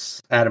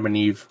Battles, Adam and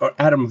Eve, or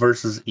Adam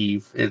versus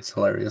Eve. It's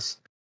hilarious.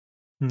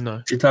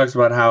 No. She talks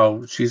about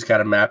how she's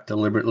got a map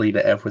deliberately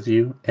to F with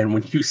you, and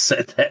when you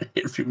said that,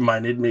 it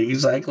reminded me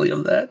exactly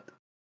of that.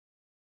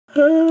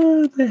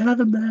 They have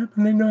a map,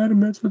 and they know how to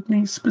mess with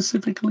me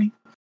specifically.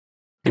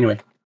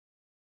 Anyway.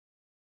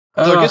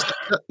 So I guess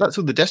that's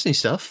all the Destiny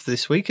stuff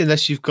this week,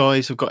 unless you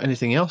guys have got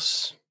anything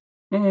else.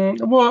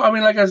 Well, I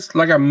mean, like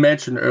I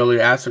mentioned earlier,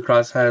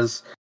 Astrocross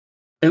has.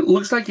 It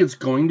looks like it's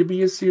going to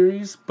be a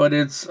series, but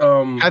it's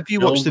Have you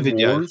watched the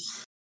video?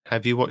 Wars.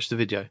 Have you watched the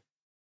video?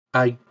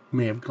 I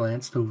may have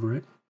glanced over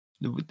it.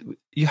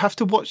 You have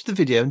to watch the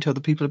video and tell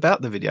the people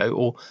about the video,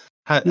 or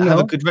have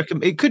a good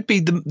recommend. It could be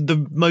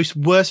the most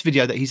worst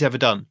video that he's ever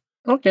done.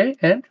 Okay,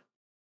 and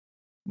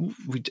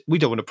we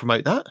don't want to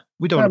promote that.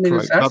 We don't want to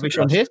promote rubbish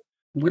on here.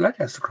 We like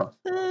Astrocross.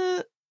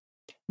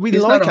 We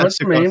like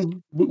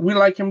Astrocross. We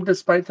like him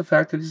despite the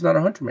fact that he's not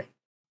a hunter main.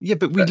 Yeah,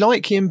 but we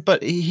like him,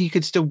 but he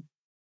could still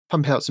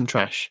pump out some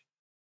trash.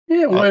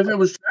 Yeah, well, if it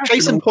was trash.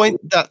 Case in point,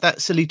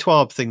 that silly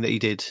twab thing that he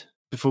did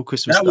before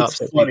Christmas. That was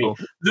funny. People.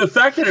 The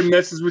fact that it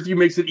messes with you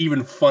makes it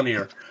even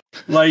funnier.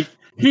 Like,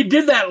 he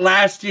did that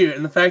last year,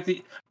 and the fact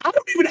that I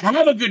don't even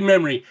have a good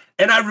memory,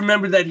 and I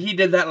remember that he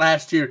did that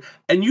last year,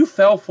 and you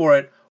fell for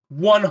it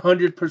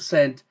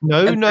 100%.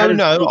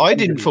 No, I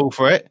didn't fall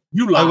for it.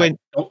 You lied. I went,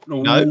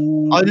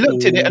 no, I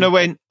looked at it and I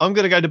went, I'm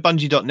going to go to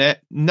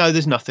Bungie.net. No,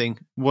 there's nothing.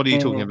 What are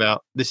you talking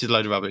about? This is a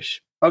load of rubbish.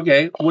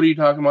 Okay, what are you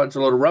talking about? It's a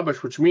load of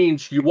rubbish, which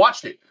means you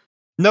watched it.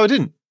 No, I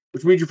didn't.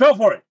 Which means you fell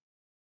for it.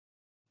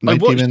 I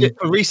watched it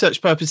for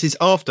research purposes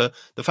after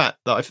the fact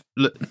that I've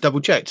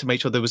double-checked to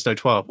make sure there was no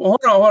 12. Well,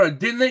 hold on.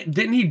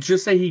 Didn't he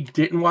just say he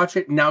didn't watch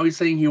it? Now he's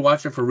saying he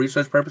watched it for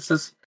research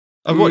purposes?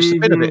 I watched a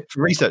bit of it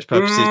for research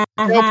purposes.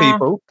 Tell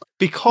people,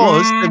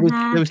 because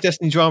there was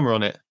Destiny drama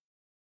on it.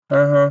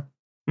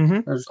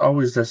 There's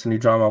always Destiny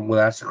drama with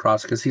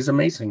Astrocross because he's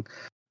amazing.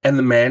 And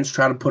the man's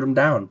trying to put him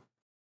down.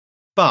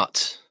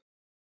 But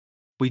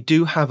we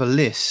do have a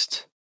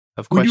list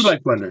of questions. We do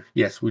like Blender.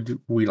 Yes, we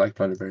do. We like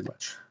Blender very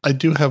much. I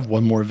do have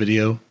one more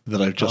video that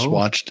I've just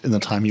watched in the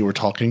time you were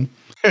talking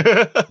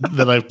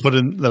that I've put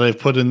in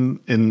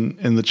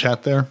the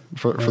chat there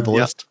for the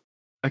list.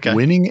 Okay.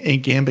 Winning a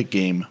Gambit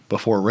game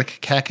before Rick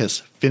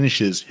Kakis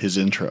finishes his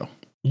intro.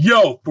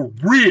 Yo, for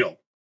real.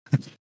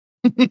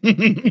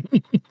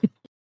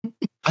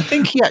 I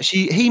think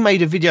he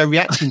made a video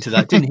reacting to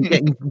that, didn't he?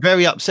 Getting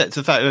very upset to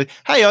the fact that,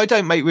 hey, I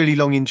don't make really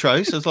long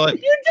intros. I was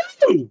like, you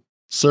do,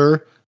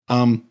 sir.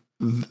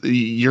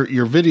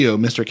 Your video,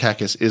 Mr.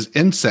 Kakis, is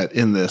inset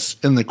in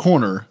the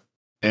corner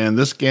And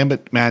this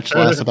Gambit match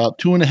lasts about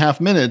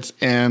 2.5 minutes,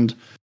 and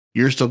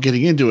you're still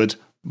getting into it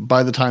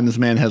by the time this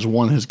man has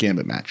won his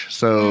Gambit match.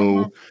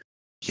 So,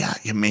 yeah,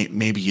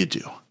 maybe you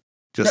do.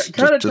 Just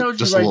kind of tells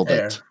just you a right little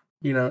there. bit.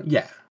 You know,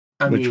 yeah.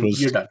 I mean,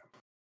 you're done.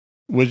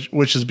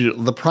 Which is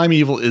beautiful. The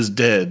Primeval is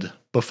dead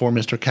before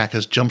Mr.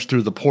 Cactus jumps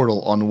through the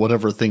portal on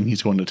whatever thing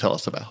he's going to tell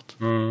us about.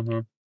 Mm-hmm.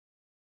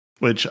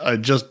 Which I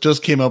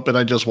just came up and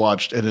I just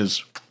watched, and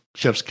is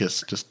chef's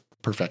kiss, just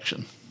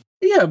perfection.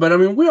 Yeah, but I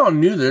mean, we all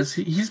knew this.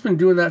 He's been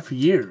doing that for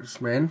years,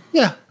 man.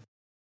 Yeah,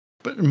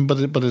 but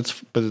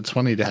it's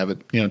funny to have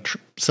it,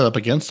 set up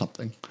against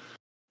something.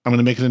 I'm going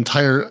to make an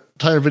entire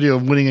video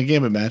of winning a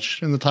Gambit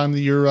match in the time that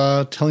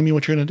you're telling me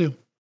what you're going to do.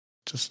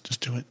 Just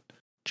do it,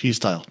 cheese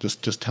style.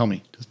 Just tell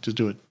me. Just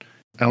do it.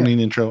 I don't need an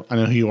intro. I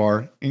know who you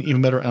are. And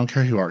even better, I don't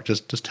care who you are.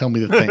 Just tell me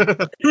the thing.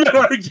 I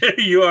don't care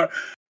who you are.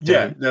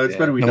 Yeah, no, it's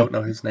better we don't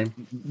know his name.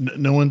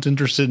 No one's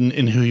interested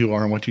in who you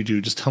are and what you do.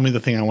 Just tell me the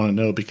thing I want to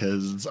know,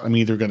 because I'm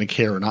either going to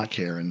care or not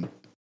care. And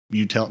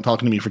you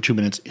talking to me for 2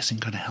 minutes isn't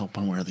going to help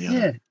one way or the other.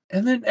 Yeah,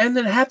 and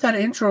then half that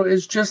intro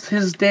is just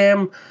his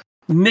damn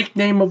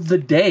nickname of the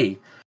day.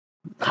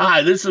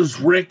 Hi, this is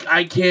Rick.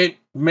 I can't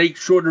make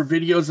shorter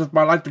videos if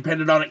my life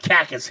depended on it.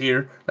 Cactus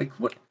here. Like,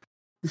 what?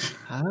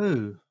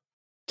 Oh,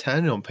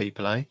 turning on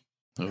people, eh?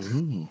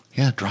 Ooh,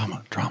 yeah,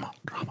 drama.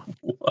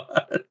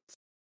 What?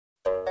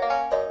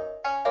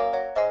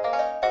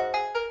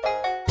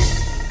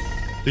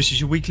 This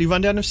is your weekly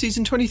rundown of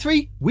Season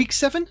 23, Week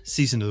 7,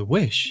 Season of the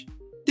Wish.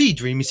 The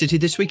Dreamy City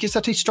this week is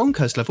at a strong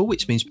curse level,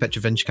 which means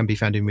Petrovenge can be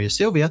found in Ria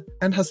Silvia,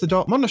 and has the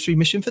Dark Monastery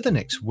mission for the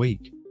next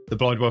week. The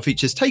Blind World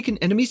features Taken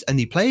Enemies and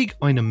the Plague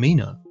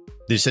Inamina.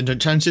 The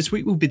Ascendant challenge this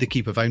week will be the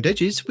Keep of Owned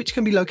Edges, which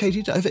can be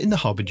located over in the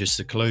Harbinger's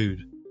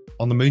Seclude.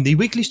 On the Moon, the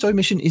weekly story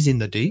mission is in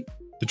the Deep.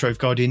 The Trove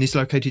Guardian is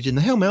located in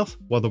the Hellmouth,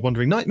 while the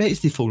Wandering Nightmare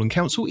is the Fallen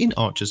Council in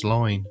Archer's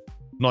Line.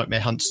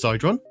 Nightmare hunts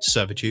Sidron,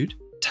 Servitude,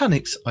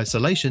 Tanix,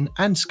 Isolation,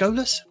 and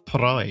Scolas,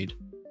 Pride.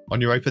 On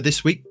Europa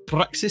this week,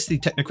 Praxis the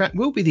Technocrat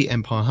will be the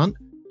Empire Hunt,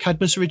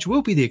 Cadmus Ridge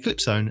will be the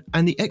Eclipse Zone,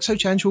 and the Exo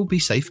Challenge will be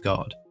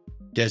Safeguard.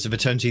 Dares of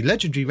Eternity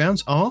legendary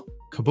rounds are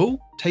Kabul,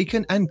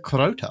 Taken, and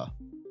Crota.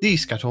 The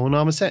Scatterhorn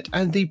armor set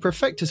and the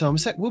Perfectus armor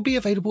set will be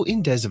available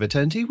in Dares of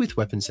Eternity with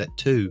Weapon Set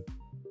 2.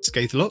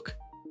 Scathelock,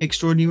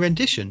 Extraordinary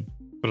Rendition,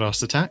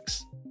 Blast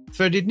Attacks,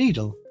 Threaded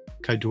Needle,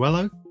 Code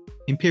Duello,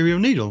 Imperial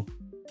Needle,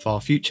 Far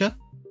Future,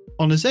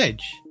 Honor's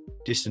Edge,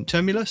 Distant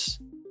Tumulus,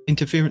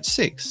 Interference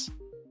 6,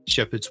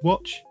 Shepherd's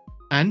Watch,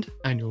 and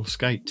Annual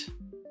Skate.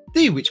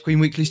 The Witch Queen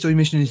Weekly Story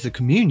Mission is the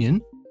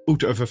Communion,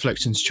 Altar of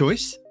Reflection's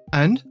Choice,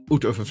 and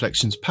Altar of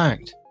Reflection's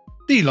Pact.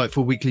 The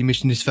Lightfall Weekly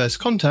Mission is First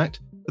Contact,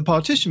 the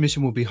Partition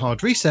Mission will be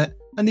Hard Reset,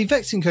 and the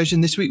Vex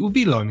Incursion this week will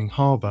be Liming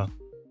Harbour.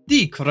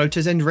 The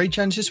Crota's End Raid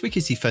Challenge this week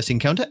is the first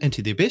encounter,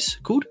 Enter the Abyss,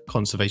 called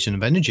Conservation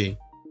of Energy.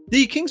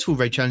 The Kingsfall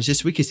Raid Challenge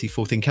this week is the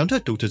fourth encounter,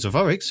 Daughters of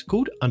Oryx,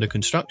 called Under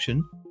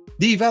Construction.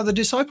 The Vow the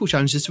Disciple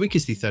Challenge this week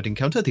is the third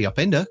encounter, The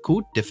Upender,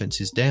 called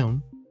Defense is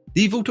Down.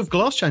 The Vault of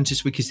Glass Challenge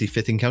this week is the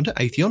fifth encounter,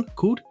 Atheon,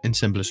 called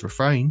Ensembler's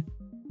Refrain.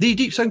 The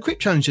Deep Zone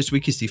Crypt Challenge this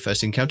week is the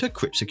first encounter,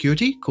 Crypt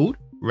Security, called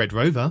Red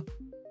Rover.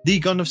 The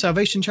Garden of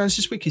Salvation Challenge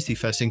this week is the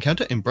first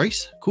encounter,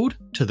 Embrace, called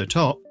To the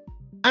Top.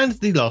 And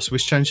the Last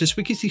Wish Challenge this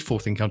week is the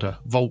fourth encounter,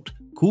 Vault,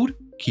 called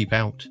Keep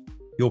Out.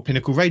 Your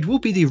pinnacle raid will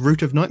be the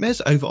Root of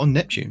Nightmares over on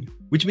Neptune,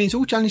 which means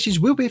all challenges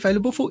will be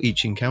available for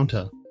each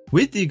encounter,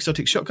 with the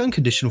Exotic Shotgun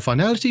conditional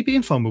finality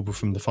being farmable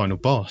from the final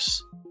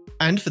boss.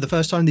 And for the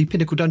first time, the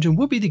pinnacle dungeon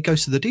will be the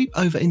Ghost of the Deep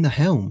over in the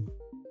Helm.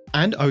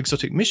 And our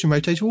exotic mission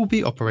rotator will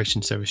be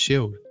Operation Ceres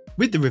Shield,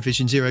 with the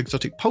Revision Zero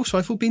exotic pulse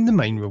rifle being the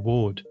main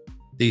reward.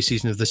 The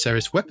Season of the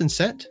Ceres weapon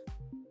set,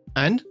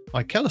 and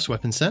Ikelos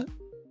weapon set,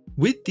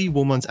 with the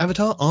Warman's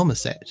Avatar armor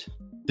set.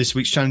 This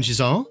week's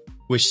challenges are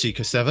Wish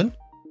Seeker 7,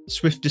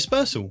 Swift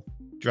Dispersal,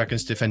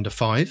 Dragon's Defender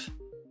 5,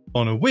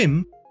 On a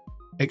Whim,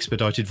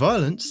 Expedited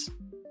Violence,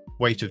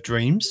 Weight of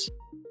Dreams,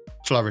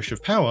 Flourish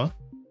of Power,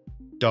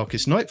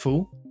 Darkest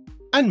Nightfall,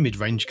 and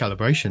Mid-Range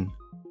Calibration.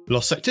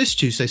 Lost Sectors,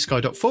 Tuesday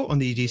Skydot 4 on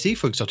the EDZ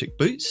for exotic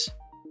boots,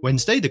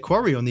 Wednesday The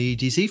Quarry on the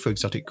EDZ for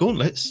exotic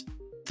gauntlets,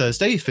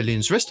 Thursday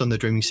Fillion's Rest on the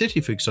Dreaming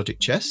City for exotic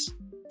chests,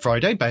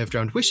 Friday Bay of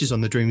Drowned Wishes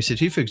on the Dreaming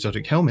City for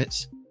exotic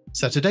helmets,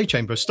 Saturday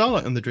Chamber of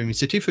Starlight on the Dreaming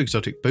City for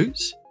exotic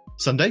boots,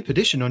 Sunday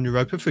Perdition on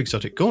Europa for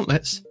exotic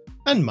gauntlets,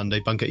 and Monday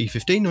Bunker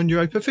E15 on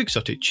Europa for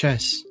exotic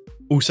chests.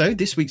 Also,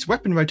 this week's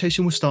weapon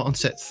rotation will start on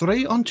set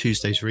 3 on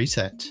Tuesday's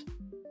reset.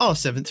 Our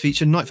 7th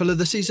featured Nightfall of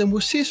the season will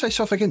see us face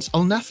off against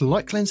Ulnath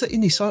Light Cleanser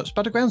in the Psyops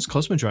Battlegrounds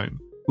Cosmodrome,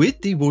 with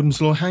the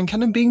Warden's Law hand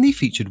cannon being the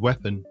featured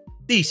weapon.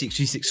 The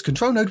 66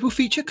 control node will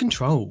feature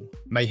Control,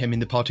 Mayhem in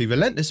the Party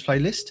Relentless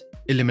playlist,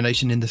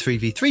 Elimination in the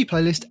 3v3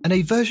 playlist, and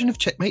a version of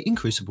Checkmate in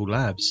Crucible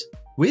Labs,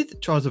 with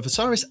Trials of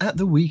Osiris at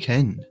the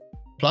weekend.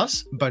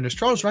 Plus, bonus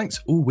Trials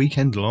ranks all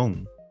weekend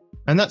long.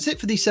 And that's it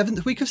for the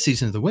 7th week of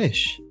Season of the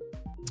Wish.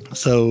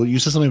 So you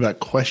said something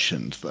about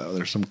questions, though.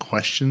 There's some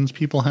questions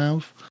people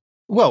have.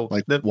 Well,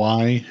 like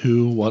why,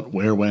 who, what,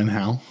 where, when,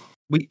 how.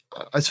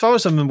 as far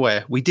as I'm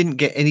aware, we didn't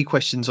get any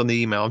questions on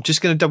the email. I'm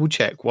just going to double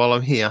check while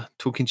I'm here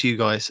talking to you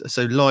guys.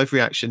 So live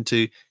reaction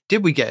to,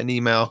 did we get an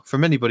email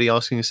from anybody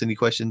asking us any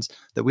questions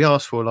that we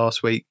asked for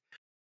last week?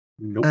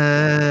 Nope.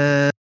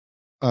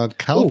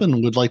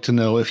 Calvin would like to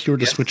know, if you were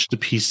to switch to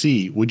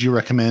PC, would you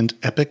recommend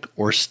Epic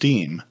or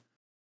Steam?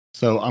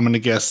 So I'm going to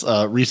guess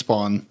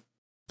Respawn.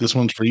 This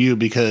one's for you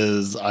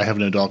because I have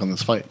no dog in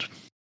this fight.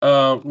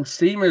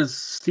 Steam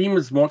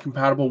is more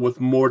compatible with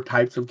more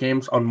types of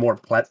games on more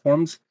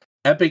platforms.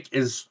 Epic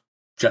is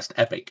just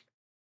Epic.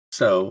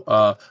 So,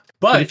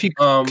 but if you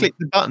click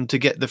the button to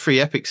get the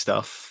free Epic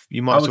stuff,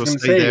 you might as well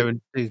stay there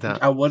and do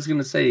that. I was going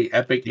to say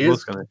Epic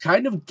is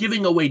kind of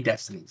giving away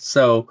Destiny.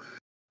 So,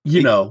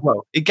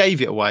 well, it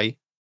gave it away.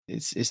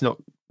 It's not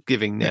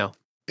giving now.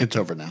 It's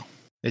over now.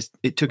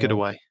 It took it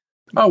away.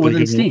 Oh,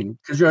 within Steam,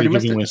 because you already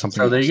missed it.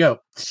 So there you go.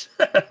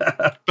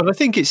 But I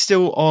think it's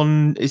still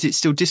on. Is it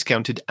still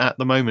discounted at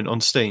the moment on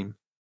Steam?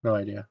 No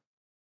idea.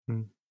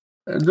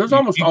 There's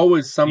almost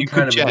always some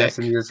kind of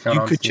Destiny discount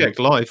on Steam. You could check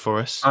live for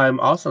us. I'm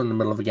also in the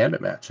middle of a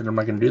Gambit match, and I'm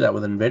not going to do that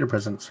with an Invader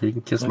present, so you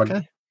can kiss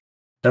my...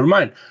 Never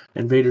mind.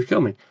 Invaders kill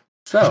me.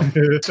 So...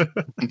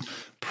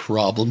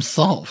 Problem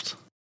solved.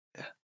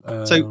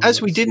 So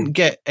as we didn't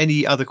get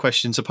any other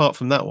questions apart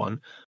from that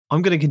one,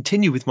 I'm going to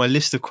continue with my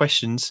list of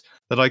questions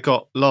that I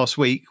got last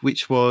week,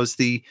 which was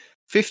the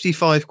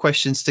 55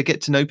 questions to get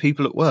to know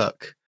people at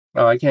work.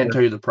 Oh, I can't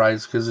tell you the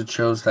price because it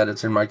shows that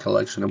it's in my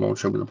collection. It won't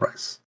show me the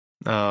price.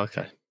 Oh,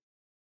 okay.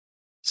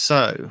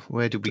 So,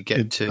 where did we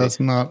get to? It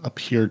does not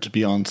appear to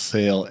be on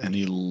sale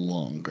any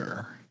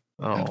longer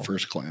at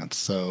first glance.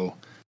 So,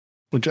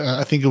 which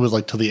I think it was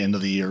like till the end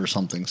of the year or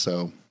something.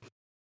 So,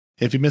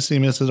 if you miss any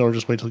misses, or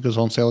just wait till it goes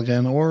on sale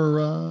again,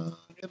 or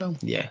it's bound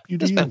to be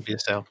a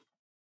sale.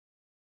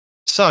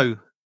 So,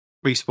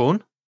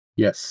 Respawn.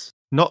 Yes.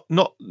 Not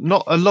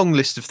a long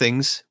list of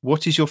things.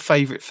 What is your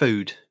favorite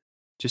food?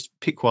 Just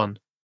pick one.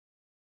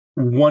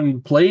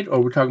 One plate,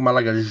 or we're talking about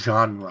like a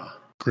genre?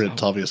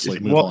 Grits, obviously.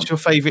 What's your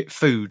favorite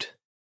food?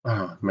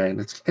 Oh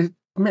man,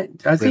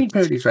 I think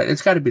Parody's right.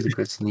 It's got to be the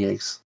grits and the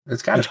eggs.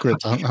 It's got to be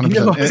grits. 100%.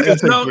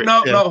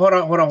 No. Hold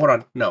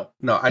on.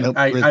 No.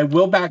 I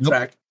will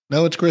backtrack.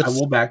 No, it's grits. I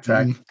will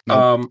backtrack.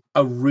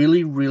 A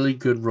really, really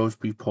good roast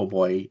beef po'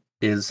 boy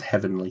is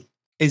heavenly.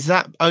 Is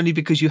that only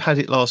because you had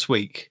it last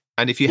week?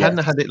 And if you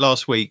hadn't had it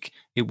last week,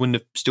 it wouldn't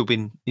have still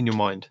been in your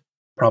mind?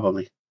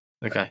 Probably.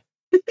 Okay.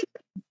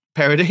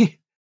 Parody?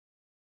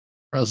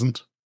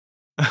 Present.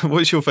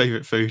 What's your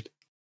favorite food?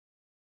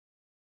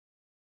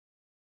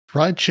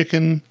 Fried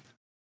chicken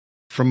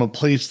from a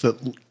place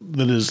that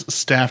is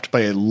staffed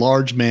by a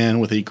large man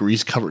with a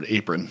grease-covered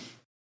apron.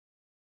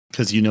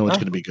 Because you know it's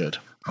going to be good.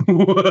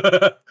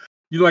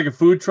 You like a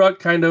food truck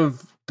kind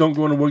of don't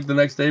go into work the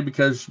next day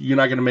because you're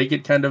not going to make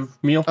it kind of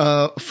meal?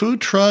 Food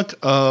truck,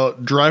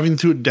 driving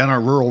through down a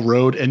rural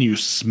road and you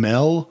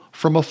smell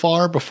from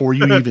afar before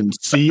you even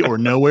see or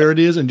know where it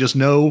is, and just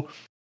know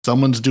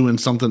someone's doing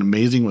something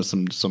amazing with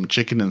some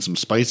chicken and some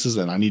spices,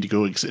 and I need to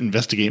go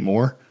investigate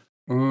more.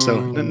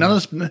 So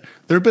there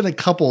have been a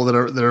couple that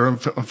are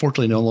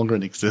unfortunately no longer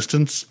in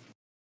existence,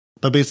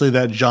 but basically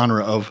that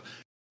genre of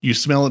you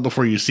smell it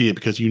before you see it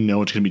because you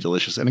know it's going to be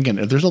delicious. And again,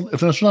 if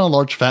there's not a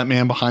large fat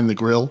man behind the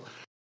grill,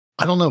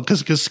 I don't know,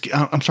 because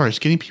I'm sorry,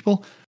 skinny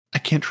people, I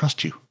can't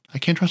trust you. I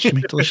can't trust you to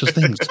make delicious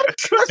things.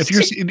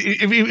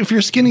 If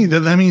you're skinny,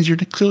 then that means you're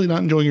clearly not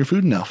enjoying your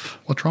food enough.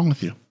 What's wrong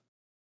with you?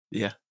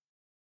 Yeah.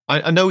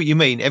 I know what you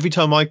mean. Every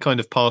time I kind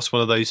of pass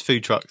one of those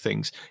food truck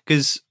things,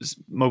 because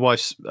my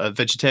wife's a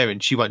vegetarian,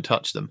 she won't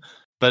touch them.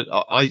 But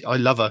I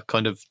love a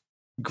kind of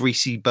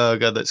greasy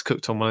burger that's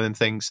cooked on one of them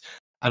things.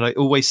 And I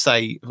always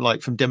say,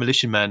 like from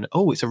Demolition Man,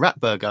 oh, it's a rat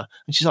burger.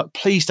 And she's like,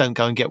 please don't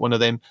go and get one of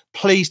them.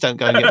 Please don't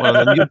go and get one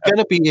of them. You're going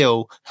to be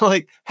ill.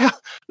 Like, how?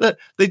 Look,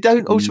 they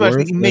don't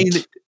automatically mean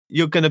that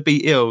you're going to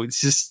be ill.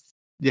 It's just,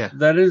 yeah.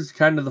 That is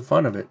kind of the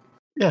fun of it.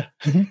 Yeah.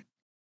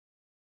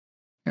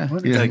 Yeah,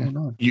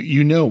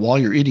 you know while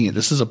you're eating it,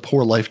 this is a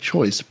poor life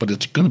choice, but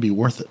it's going to be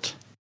worth it.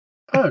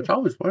 Oh, it's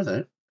always worth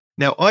it.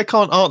 Now, I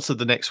can't answer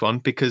the next one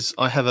because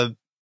I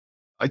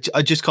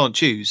just can't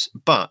choose,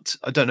 but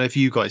I don't know if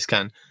you guys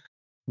can.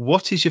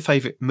 What is your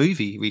favorite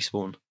movie,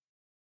 Respawn?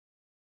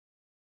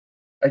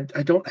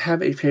 I don't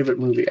have a favorite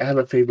movie. I have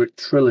a favorite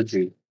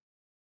trilogy.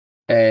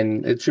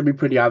 And it should be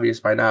pretty obvious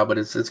by now, but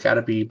it's got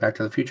to be Back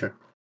to the Future.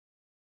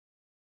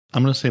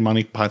 I'm going to say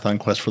Monty Python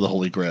Quest for the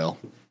Holy Grail.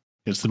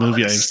 It's the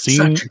movie I've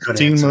seen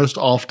most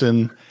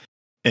often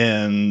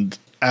and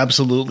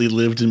absolutely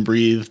lived and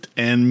breathed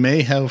and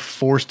may have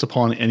forced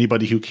upon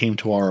anybody who came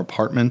to our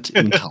apartment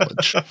in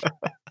college.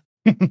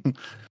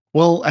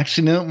 Well,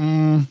 actually,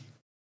 no.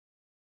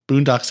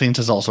 Boondock Saints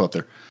is also up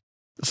there.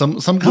 Some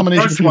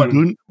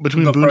combination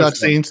between Boondock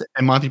Saints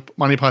and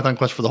Monty Python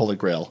Quest for the Holy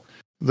Grail.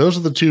 Those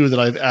are the two that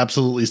I've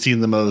absolutely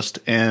seen the most.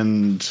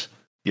 And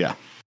yeah.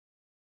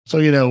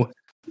 So,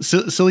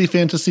 silly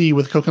fantasy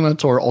with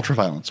coconuts or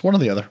ultraviolence. One or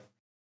the other.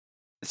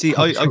 See,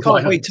 I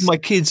can't wait till my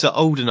kids are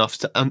old enough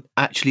to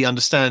actually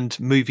understand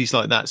movies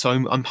like that. So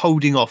I'm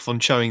holding off on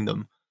showing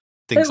them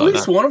things like that. At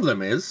least one of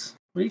them is.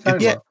 What are you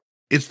talking about?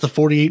 It's the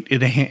 48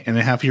 and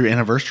a half year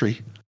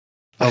anniversary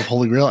of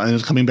Holy Grail, and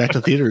it's coming back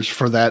to theaters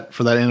for that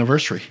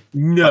anniversary.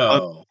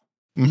 No,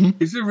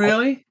 is it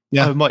really?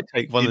 Yeah, I might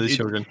take one of the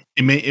children.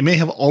 It may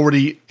have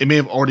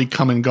already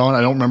come and gone.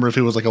 I don't remember if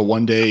it was like a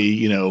 1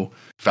 day,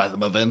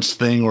 Fathom Events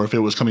thing, or if it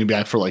was coming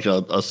back for like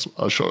a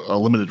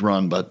limited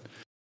run. But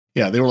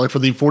yeah, they were like for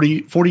the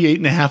 48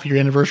 and a half year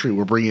anniversary,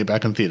 we're bringing it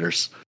back in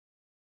theaters,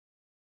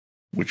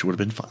 which would have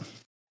been fun.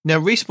 Now,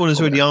 Respawn has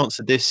already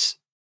answered this,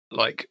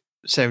 like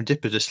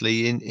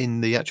serendipitously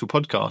in the actual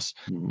podcast.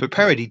 But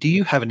Parody, do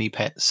you have any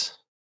pets?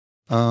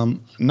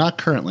 Not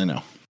currently,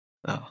 no.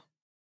 Oh.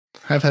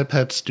 I've had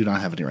pets, do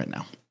not have any right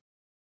now.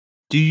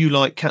 Do you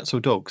like cats or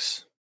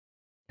dogs?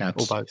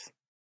 Cats. Or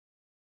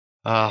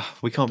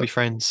both? We can't be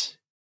friends.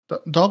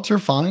 Dogs are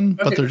fine,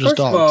 but they're just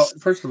dogs.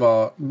 First of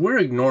all, we're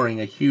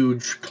ignoring a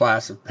huge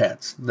class of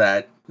pets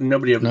that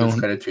nobody ever gives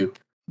credit to.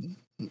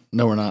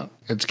 No, we're not.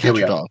 It's cats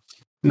or dogs.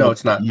 No,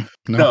 it's not.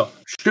 No.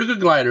 Sugar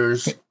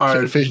gliders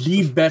are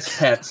the best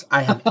pets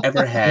I have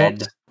ever had.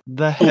 What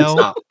the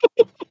hell?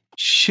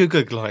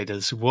 Sugar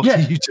gliders? What are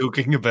you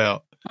talking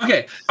about?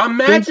 Okay,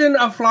 imagine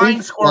a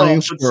flying squirrel,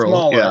 but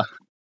smaller,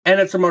 and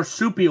it's a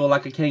marsupial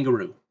like a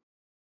kangaroo.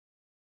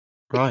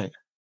 Right.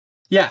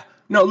 Yeah.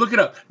 No, look it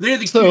up. They're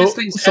the cutest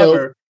things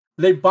ever.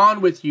 They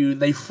bond with you.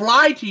 They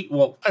fly to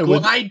you.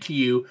 Glide to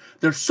you.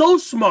 They're so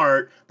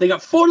smart. They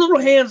got 4 little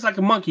hands like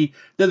a monkey.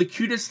 They're the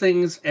cutest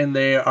things, and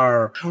they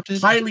are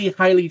highly,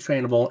 highly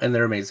trainable, and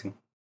they're amazing.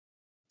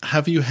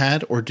 Have you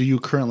had, or do you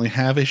currently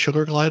have a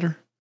sugar glider?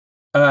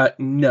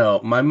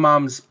 No. My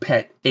mom's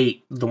pet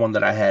ate the one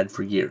that I had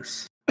for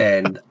years,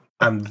 and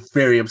I'm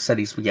very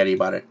upsetty spaghetti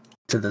about it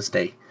to this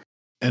day.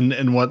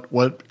 And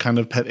what kind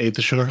of pet ate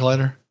the sugar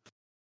glider?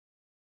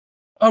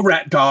 A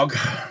rat dog.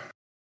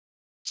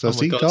 So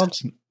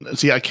dogs.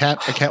 See, a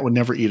cat would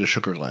never eat a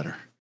sugar glider.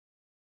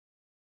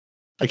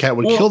 A cat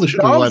would kill the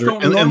sugar glider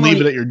and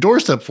leave it at your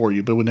doorstep for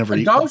you, but would never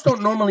eat. Dogs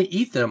don't normally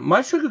eat them.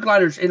 My sugar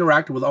gliders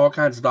interacted with all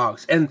kinds of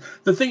dogs, and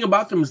the thing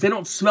about them is they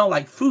don't smell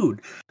like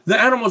food.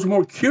 The animal's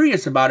more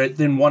curious about it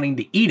than wanting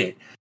to eat it.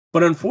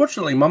 But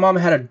unfortunately, my mom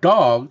had a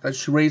dog that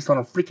she raised on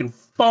a freaking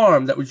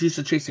farm that was used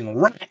to chasing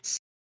rats.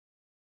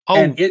 Oh,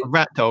 a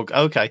rat dog.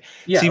 Okay.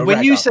 Yeah, see,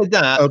 when you said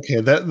that,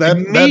 okay, that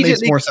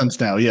makes more sense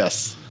now.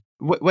 Yes.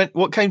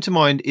 What came to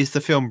mind is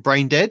the film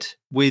Brain Dead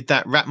with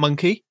that rat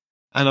monkey,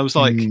 and I was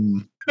like,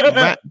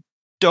 rat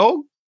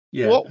dog.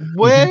 Yeah. What?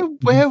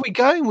 Where are we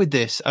going with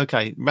this?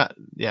 Okay, rat.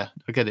 Yeah,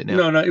 I get it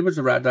now. No, it was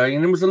a rat dog,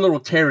 and it was a little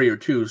terrier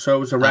too. So it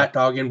was a rat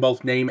dog in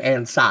both name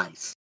and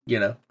size.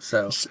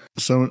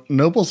 So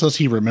Noble says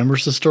he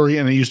remembers the story,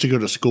 and he used to go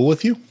to school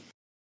with you.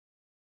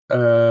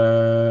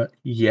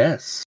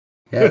 Yes,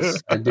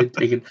 I did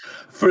take it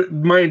for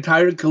my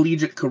entire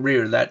collegiate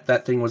career.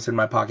 That thing was in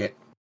my pocket.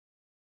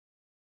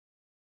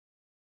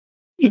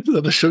 Is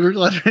that a sugar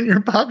glider in your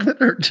pocket?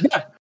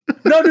 Yeah.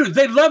 No, dude,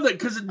 they love it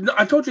because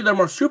I told you they're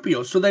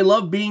marsupials, so they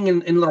love being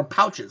in little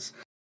pouches.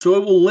 So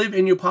it will live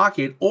in your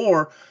pocket,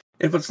 or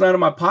if it's not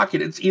in my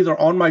pocket, it's either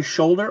on my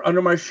shoulder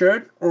under my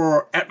shirt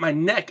or at my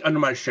neck under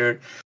my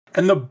shirt.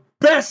 And the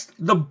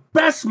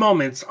best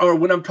moments are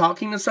when I'm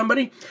talking to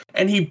somebody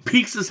and he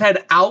peeks his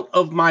head out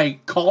of my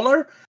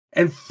collar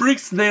and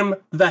freaks them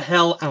the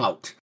hell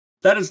out.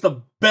 That is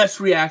the best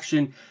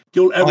reaction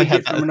you'll ever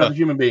get from another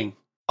human being.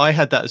 I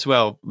had that as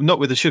well, not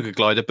with a sugar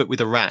glider, but with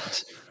a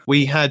rat.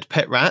 We had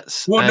pet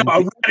rats. Well, no,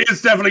 a rat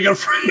is definitely going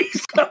to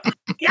freeze.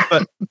 Yeah.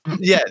 But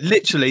yeah,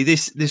 literally,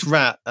 this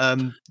rat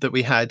that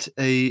we had,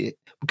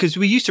 because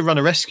we used to run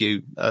a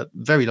rescue a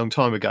very long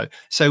time ago.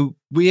 So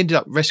we ended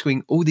up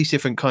rescuing all these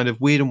different kind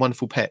of weird and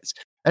wonderful pets.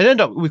 And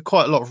ended up with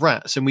quite a lot of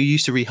rats, and we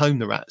used to rehome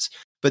the rats.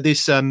 But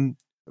this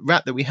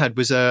rat that we had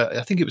was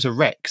I think it was a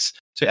Rex.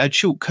 So it had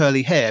short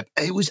curly hair.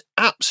 It was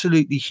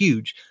absolutely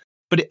huge.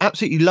 But it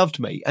absolutely loved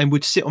me and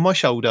would sit on my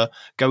shoulder,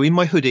 go in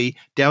my hoodie,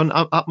 down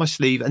up my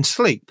sleeve and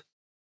sleep.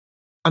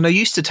 And I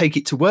used to take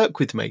it to work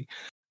with me.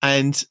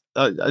 And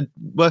I'd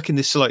work in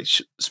this like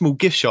small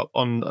gift shop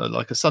on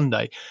like a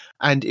Sunday,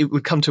 and it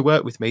would come to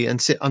work with me and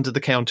sit under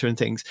the counter and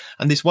things.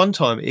 And this one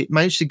time it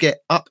managed to get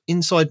up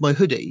inside my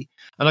hoodie,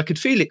 and I could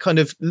feel it kind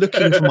of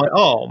looking for my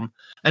arm.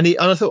 And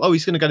I thought, oh,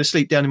 he's going to go to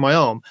sleep down in my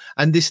arm.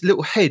 And this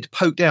little head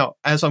poked out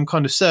as I'm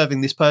kind of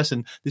serving this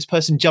person. This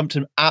person jumped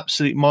an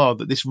absolute mile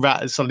that this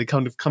rat has suddenly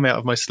kind of come out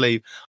of my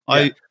sleeve.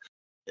 Yeah.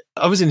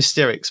 I was in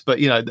hysterics, but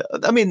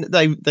I mean,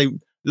 they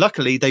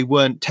luckily they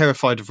weren't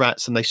terrified of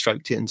rats, and they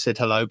stroked it and said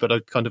hello. But I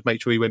kind of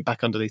made sure he went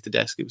back underneath the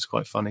desk. It was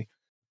quite funny.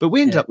 But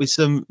we ended up with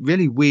some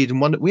really weird,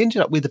 and we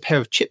ended up with a pair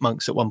of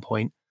chipmunks at one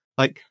point.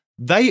 Like,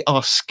 they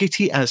are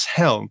skitty as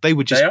hell. They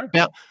were just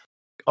about.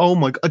 Oh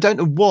my God! I don't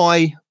know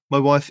why. My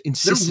wife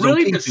insisted on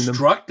keeping them. They're really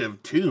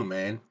destructive too,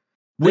 man.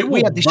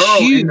 We had this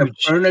huge into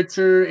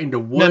furniture, into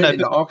wood,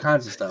 into all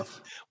kinds of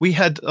stuff. We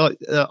had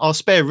our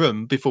spare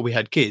room before we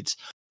had kids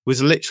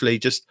was literally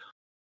just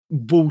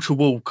wall to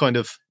wall kind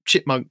of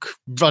chipmunk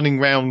running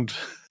round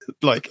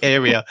like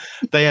area.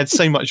 They had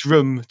so much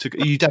room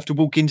you'd have to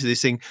walk into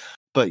this thing.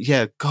 But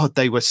yeah, God,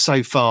 they were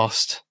so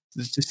fast.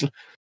 Just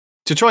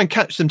to try and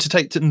catch them to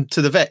take them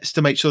to the vets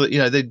to make sure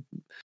that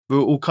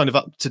we're all kind of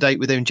up to date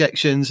with their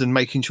injections and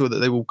making sure that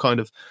they all kind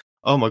of.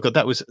 Oh my god,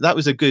 that was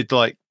a good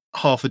like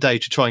half a day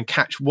to try and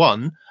catch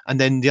one, and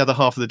then the other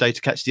half of the day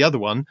to catch the other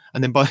one,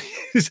 and then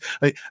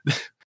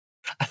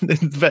and then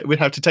the vet would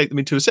have to take them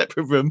into a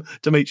separate room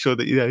to make sure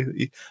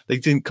that they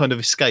didn't kind of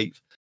escape.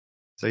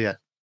 So yeah,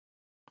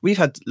 we've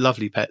had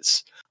lovely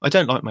pets. I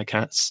don't like my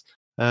cats.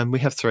 We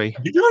have 3.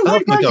 You don't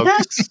like my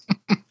cats?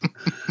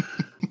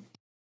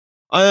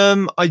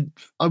 I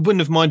wouldn't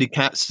have minded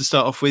cats to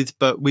start off with,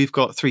 but we've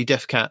got 3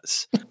 deaf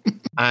cats,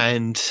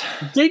 and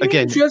didn't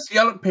you just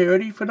yell at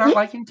Parody for not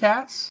liking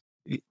cats?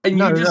 And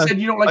you just said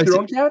you don't like your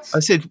own cats? I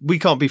said we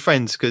can't be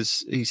friends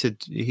because he said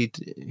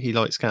he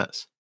likes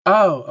cats.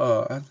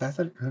 Oh, I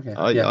thought okay.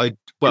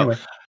 Anyway.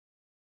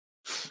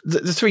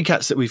 The 3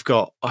 cats that we've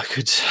got, I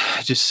could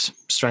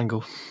just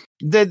strangle.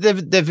 They're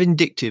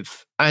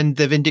vindictive, and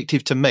they're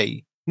vindictive to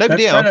me.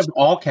 Nobody else. That's kind of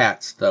all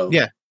cats, though.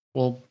 Yeah.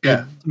 Well,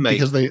 yeah,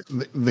 because they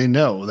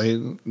know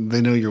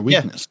your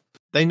weakness. Yeah,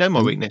 they know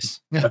my weakness.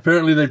 Yeah.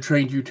 Apparently, they've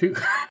trained you too.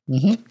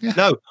 Mm-hmm. Yeah.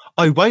 No,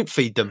 I won't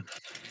feed them.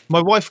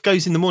 My wife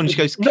goes in the morning. She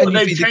goes, "No,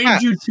 they've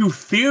trained you to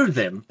fear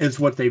them." Is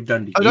what they've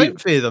done to you. I don't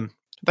fear them.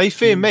 They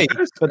fear me.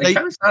 But it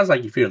kind of sounds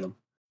like you fear them.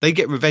 They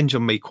get revenge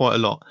on me quite a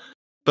lot.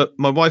 But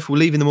my wife will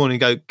leave in the morning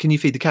and go, "Can you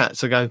feed the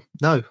cats?" I go,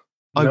 "No,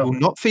 I will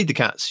not feed the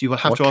cats. You will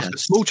have to ask a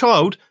small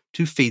child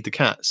to feed the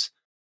cats."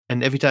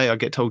 And every day I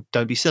get told,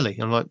 "Don't be silly."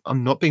 I'm like,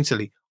 "I'm not being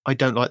silly. I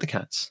don't like the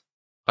cats.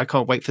 I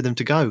can't wait for them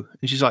to go."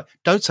 And she's like,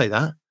 "Don't say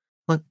that." I'm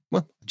like,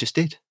 "Well, I just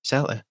did. It's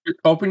out there."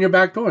 Open your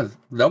back door.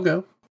 They'll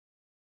go.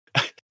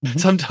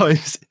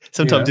 Sometimes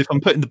if I'm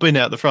putting the bin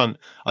out the front,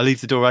 I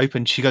leave the door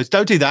open. She goes,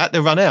 "Don't do that.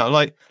 They'll run out." I'm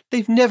like,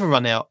 they've never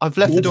run out. I've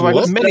left the door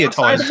open many a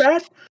time.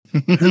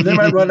 They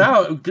might run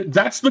out.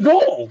 That's the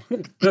goal.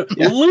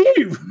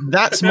 Leave.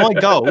 That's my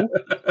goal.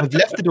 I've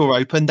left the door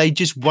open. They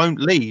just won't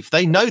leave.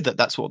 They know that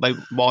that's what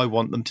I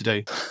want them to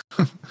do.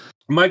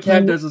 My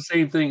cat does the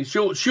same thing.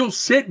 She'll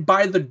sit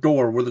by the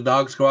door where the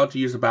dogs go out to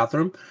use the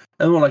bathroom,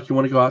 and we're like, "You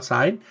want to go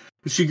outside?"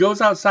 She goes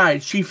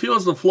outside. She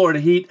feels the Florida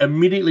heat.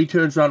 Immediately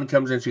turns around and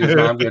comes in. She goes,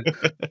 "No, I'm good."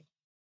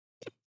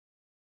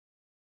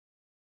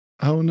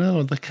 Oh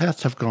no, the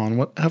cats have gone.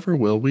 Whatever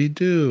will we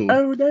do?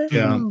 Oh no.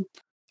 Yeah.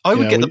 I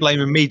would get the blame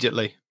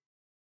immediately.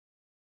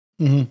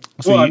 Mm-hmm.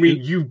 So well,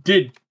 you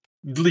did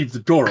leave the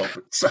door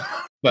open. So.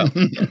 Well,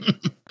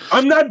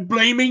 I'm not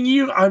blaming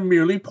you. I'm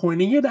merely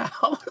pointing it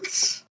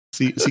out.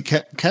 See,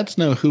 cats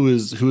know who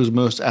is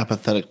most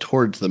apathetic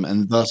towards them,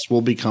 and thus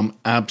will become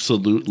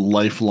absolute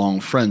lifelong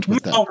friends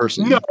with that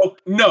person.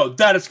 No,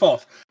 that is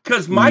false.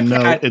 Because my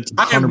cat, it's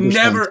I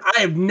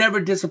have never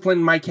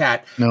disciplined my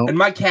cat, and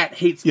my cat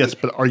hates me. Yes,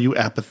 but are you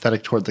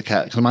apathetic toward the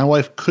cat? Because my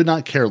wife could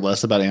not care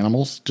less about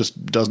animals.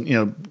 Just doesn't,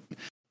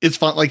 it's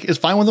fine. Like it's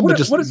fine with them, but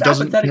just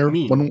doesn't care.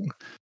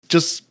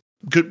 Just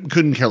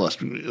couldn't care less.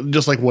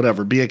 Just like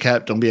whatever. Be a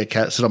cat. Don't be a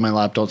cat. Sit on my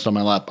lap. Don't sit on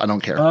my lap. I don't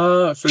care.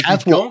 So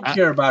cats you don't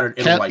care about it.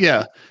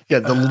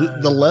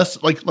 The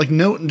less like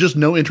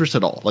no interest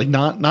at all. Like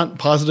not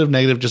positive,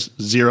 negative.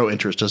 Just zero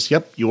interest. Just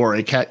you are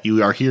a cat.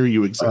 You are here.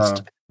 You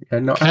exist.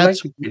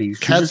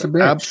 Cats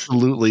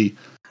absolutely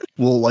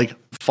will like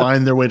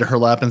find their way to her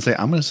lap and say,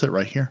 "I'm going to sit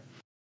right here."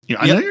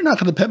 I know you're not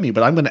going to pet me,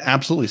 but I'm going to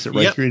absolutely sit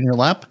right here in your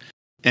lap,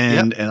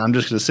 and I'm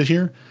just going to sit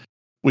here.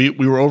 We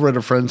were over at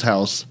a friend's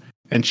house.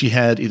 And she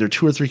had either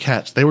 2 or 3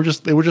 cats. They were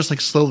just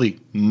like slowly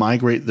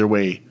migrate their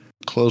way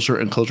closer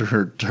and closer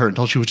to her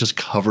until she was just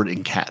covered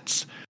in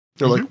cats.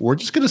 They're like, "We're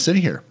just going to sit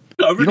here.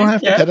 You don't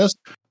have to pet us.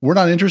 We're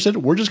not interested.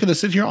 We're just going to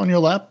sit here on your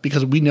lap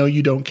because we know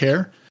you don't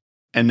care.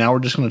 And now we're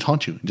just going to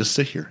taunt you and just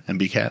sit here and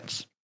be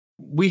cats."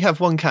 We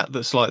have one cat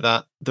that's like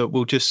that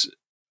will just,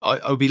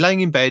 I'll be laying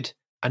in bed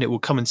and it will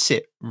come and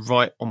sit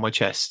right on my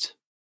chest.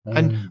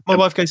 And my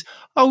wife goes,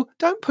 "Oh,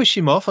 don't push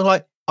him off." I'm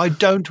like, "I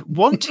don't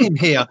want him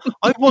here.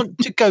 I want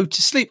to go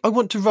to sleep. I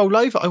want to roll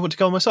over. I want to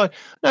go on my side."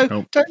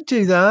 No, don't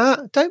do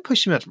that. Don't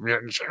push him out.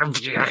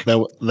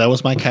 That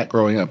was my cat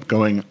growing up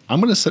going,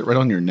 "I'm going to sit right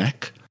on your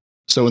neck.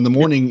 So in the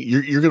morning,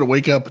 you're going to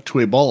wake up to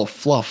a ball of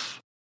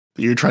fluff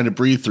that you're trying to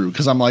breathe through."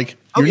 Because I'm like,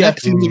 your neck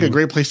seems like a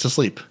great place to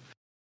sleep.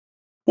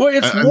 Well,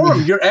 it's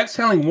warm. You're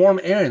exhaling warm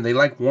air, and they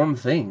like warm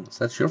things.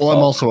 That's your fault. Well,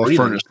 I'm also a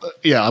furnace.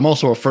 Yeah, I'm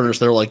also a furnace.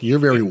 They're like, "You're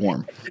very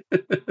warm."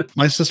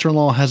 My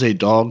sister-in-law has a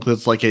dog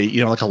that's like a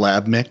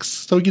lab mix.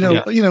 So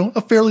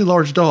a fairly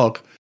large dog.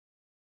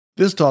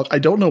 This dog, I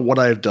don't know what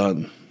I've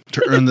done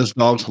to earn this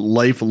dog's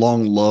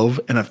lifelong love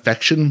and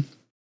affection.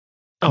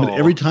 But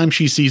every time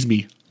she sees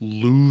me,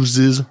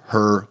 loses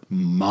her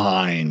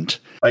mind.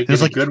 Like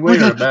in a good way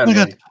or a bad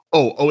way?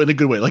 Oh, in a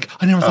good way. Like,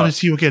 "I never thought I'd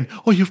see you again.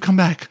 Oh, you've come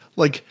back."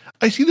 Like,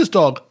 I see this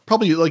dog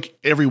probably like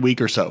every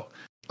week or so.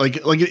 Like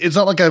it's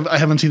not like I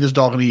haven't seen this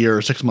dog in a year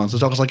or 6 months.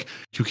 This dog is like,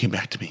 "You came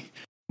back to me.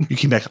 You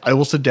came back." I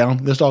will sit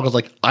down. This dog is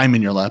like, "I'm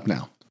in your lap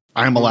now.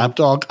 I'm a lap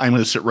dog. I'm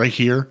going to sit right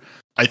here.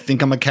 I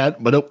think I'm a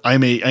cat, but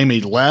I'm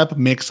a lab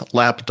mix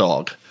lap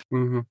dog."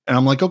 Mm-hmm. And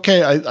I'm like,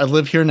 "Okay, I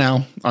live here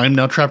now. I'm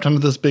now trapped under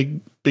this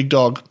big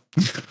dog."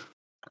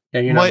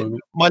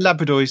 My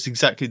Labrador is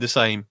exactly the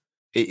same.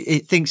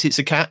 It thinks it's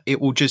a cat. It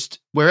will just,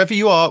 wherever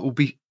you are, it will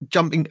be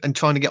jumping and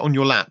trying to get on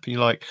your lap. And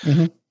you're like,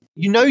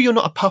 you're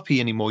not a puppy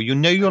anymore. You're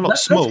not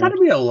small. That's got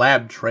to be a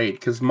lab trait,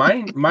 because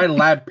my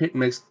lab pit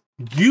mix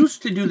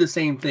used to do the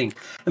same thing,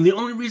 and the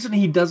only reason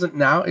he doesn't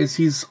now is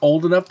he's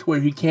old enough to where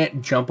he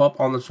can't jump up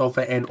on the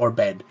sofa and or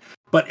bed.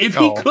 But if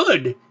he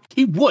could,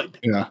 he would.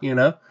 Yeah. You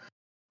know.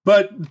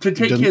 But to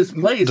take his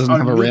place,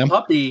 our new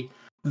puppy,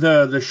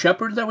 the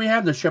Shepherd that we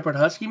have, the Shepherd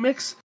Husky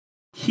mix,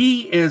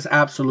 he is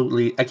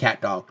absolutely a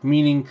cat dog.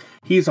 Meaning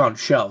he's on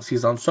shelves,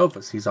 he's on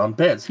sofas, he's on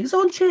beds, he's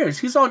on chairs,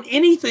 he's on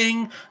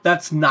anything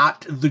that's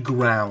not the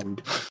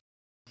ground.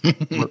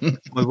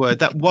 My word,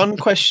 that one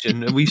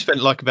question, and we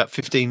spent like about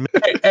 15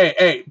 minutes.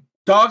 Hey,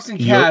 dogs and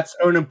cats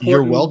are an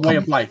important way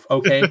of life,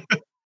 okay?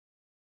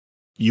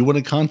 You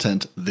wanted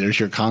content, there's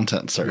your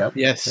content, sir. Yep,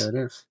 yes. there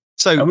it is.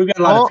 So, and we've got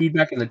a lot of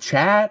feedback in the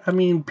chat. I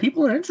mean,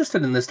 people are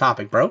interested in this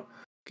topic, bro.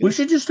 Good. We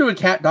should just do a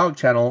cat dog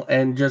channel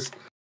and just,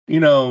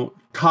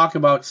 talk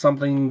about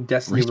something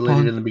Destiny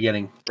related in the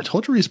beginning. I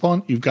told you,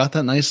 Respawn, you've got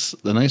the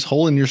nice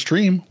hole in your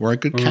stream where a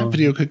good cat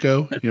video could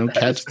go.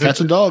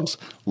 Cats and dogs.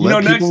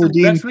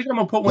 Next week I'm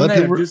gonna put one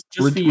there. Just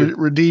for you.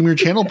 Redeem your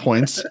channel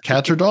points.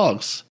 Cats or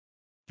dogs.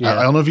 Yeah.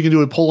 I don't know if you can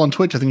do a poll on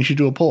Twitch. I think you should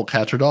do a poll,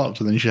 cats or dogs,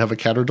 and then you should have a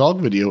cat or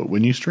dog video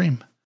when you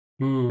stream.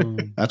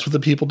 That's what the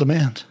people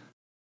demand.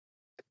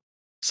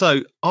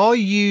 So, are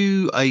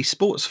you a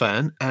sports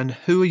fan, and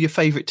who are your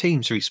favourite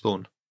teams,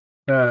 Respawn?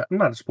 I'm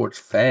not a sports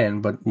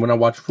fan, but when I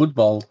watch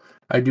football,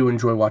 I do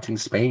enjoy watching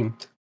Spain.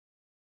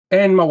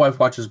 And my wife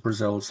watches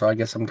Brazil, so I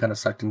guess I'm kind of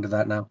sucked into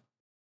that now.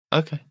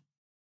 Okay.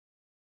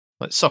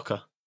 Like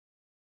soccer?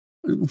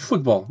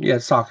 Football. Yeah,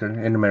 soccer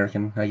and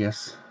American, I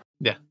guess.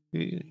 Yeah.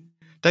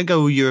 Don't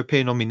go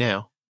European on me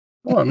now.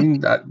 Well, I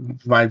mean,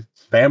 my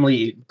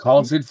family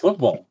calls it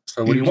football.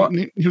 So what do you want?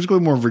 He was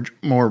going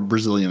more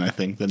Brazilian, I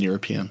think, than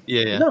European.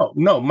 Yeah.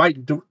 No.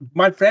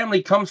 My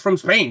family comes from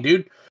Spain,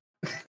 dude.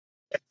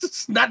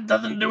 It's not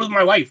nothing to do with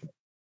my wife.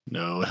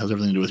 No, it has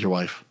everything to do with your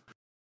wife.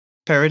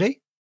 Parody?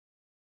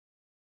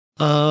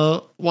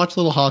 Watch a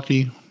little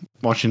hockey.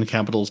 Watching the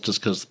Capitals just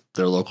because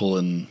they're local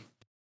and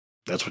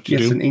that's what you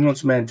do. Yes, an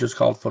Englishman just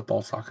called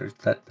football soccer.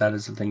 That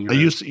is the thing. I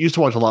used to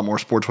watch a lot more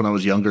sports when I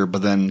was younger,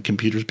 but then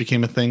computers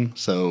became a thing,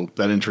 so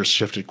that interest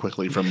shifted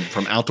quickly from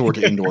outdoor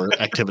to indoor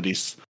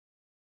activities.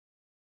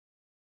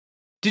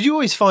 Did you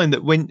always find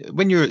that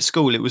when you're at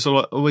school, it was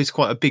always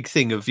quite a big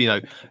thing of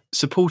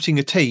supporting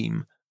a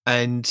team?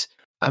 And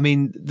I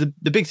mean,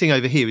 the big thing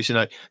over here is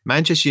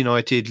Manchester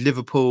United,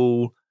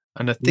 Liverpool,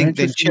 and I think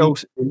then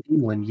Chelsea in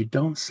England. You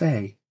don't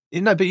say.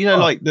 No, but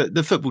like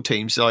the football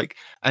teams,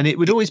 and it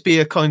would always be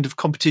a kind of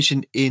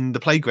competition in the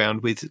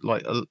playground with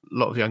like a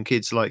lot of young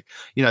kids,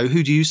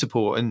 who do you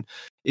support? And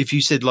if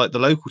you said like the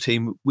local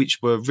team, which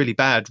were really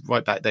bad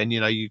right back then,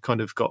 you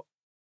kind of got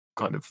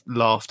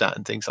laughed at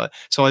and things like that.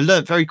 So I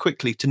learned very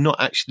quickly to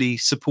not actually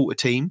support a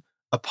team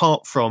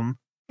apart from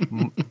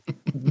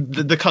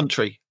the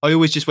country. I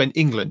always just went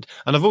England,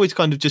 and I've always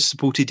kind of just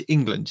supported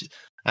England,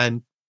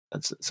 and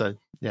so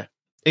yeah,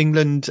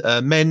 England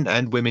men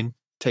and women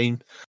team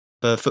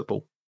for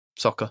football,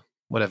 soccer,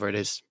 whatever it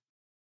is.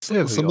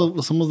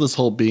 Some of this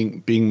whole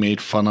being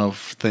made fun of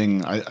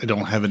thing, I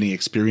don't have any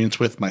experience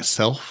with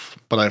myself,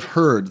 but I've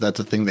heard that's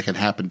a thing that can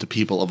happen to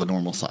people of a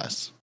normal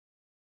size.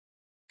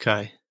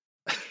 Okay.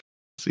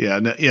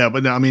 So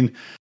but no, I mean.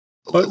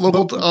 Back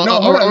up.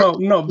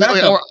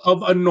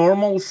 Of a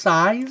normal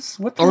size?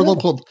 What the hell?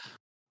 Local.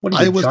 What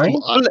are you,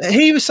 giant?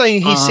 He was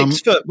saying he's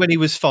 6 foot when he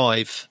was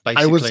 5,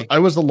 basically. I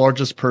was the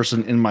largest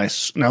person in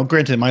now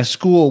granted, my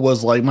school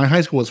was my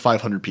high school was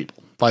 500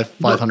 people.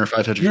 500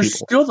 people. You're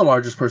still the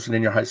largest person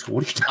in your high school.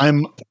 What are you talking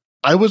about?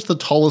 I was the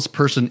tallest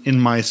person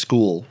in my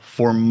school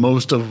for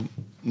most of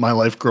my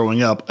life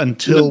growing up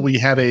until we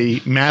had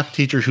a math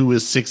teacher who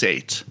was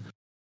 6'8".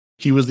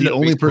 He was the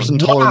only person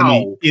taller than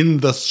me in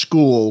the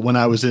school when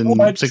I was in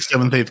 6th,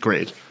 7th, 8th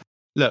grade.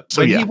 Look,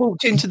 when he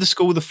walked into the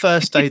school the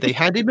first day, they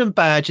had him a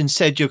badge and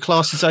said, "Your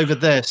class is over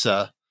there,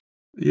 sir."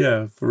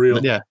 Yeah, for real.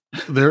 But yeah,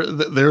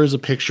 there is a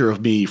picture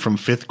of me from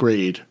 5th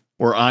grade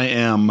where I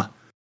am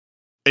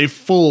a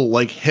full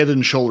head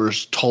and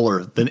shoulders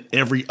taller than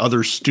every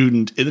other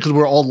student because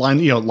we're all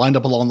lined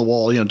up along the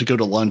wall, to go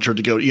to lunch or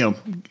to go,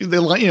 they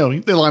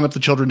line up the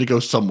children to go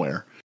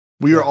somewhere.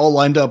 We are all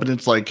lined up, and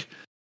it's like.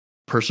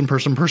 Person,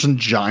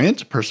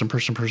 giant, person.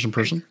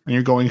 And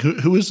you're going,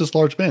 who is this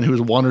large man who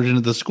has wandered into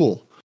the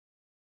school?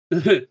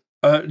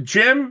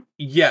 Jim,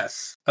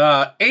 yes.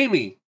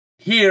 Amy,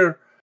 here.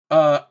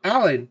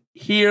 Alan,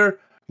 here.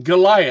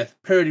 Goliath,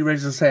 Parody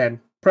raises his hand.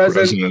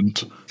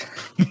 President.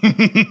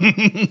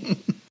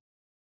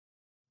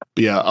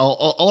 Yeah,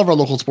 all of our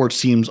local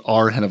sports teams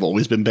are and have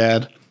always been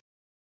bad.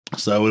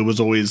 So it was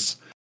always,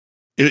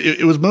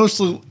 it was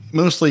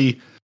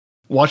mostly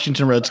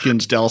Washington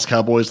Redskins, Dallas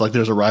Cowboys,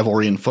 there's a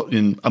rivalry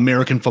in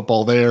American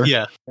football there.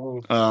 Yeah.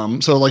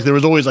 So there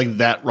was always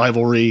that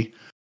rivalry,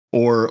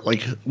 or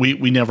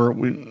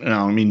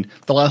the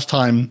last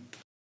time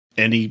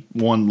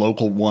anyone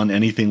local won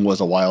anything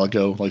was a while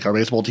ago. Our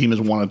baseball team has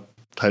won a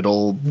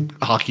title,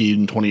 hockey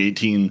in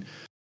 2018,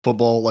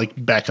 football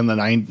back in the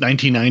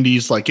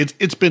 1990s.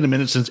 It's been a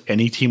minute since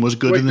any team was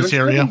good in this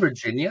area.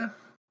 Virginia?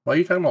 Why are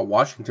you talking about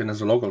Washington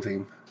as a local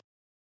team?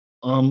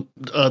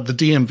 The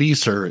DMV,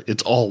 sir.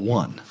 It's all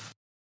one.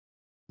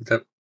 Is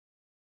that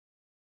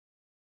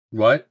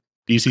what?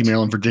 DC,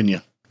 Maryland,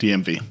 Virginia,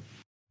 DMV.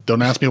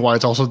 Don't ask me why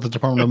it's also the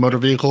Department of Motor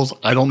Vehicles.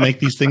 I don't make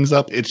these things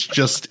up. It's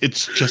just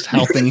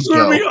how things threw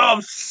go. me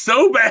off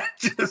so bad.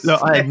 No,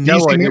 I had no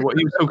idea what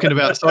you were talking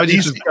about, so I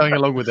just was going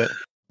along with it.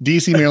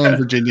 DC, Maryland,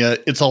 Virginia,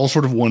 it's all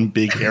sort of one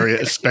big area,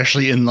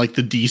 especially in like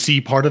the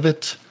DC part of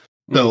it.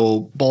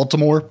 So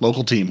Baltimore,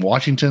 local team.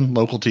 Washington,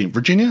 local team.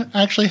 Virginia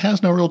actually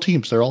has no real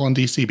teams. They're all in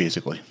DC,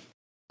 basically.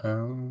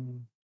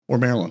 Or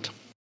Maryland.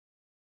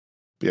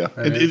 Yeah.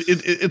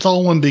 It's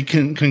all one big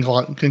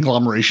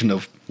conglomeration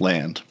of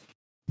land.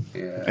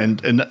 Yeah.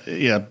 And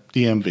yeah,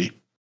 DMV.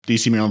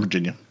 DC, Maryland,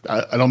 Virginia.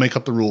 I don't make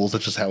up the rules.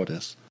 That's just how it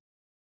is.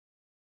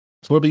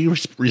 So what about you,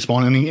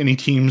 Respawn? Any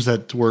teams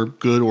that were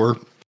good or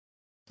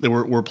they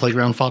were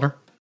playground fodder?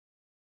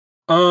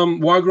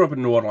 Well, I grew up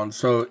in New Orleans,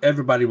 so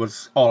everybody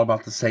was all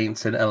about the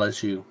Saints and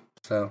LSU.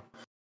 So,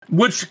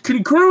 which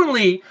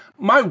concurrently,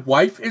 my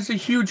wife is a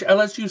huge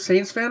LSU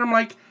Saints fan. I'm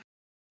like,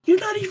 you're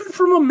not even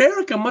from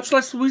America, much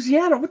less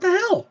Louisiana. What the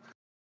hell?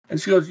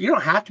 And she goes, you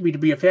don't have to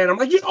be a fan. I'm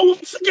like, you don't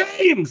watch the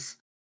games.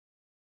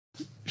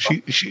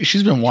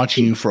 She's been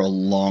watching you for a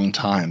long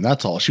time.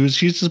 That's all. She's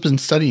just been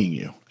studying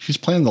you. She's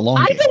playing the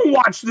long game. I don't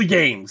watch the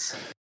games.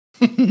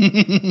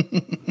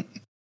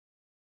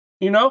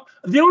 You know,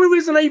 the only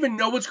reason I even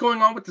know what's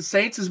going on with the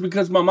Saints is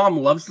because my mom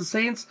loves the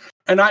Saints,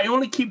 and I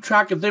only keep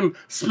track of them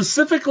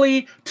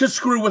specifically to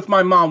screw with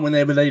my mom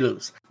whenever they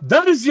lose.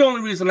 That is the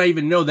only reason I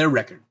even know their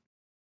record.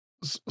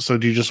 So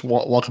do you just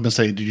walk up and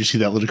say, did you see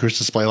that ludicrous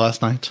display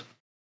last night?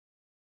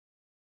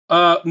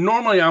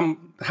 Normally I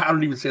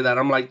don't even say that.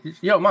 I'm like,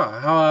 yo,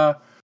 Ma,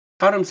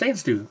 how them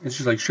Saints do? And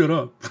she's like, shut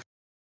up.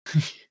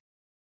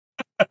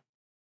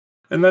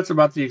 And that's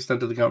about the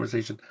extent of the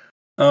conversation.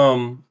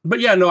 But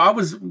yeah, no, I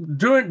was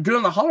during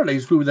the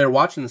holidays, we were there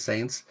watching the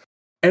Saints,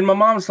 and my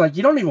mom's like,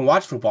 you don't even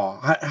watch football.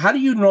 How do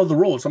you know the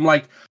rules? I'm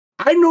like,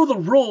 I know the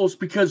rules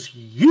because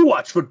you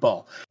watch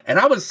football, and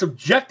I was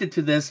subjected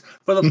to this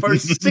for the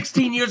first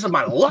 16 years of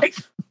my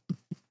life.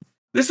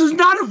 This is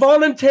not a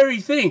voluntary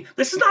thing.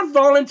 This is not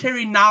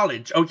voluntary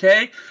knowledge,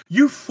 okay?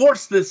 You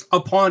force this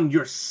upon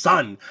your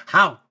son.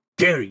 How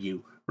dare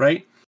you,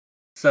 right?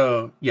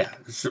 So, yeah,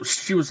 so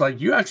she was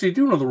like, you actually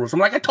do know the rules. I'm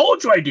like, I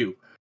told you I do.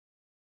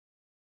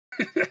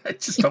 I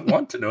just don't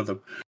want to know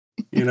them,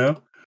 you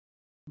know?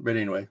 But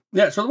anyway,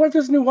 yeah, so the wife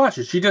doesn't even watch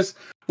it.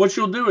 What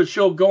she'll do is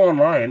she'll go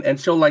online and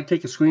she'll like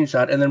take a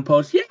screenshot and then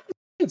post, yeah.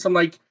 So I'm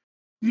like,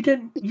 you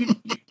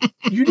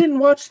didn't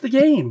watch the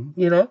game,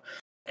 you know?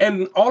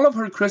 And all of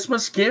her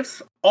Christmas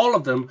gifts, all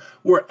of them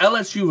were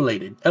LSU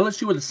related.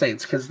 LSU with the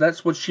Saints, because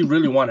that's what she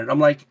really wanted. I'm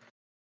like,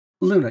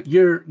 Luna,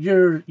 you're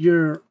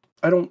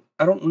I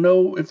don't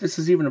know if this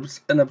is even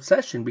an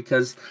obsession,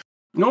 because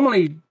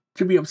normally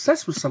to be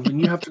obsessed with something,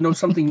 you have to know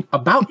something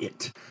about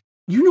it.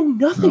 You know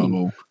nothing.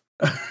 No.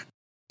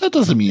 That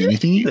doesn't mean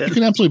anything. You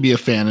can absolutely be a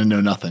fan and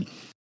know nothing.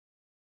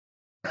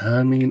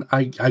 I mean,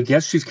 I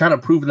guess she's kind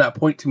of proven that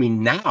point to me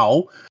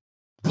now,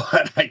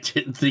 but I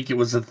didn't think it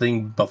was a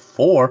thing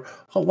before.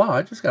 Oh, wow,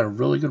 I just got a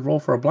really good roll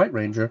for a Blight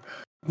Ranger,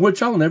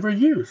 which I'll never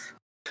use.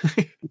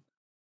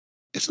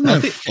 Isn't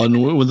that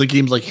fun when the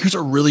game's like, here's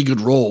a really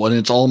good roll, and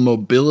it's all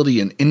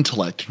mobility and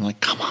intellect? You're like,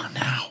 come on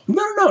now.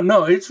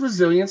 No. It's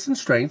resilience and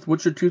strength,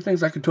 which are two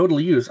things I could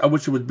totally use. I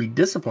wish it would be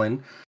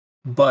discipline,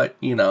 but,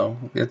 you know,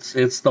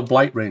 it's the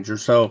Blight Ranger.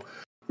 So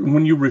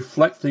when you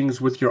reflect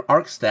things with your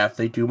arc staff,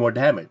 they do more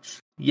damage.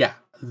 Yeah,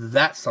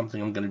 that's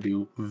something I'm going to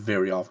do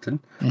very often.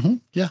 Mm-hmm.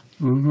 Yeah,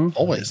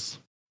 always.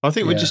 I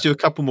think we'll just do a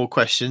couple more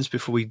questions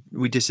before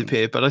we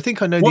disappear, but I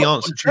think I know the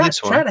answer to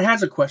this one. Chad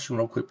has a question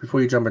real quick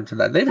before you jump into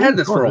that. They've had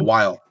this for a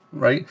while,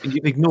 right? And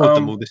you've ignored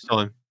them all this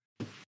time.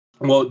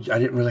 Well, I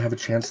didn't really have a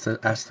chance to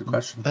ask the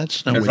question.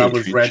 That's no because way I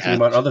was ranting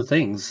about other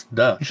things.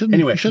 Duh.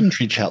 You shouldn't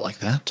treat Chat like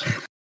that.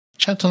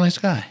 Chat's a nice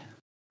guy.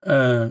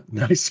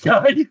 Nice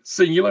guy,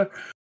 singular.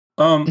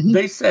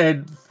 They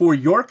said, for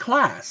your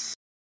class,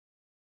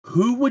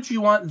 who would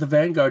you want the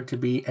Vanguard to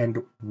be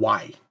and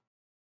why?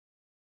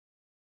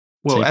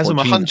 Well, as I'm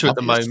a hunter at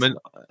the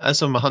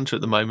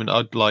moment,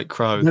 I'd like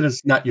Crow. That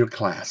is not your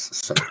class,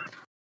 so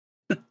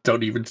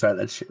don't even try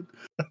that shit.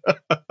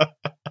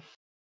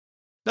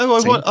 No,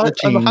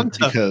 I'm a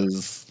hunter.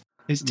 Because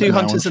it's two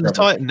hunters and a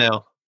Titan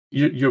now.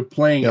 You're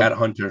playing at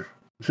Hunter.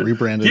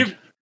 Rebranded.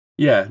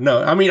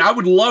 I mean, I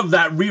would love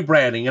that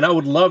rebranding, and I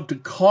would love to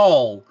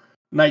call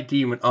Night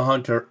Demon a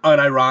Hunter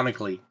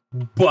unironically,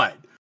 but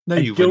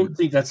I don't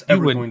think that's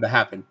ever going to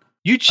happen.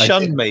 You'd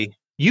shun me.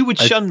 You would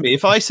shun me.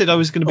 If I said I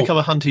was going to become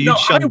a hunter, you'd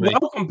shun me. I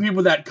welcome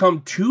people that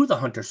come to the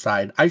hunter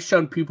side. I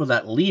shun people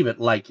that leave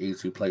it, like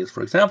Ace who plays,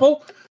 for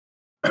example.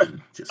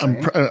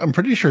 I'm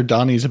pretty sure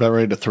Donnie's about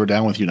ready to throw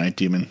down with you, Night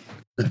Demon.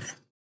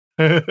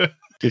 Did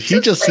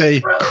he just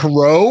say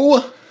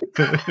Crow?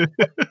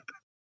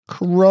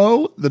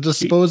 Crow, the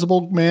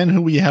disposable man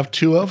who we have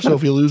two of, so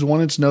if you lose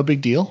one, it's no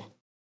big deal?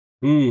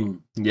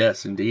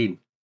 Yes, indeed.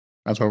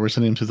 That's why we're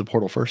sending him through the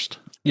portal first.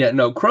 Yeah,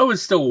 no, Crow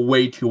is still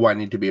way too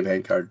whiny to be a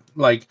Vanguard.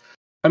 Like,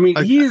 I mean,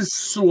 Okay. he is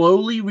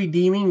slowly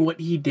redeeming what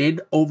he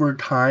did over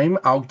time.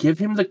 I'll give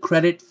him the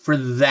credit for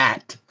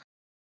that.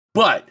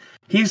 But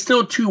he's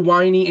still too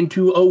whiny and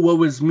too, oh,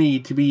 woe is me,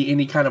 to be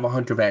any kind of a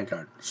Hunter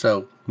Vanguard.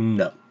 So,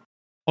 no.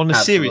 On a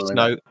serious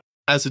Absolutely note,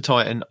 as a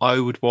Titan, I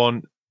would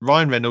want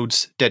Ryan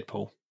Reynolds,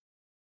 Deadpool.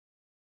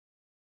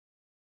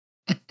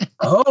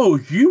 Oh,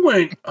 you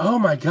went, oh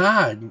my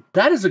God.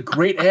 That is a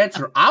great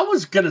answer. I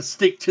was going to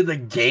stick to the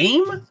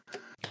game.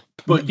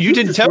 But You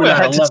didn't just tell me went I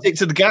out had of to left. stick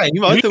to the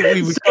game. I He thought we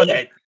didn't would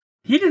say it.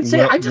 He didn't say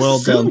it. I just well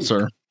done, assumed.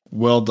 sir.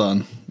 Well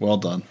done. Well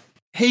done.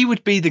 He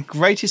would be the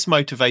greatest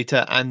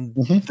motivator and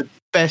the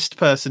best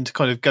person to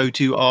kind of go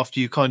to after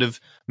you kind of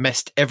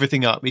messed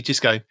everything up. He'd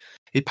just go,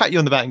 he'd pat you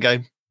on the back and go,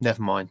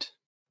 never mind.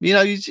 You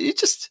know, you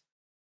just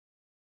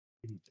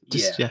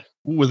yeah.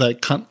 With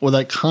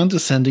that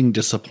condescending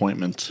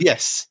disappointment.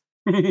 Yes.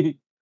 And he'd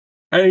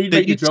That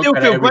make a you'd joke still out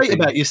of feel great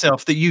everything. about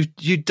yourself that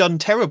you'd done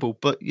terrible,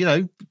 but you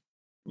know,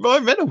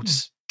 Ryan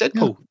Reynolds,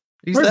 Deadpool,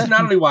 he's there.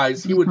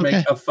 Personality-wise, he would Okay.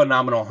 make a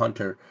phenomenal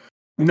Hunter.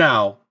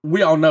 Now,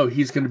 we all know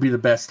he's going to be the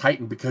best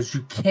Titan because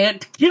you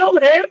can't kill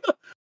him.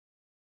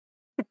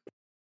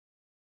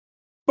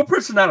 But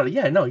personality,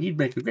 yeah, no, he'd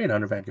make a great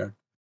Hunter Vanguard.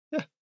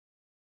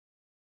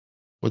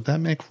 Would that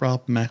make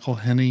Rob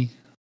McElhenney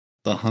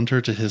the hunter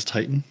to his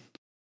Titan?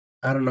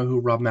 I don't know who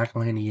Rob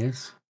McElhenney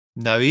is.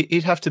 No,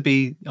 he'd have to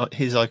be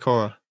his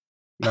Ikora.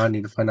 Now I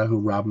need to find out who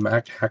Rob Oh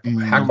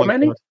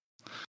McElhenney?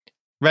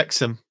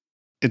 Wrexham.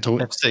 It's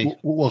FC.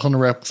 Welcome to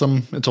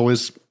Wrexham. It's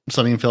always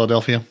sunny in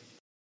Philadelphia.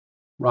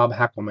 Rob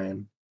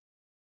Hackelman.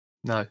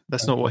 No,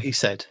 that's not what he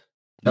said.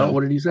 No, No.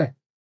 what did he say?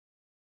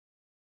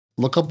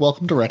 Look up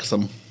Welcome to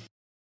Wrexham.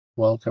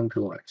 Welcome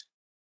to Lex.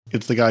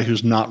 It's the guy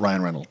who's not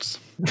Ryan Reynolds.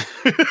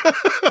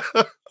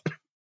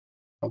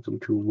 Welcome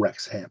to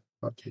Wrexham.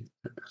 Okay,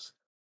 goodness.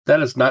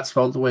 That is not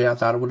spelled the way I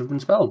thought it would have been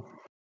spelled.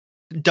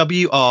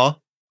 WR.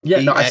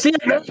 Yeah, no, I see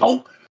it now.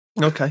 Oh,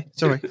 Okay,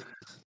 sorry.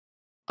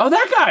 oh,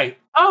 that guy.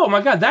 Oh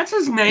my God, that's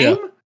his name.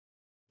 Yeah.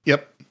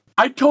 Yep.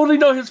 I totally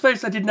know his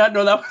face. I did not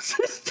know that was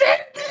his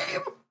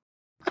name.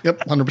 Yep,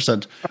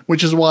 100%.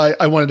 Which is why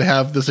I wanted to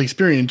have this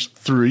experience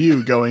through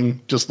you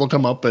going, just look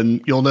him up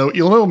and you'll know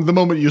him the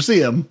moment you see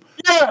him.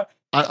 Yeah.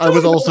 I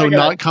was also Oh my God.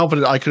 not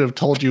confident I could have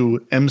told you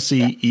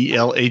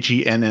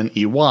McElhenney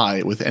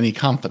with any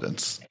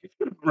confidence.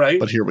 Right.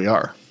 But here we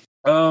are.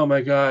 Oh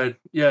my God.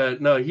 Yeah,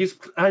 no,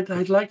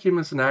 I'd like him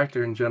as an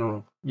actor in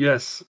general.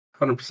 Yes,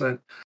 100%.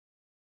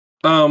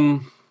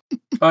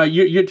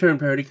 Your turn,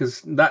 Parody,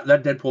 because that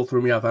Deadpool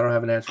threw me off. I don't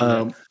have an answer.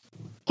 Yet.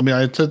 I mean,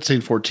 I said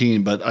Saint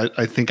 14, but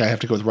I think I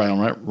have to go with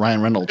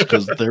Ryan Reynolds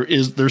because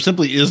there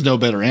simply is no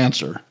better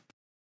answer.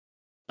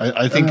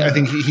 I think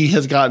he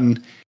has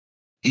gotten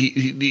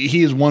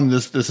he has won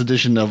this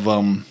edition of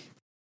I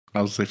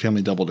would say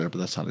Family Double Dare, but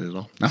that's not it at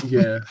all. No.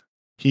 Yeah.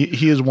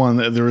 He has won.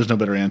 There is no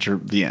better answer.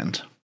 The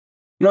end.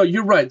 No,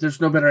 you're right. There's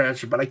no better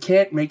answer, but I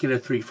can't make it a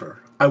threefer.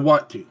 I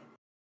want to.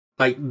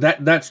 Like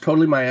that's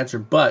totally my answer,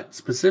 but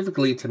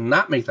specifically to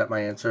not make that my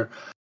answer,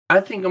 I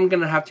think I'm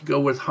going to have to go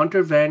with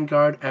Hunter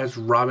Vanguard as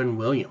Robin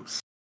Williams.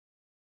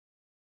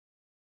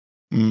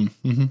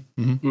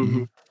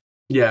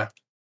 Yeah.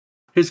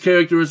 His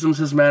characterisms,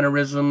 his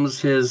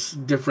mannerisms, his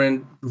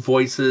different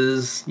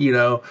voices,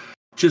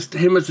 just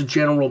him as a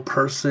general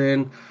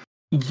person.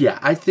 Yeah,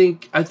 I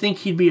think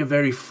he'd be a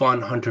very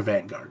fun Hunter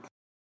Vanguard.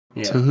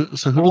 Yeah.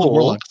 So who do the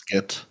Warlocks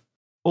get?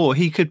 Or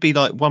he could be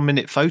like 1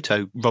 minute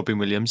photo Robin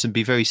Williams and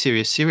be very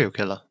serious serial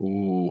killer.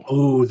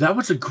 Oh, that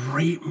was a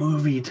great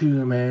movie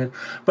too, man.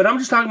 But I'm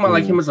just talking about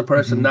like him as a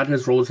person, not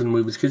his roles in the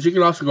movies. Because you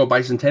can also go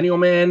Bicentennial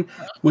Man,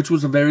 which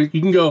was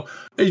you can go,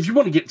 if you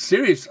want to get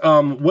serious,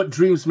 What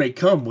Dreams May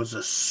Come was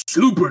a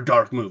super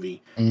dark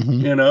movie,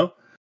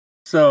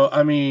 So,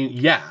 I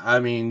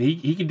mean,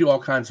 he can do all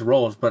kinds of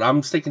roles, but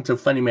I'm sticking to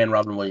Funny Man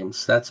Robin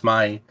Williams. That's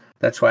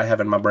what I have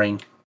in my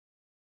brain.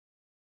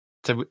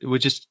 So we're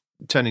just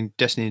turning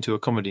Destiny into a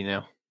comedy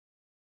now.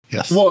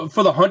 Yes. Well,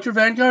 for the Hunter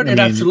Vanguard, it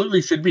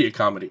absolutely should be a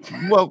comedy.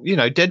 Well,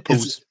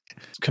 Deadpool's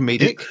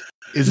comedic.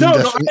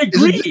 I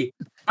agree.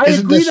 I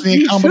agree that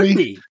he should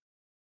be.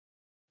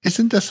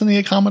 Isn't Destiny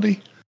a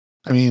comedy?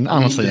 I mean,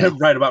 honestly.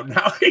 Right about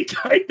now, it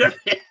kind of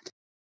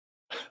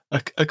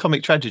is. A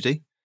comic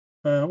tragedy?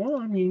 Well,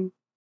 I mean,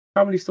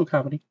 comedy's still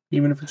comedy,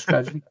 even if it's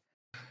tragedy.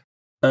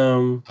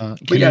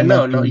 But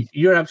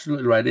you're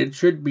absolutely right. It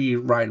should be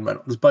Ryan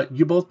Reynolds, but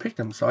you both picked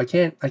him, so I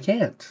can't.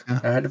 Yeah.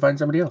 I had to find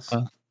somebody else.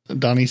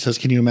 Donnie says,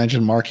 "Can you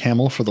imagine Mark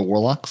Hamill for the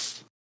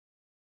Warlocks?"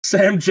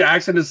 Sam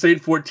Jackson as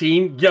Saint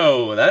 14.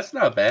 Yo, that's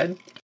not bad.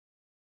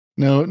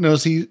 No.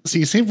 See,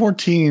 Saint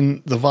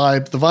 14. The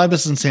vibe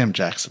isn't Sam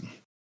Jackson.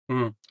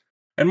 And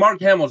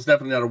Mark Hamill is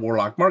definitely not a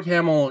Warlock. Mark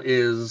Hamill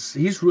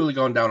he's really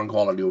gone down in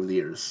quality over the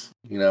years.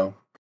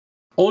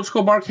 Old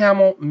school Mark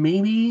Hamill,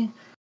 maybe.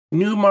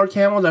 New Mark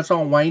Hamill, that's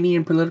all whiny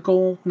and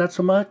political, not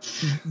so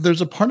much.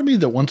 There's a part of me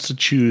that wants to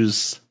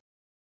choose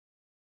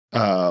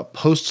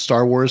post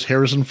Star Wars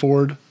Harrison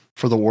Ford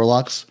for the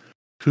Warlocks,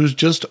 who's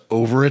just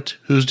over it,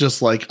 who's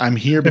just like, I'm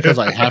here because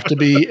I have to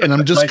be, and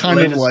I'm just kind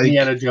of like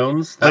Indiana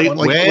Jones.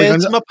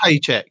 Where's my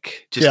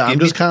paycheck? I'm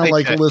just kind of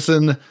like,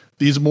 listen,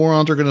 these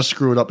morons are going to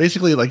screw it up.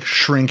 Basically, like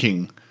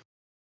shrinking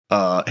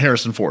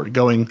Harrison Ford,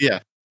 going,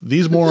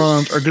 these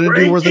morons are going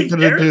to do what they're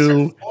going to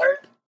do.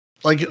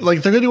 Like they're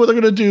going to do what they're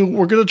going to do.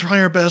 We're going to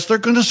try our best. They're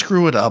going to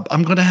screw it up.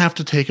 I'm going to have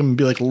to take them and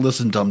be like,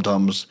 listen,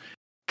 dum-dums,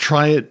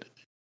 try it.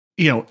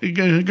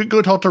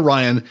 Go talk to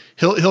Ryan.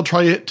 He'll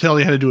try it, tell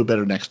you how to do it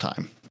better next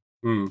time.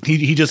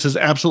 He just has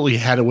absolutely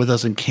had it with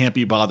us and can't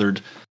be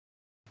bothered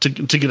to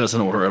get us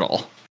in order at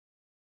all.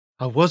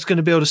 I was going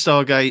to build a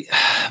Stargate,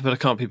 but I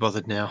can't be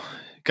bothered now.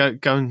 Go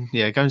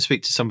and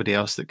speak to somebody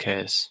else that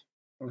cares.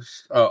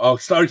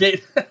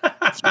 Stargate.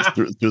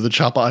 through the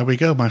chop eye we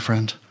go, my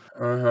friend.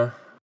 That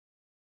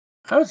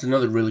was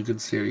another really good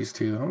series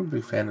too. I'm a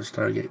big fan of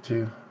Stargate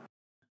too.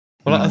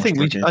 Well, I think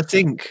we should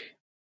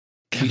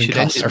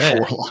end it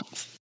there.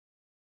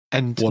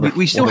 And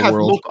we still have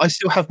more. I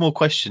still have more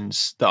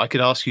questions that I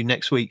could ask you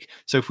next week.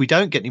 So if we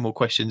don't get any more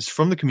questions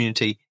from the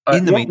community,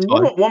 in the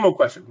meantime, one more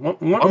question.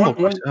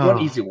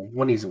 One easy one.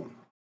 One easy one.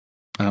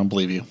 I don't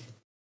believe you.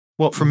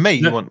 What from me?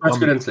 You want? That's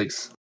good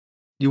instincts.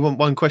 You want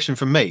one question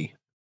from me?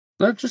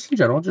 No, just in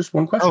general, just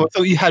one question. Oh, I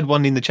thought you had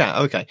one in the chat.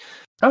 Okay,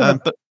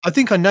 but I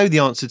think I know the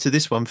answer to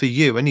this one for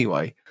you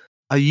anyway.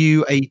 Are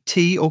you a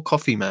tea or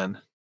coffee man?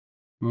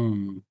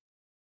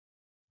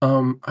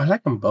 I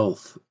like them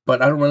both,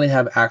 but I don't really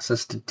have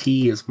access to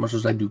tea as much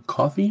as I do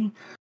coffee.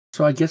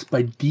 So I guess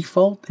by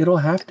default, it'll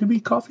have to be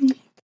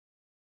coffee.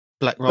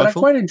 Black Rifle? But I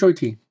quite enjoy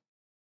tea.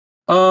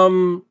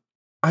 I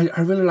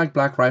really like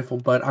Black Rifle,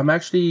 but I'm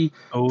actually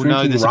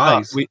drinking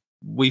Rise.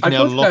 We've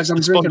now lost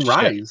the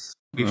sponsorship.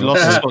 We've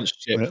lost the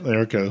sponsorship.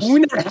 There it goes. We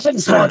never had the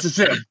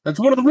sponsorship. That's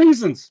one of the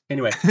reasons.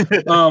 Anyway,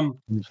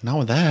 not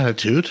with that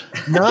attitude.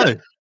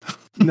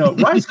 No,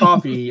 Rise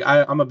Coffee,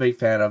 I'm a big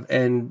fan of,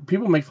 and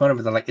people make fun of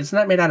it. They're like, "Isn't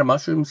that made out of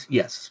mushrooms?"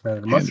 Yes, it's made out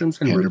of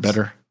mushrooms and roots.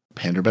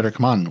 Pander better.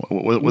 Come on,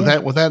 with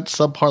that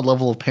subpar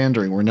level of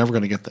pandering, we're never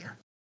going to get there.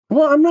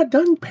 Well, I'm not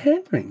done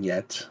pandering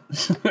yet.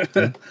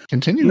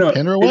 Continue,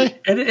 pander away.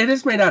 It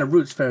is made out of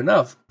roots, fair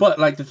enough. But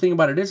like the thing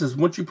about it is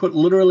once you put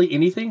literally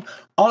anything,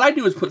 all I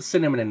do is put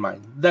cinnamon in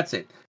mine. That's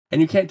it,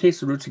 and you can't taste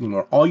the roots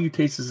anymore. All you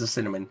taste is the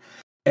cinnamon,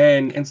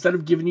 and instead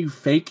of giving you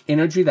fake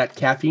energy that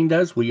caffeine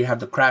does, where you have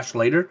the crash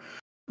later.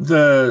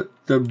 The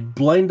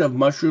blend of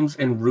mushrooms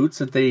and roots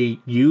that they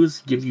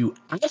use give you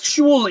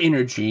actual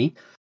energy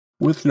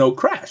with no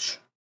crash.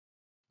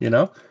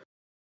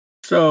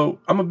 So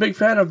I'm a big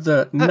fan of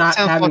not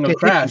having a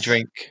crash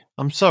drink.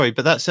 I'm sorry,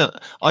 but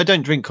I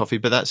don't drink coffee,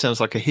 but that sounds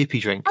like a hippie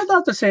drink. I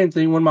thought the same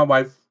thing when my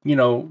wife,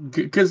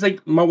 because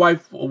my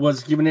wife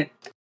was giving it.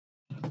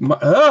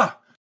 My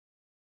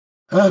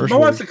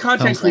wife's a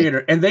content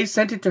creator, and they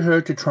sent it to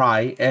her to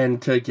try and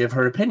to give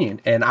her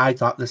opinion. And I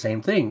thought the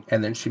same thing.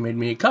 And then she made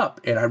me a cup,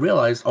 and I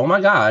realized, oh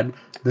my god,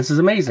 this is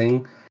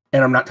amazing,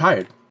 and I'm not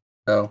tired.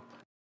 So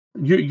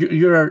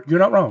you're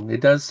not wrong.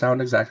 It does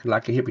sound exactly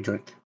like a hippie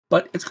drink,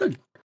 but it's good.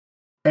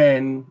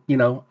 And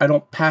I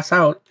don't pass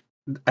out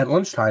at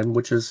lunchtime,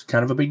 which is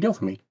kind of a big deal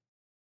for me.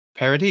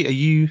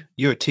 Parody,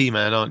 you're a tea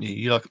man, aren't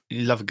you?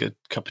 You love a good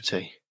cup of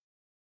tea.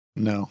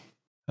 No.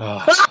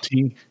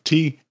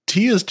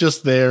 Tea is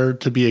just there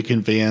to be a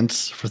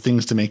conveyance for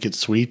things to make it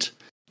sweet.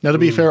 Now, to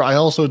be fair, I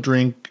also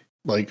drink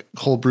like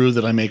cold brew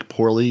that I make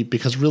poorly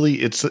because really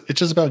it's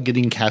just about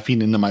getting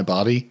caffeine into my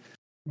body,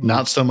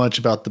 not so much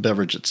about the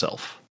beverage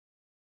itself.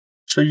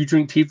 So you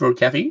drink tea for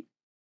caffeine?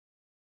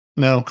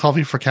 No,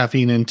 coffee for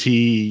caffeine and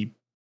tea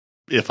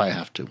if I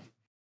have to.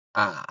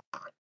 Yeah,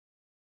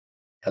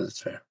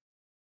 that's fair.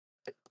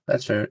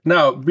 That's fair.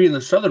 Now, being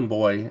the Southern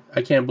boy,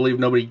 I can't believe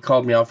nobody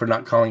called me out for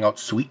not calling out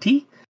sweet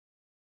tea.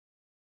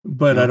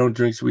 But I don't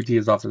drink sweet tea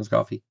as often as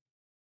coffee.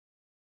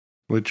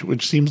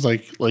 Which seems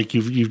like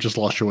you've just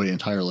lost your way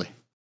entirely.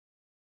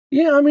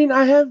 Yeah, I mean,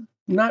 I have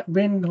not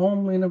been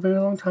home in a very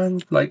long time,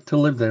 like to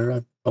live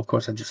there. Of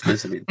course, I just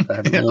visited.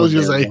 I was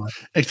just say,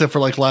 except for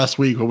like last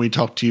week when we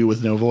talked to you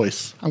with no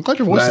voice. I'm glad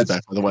your voice is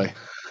back, by the way.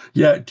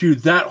 Yeah, dude,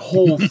 that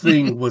whole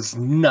thing was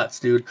nuts,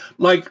 dude.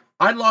 Like,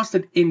 I lost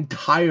it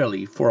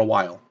entirely for a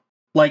while.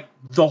 Like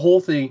the whole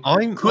thing.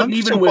 I'm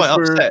even quite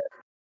upset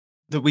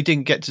that we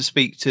didn't get to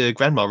speak to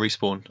Grandma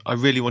Respawn. I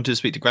really wanted to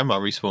speak to Grandma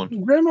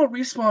Respawn. Grandma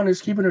Respawn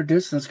is keeping her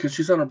distance because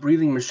she's on a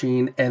breathing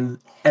machine and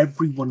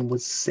everyone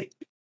was sick.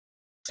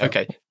 So,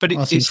 okay, but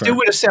it still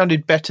would have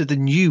sounded better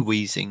than you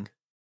wheezing.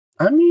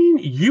 I mean,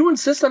 you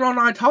insisted on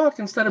I talk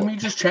instead of me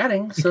just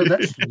chatting, so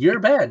that's your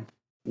bad.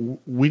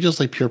 We just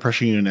like peer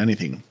pressuring you in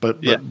anything.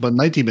 But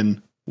Night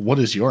Demon, what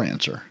is your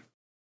answer?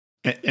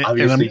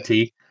 Obviously,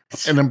 tea.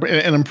 And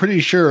I'm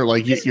pretty sure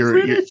like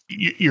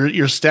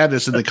your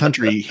status in the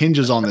country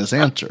hinges on this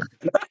answer.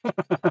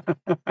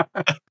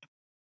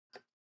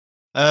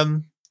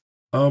 That's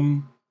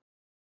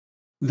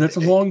a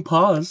long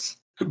pause.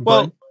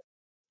 Well,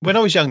 when I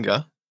was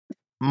younger,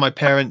 my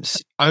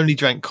parents only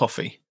drank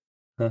coffee,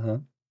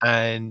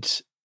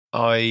 and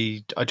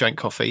I drank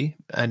coffee,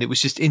 and it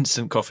was just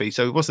instant coffee,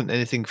 so it wasn't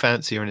anything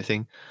fancy or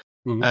anything.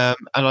 And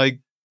I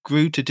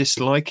grew to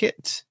dislike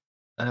it.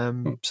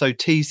 So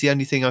tea's the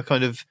only thing I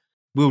kind of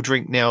will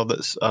drink now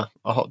that's a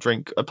hot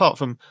drink, apart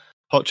from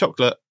hot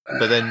chocolate.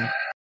 But then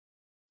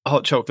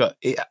hot chocolate.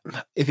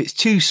 If it's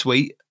too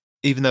sweet,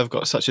 even though I've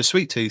got such a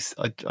sweet tooth,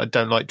 I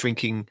don't like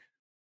drinking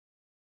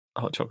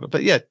hot chocolate.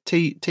 But yeah,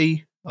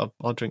 tea.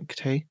 I'll drink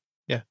tea.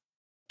 Yeah.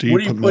 What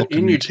do you put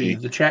in your tea?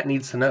 The chat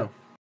needs to know.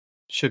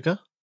 Sugar,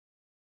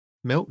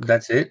 milk.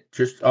 That's it.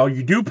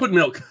 You do put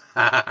milk.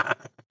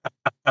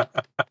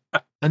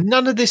 And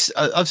none of this.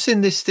 I've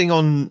seen this thing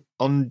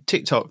on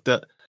TikTok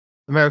that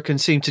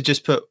Americans seem to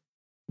just put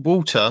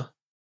water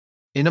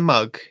in a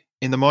mug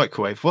in the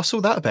microwave. What's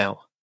all that about?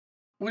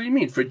 What do you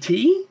mean, for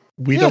tea?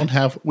 We don't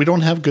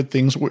have good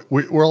things.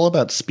 We're all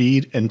about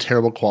speed and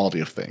terrible quality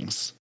of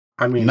things.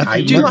 I mean, I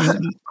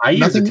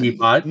use a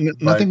teapot.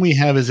 Nothing we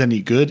have is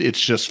any good.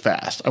 It's just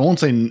fast. I won't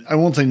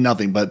say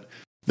nothing, but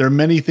there are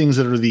many things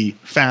that are the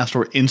fast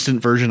or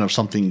instant version of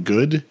something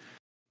good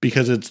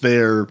because it's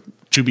there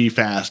to be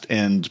fast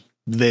and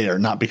there,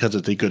 not because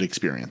it's a good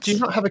experience. Do you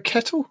not have a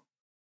kettle?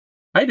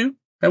 I do.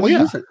 And we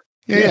use it.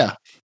 Yeah.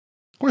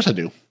 Of course I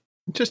do.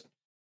 Just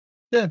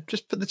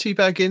put the tea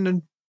bag in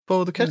and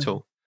boil the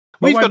kettle.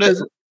 Yeah.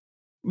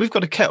 We've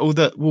got a kettle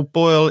that will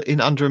boil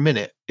in under a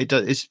minute.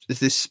 It's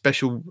this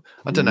special.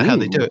 I don't know how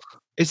they do it.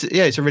 It's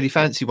a really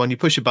fancy one. You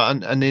push a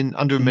button, and in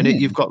under a minute,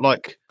 you've got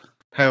like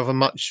however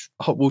much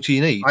hot water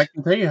you need. I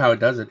can tell you how it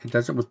does it. It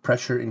does it with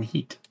pressure and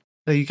heat.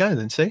 There you go.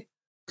 Then see,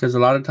 because a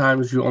lot of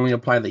times you only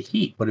apply the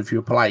heat, but if you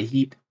apply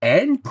heat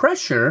and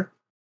pressure,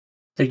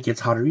 it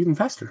gets hotter even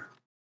faster.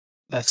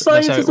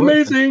 Science is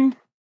amazing.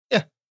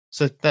 Yeah.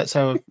 So that's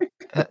how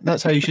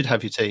you should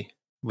have your tea,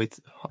 with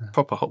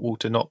proper hot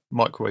water, not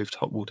microwaved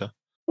hot water.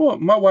 Well,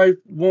 my wife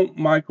won't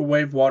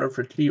microwave water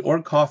for tea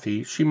or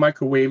coffee. She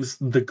microwaves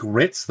the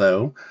grits,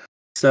 though.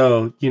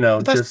 So,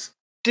 just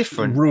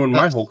different. Ruin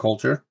my whole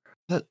culture.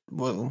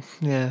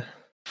 Yeah.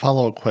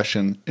 Follow-up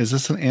question. Is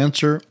this an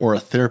answer or a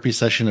therapy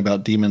session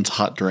about Demon's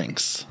hot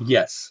drinks?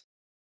 Yes.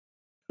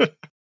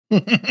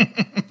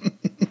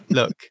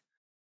 Look,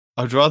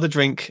 I'd rather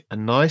drink a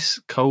nice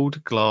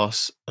cold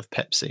glass of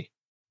Pepsi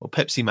or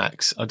Pepsi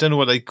Max. I don't know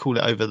what they call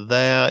it over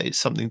there. It's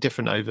something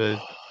different over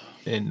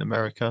in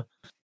America.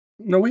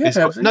 No, we have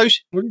Pepsi.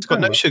 It's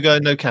got no sugar,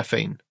 no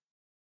caffeine.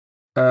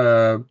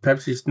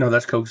 Pepsi's no,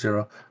 that's Coke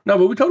Zero. No,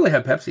 but we totally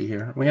have Pepsi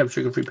here. We have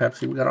sugar-free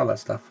Pepsi. We got all that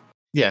stuff.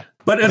 Yeah,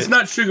 but it's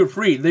not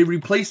sugar-free. They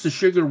replace the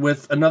sugar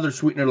with another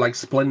sweetener like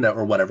Splenda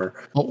or whatever.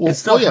 It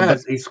still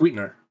has a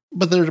sweetener.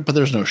 But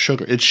there's no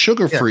sugar. It's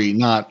sugar-free,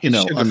 not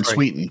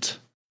unsweetened.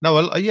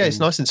 No, it's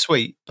nice and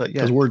sweet, but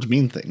because words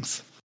mean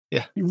things.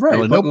 Yeah,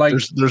 right. No, but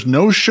there's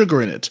no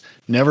sugar in it.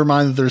 Never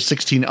mind that there's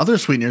 16 other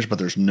sweeteners, but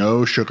there's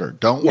no sugar.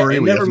 Don't worry,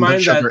 we have no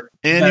sugar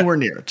anywhere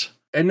near it.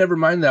 And never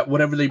mind that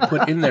whatever they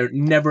put in there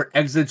never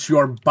exits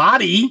your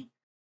body.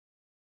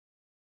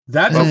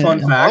 That's a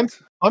fun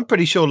fact. I'm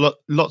pretty sure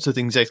lots of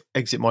things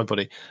exit my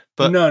body,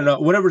 but no,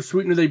 whatever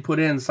sweetener they put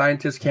in,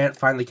 scientists can't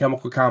find the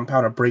chemical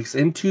compound it breaks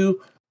into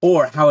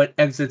or how it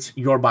exits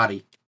your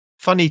body.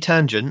 Funny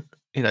tangent,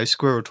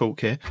 squirrel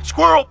talk here.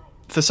 Squirrel.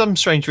 For some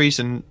strange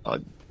reason,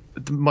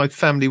 my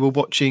family were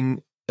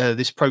watching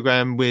this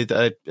program with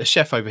a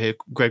chef over here,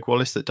 Greg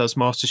Wallace, that does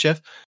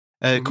MasterChef,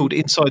 called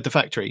Inside the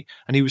Factory.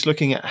 And he was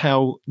looking at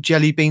how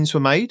jelly beans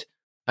were made.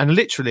 And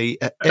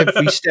literally at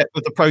every step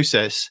of the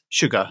process,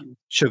 sugar,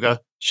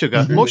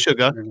 more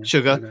sugar.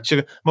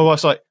 My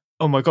wife's like,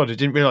 oh my God, I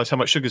didn't realize how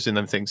much sugar's in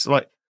them things.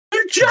 Like,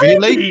 they're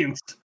jelly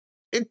beans.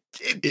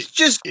 It's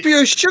just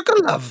pure sugar,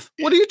 love.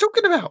 What are you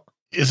talking about?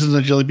 Isn't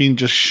a jelly bean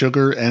just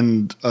sugar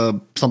and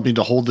something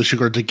to hold the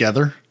sugar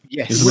together?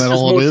 Yes. Isn't that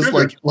all it is?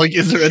 Sugar. Like,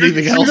 is there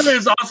anything else? Sugar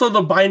is also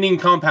the binding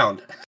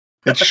compound.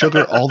 It's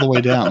sugar all the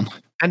way down.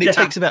 And it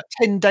takes about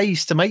 10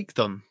 days to make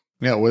them.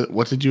 Yeah,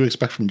 what did you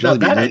expect from jelly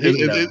beans?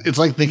 It's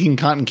like thinking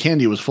cotton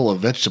candy was full of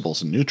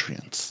vegetables and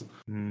nutrients.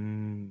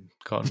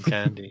 Cotton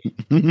candy.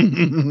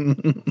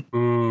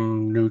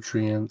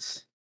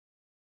 Nutrients.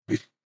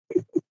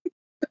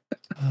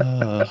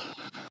 Oh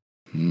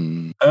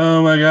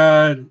my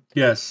God.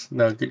 Yes.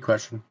 No, good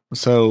question.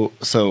 So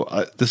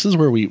this is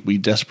where we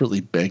desperately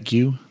beg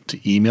you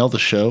to email the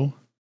show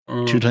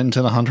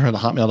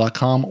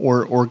 210-100@hotmail.com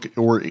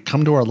or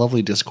come to our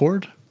lovely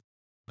Discord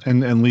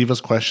and leave us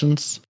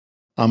questions.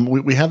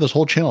 We have this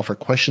whole channel for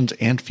questions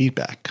and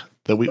feedback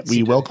that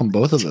we welcome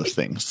both of those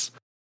things,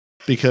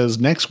 because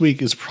next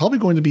week is probably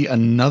going to be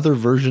another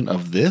version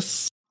of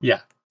this. Yeah.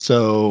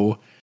 So,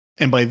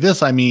 and by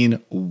this, I mean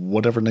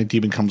whatever Night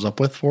Demon comes up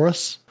with for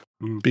us,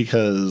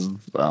 because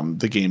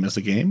the game is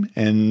the game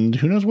and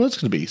who knows what it's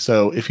going to be.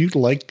 So if you'd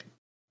like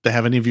to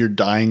have any of your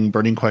dying,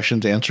 burning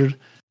questions answered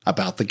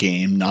about the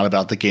game, not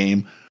about the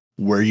game,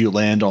 where you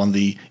land on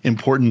the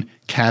important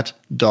cat,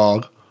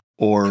 dog,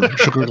 or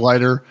sugar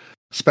glider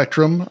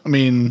spectrum, I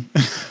mean,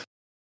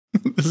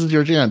 this is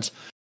your chance.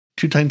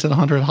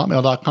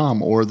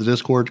 210-100@hotmail.com or the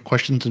Discord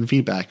questions and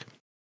feedback.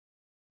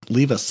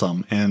 Leave us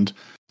some, and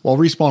while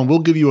Respawn will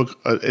give you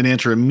an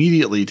answer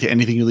immediately to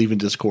anything you leave in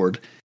Discord,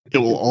 it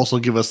will also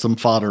give us some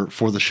fodder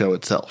for the show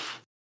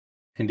itself.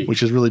 Indeed.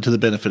 Which is really to the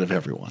benefit of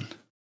everyone.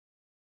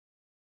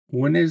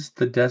 When is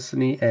the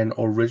Destiny and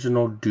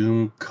original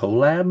Doom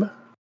collab?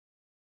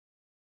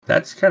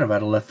 That's kind of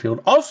out of left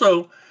field.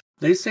 Also,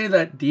 They say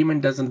that Demon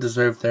doesn't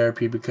deserve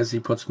therapy because he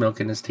puts milk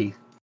in his tea.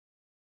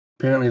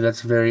 Apparently,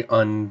 that's very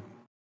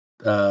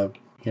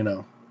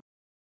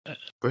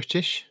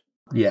British?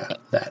 Yeah,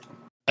 that.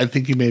 I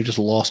think you may have just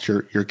lost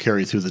your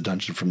carry through the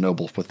dungeon from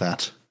Noble with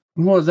that.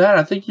 Well,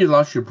 I think you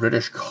lost your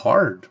British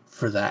card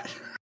for that.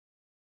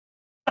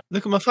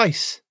 Look at my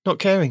face, not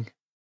caring.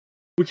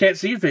 We can't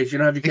see your face. You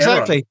don't have your camera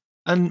Exactly.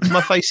 And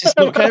my face is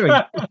not caring.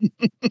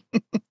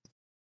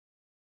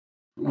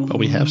 But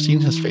we have seen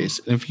his face.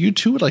 And if you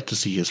too would like to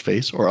see his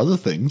face or other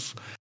things,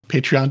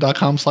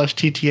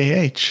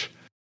 patreon.com/TTAH.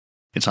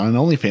 It's on an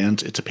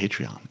OnlyFans. It's a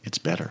Patreon. It's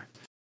better.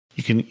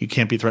 You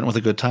can't be threatened with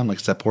a good time like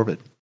Step Orbit.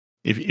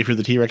 If you're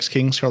the T-Rex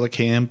King, Scarlet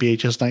KM,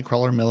 BHS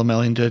Nightcrawler,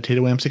 Melamelian,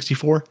 Tato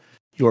M64,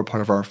 you are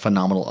part of our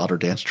phenomenal Otter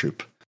Dance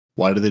Troupe.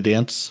 Why do they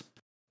dance?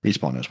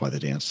 Respawn knows why they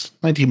dance.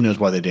 My team knows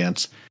why they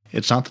dance.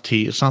 It's not the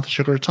tea, it's not the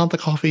sugar, it's not the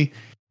coffee.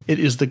 It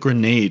is the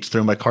grenades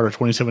thrown by Carter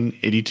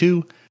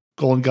 2782,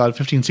 Golden God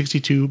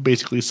 1562,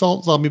 Basically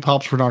Salt, Zombie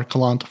Pops, Bernard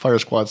Calant, Fire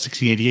Squad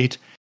 1688,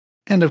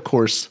 and of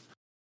course,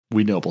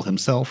 We Noble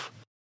himself,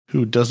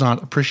 who does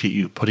not appreciate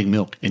you putting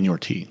milk in your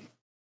tea.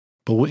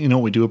 But what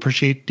we do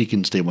appreciate?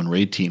 Deacon's Day 1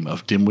 raid team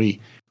of Dimwee,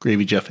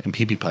 Gravy Jeff, and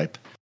PP Pipe.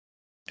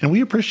 And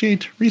we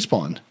appreciate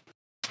Respawn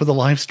for the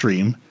live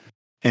stream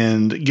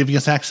and giving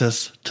us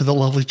access to the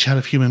lovely chat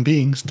of human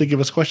beings to give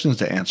us questions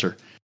to answer.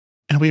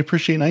 And we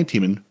appreciate Night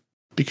Demon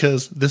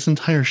because this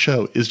entire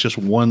show is just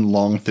one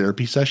long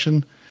therapy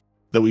session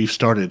that we've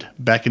started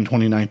back in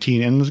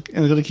 2019 and it's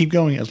going to keep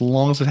going as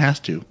long as it has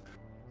to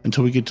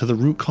until we get to the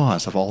root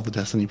cause of all the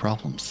Destiny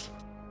problems.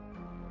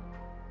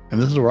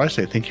 And this is where I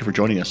say thank you for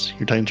joining us.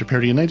 Your Titans are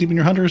parody and Night Demon,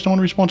 your Hunter is no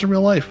one responds in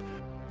real life.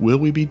 Will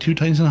we be two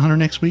Titans and a Hunter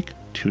next week?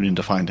 Tune in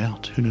to find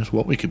out. Who knows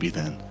what we could be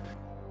then.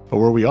 But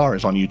where we are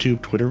is on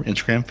YouTube, Twitter,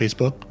 Instagram,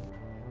 Facebook.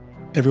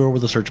 Everywhere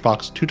with a search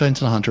box, Two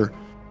Titans and a Hunter.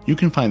 You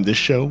can find this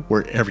show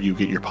wherever you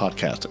get your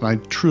podcast. And I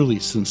truly,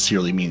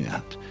 sincerely mean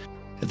that.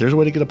 If there's a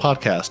way to get a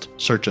podcast,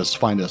 search us,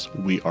 find us.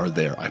 We are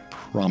there. I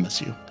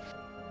promise you.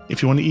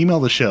 If you want to email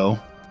the show,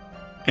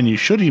 and you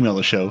should email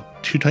the show,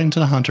 Two Titans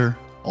and a Hunter,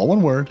 all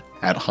one word,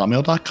 at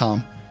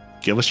hotmail.com.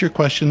 Give us your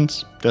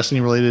questions,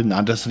 Destiny related,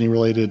 non-Destiny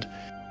related.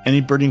 Any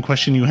burning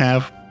question you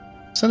have,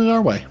 send it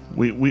our way.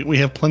 We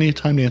have plenty of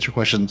time to answer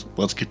questions.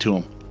 Let's get to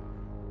them.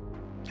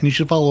 And you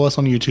should follow us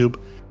on YouTube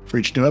for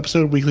each new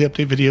episode, weekly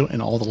update video,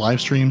 and all the live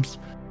streams.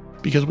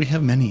 Because we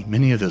have many,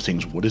 many of those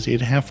things. What does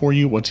Ada have for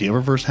you? What's the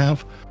Eververse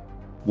have?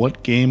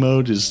 What game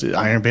mode is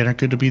Iron Banner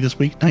going to be this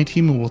week? Night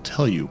Demon will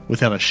tell you,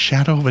 without a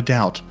shadow of a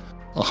doubt,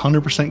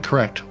 100%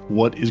 correct,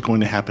 what is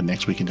going to happen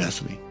next week in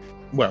Destiny.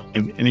 Well,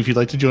 and if you'd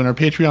like to join our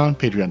Patreon,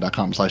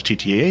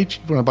 patreon.com/TTAH. If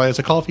you want to buy us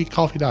a coffee,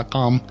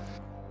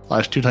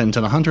 coffee.com/Two Titans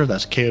and a Hunter.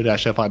 That's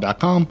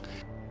ko-fi.com.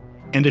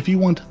 And if you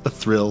want the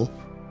thrill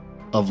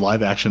of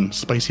live action,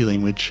 spicy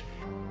language,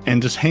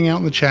 and just hang out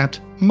in the chat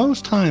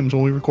most times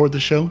when we record the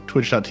show,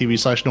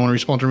 twitch.tv/no one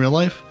responds in real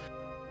life.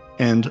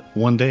 And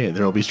one day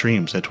there will be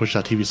streams at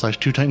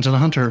twitch.tv/Two Titans and a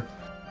Hunter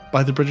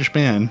by the British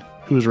man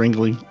who is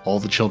wrangling all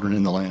the children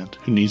in the land,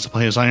 who needs to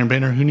play as Iron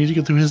Banner, who needs to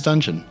get through his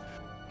dungeon.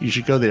 You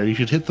should go there, you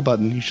should hit the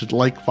button, you should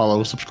like,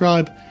 follow,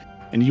 subscribe,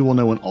 and you will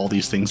know when all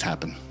these things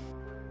happen.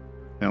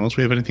 Now, unless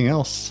we have anything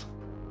else,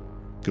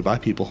 goodbye,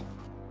 people.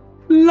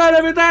 Love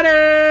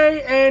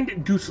everybody,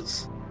 and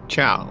deuces.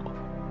 ciao.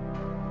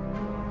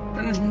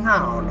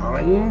 Ciao,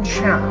 darling,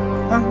 ciao.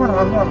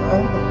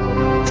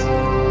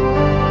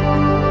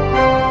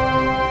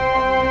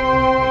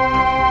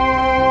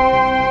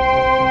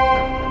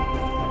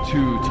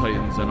 Two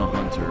Titans and a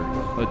Hunter,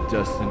 a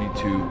Destiny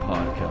 2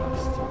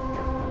 podcast.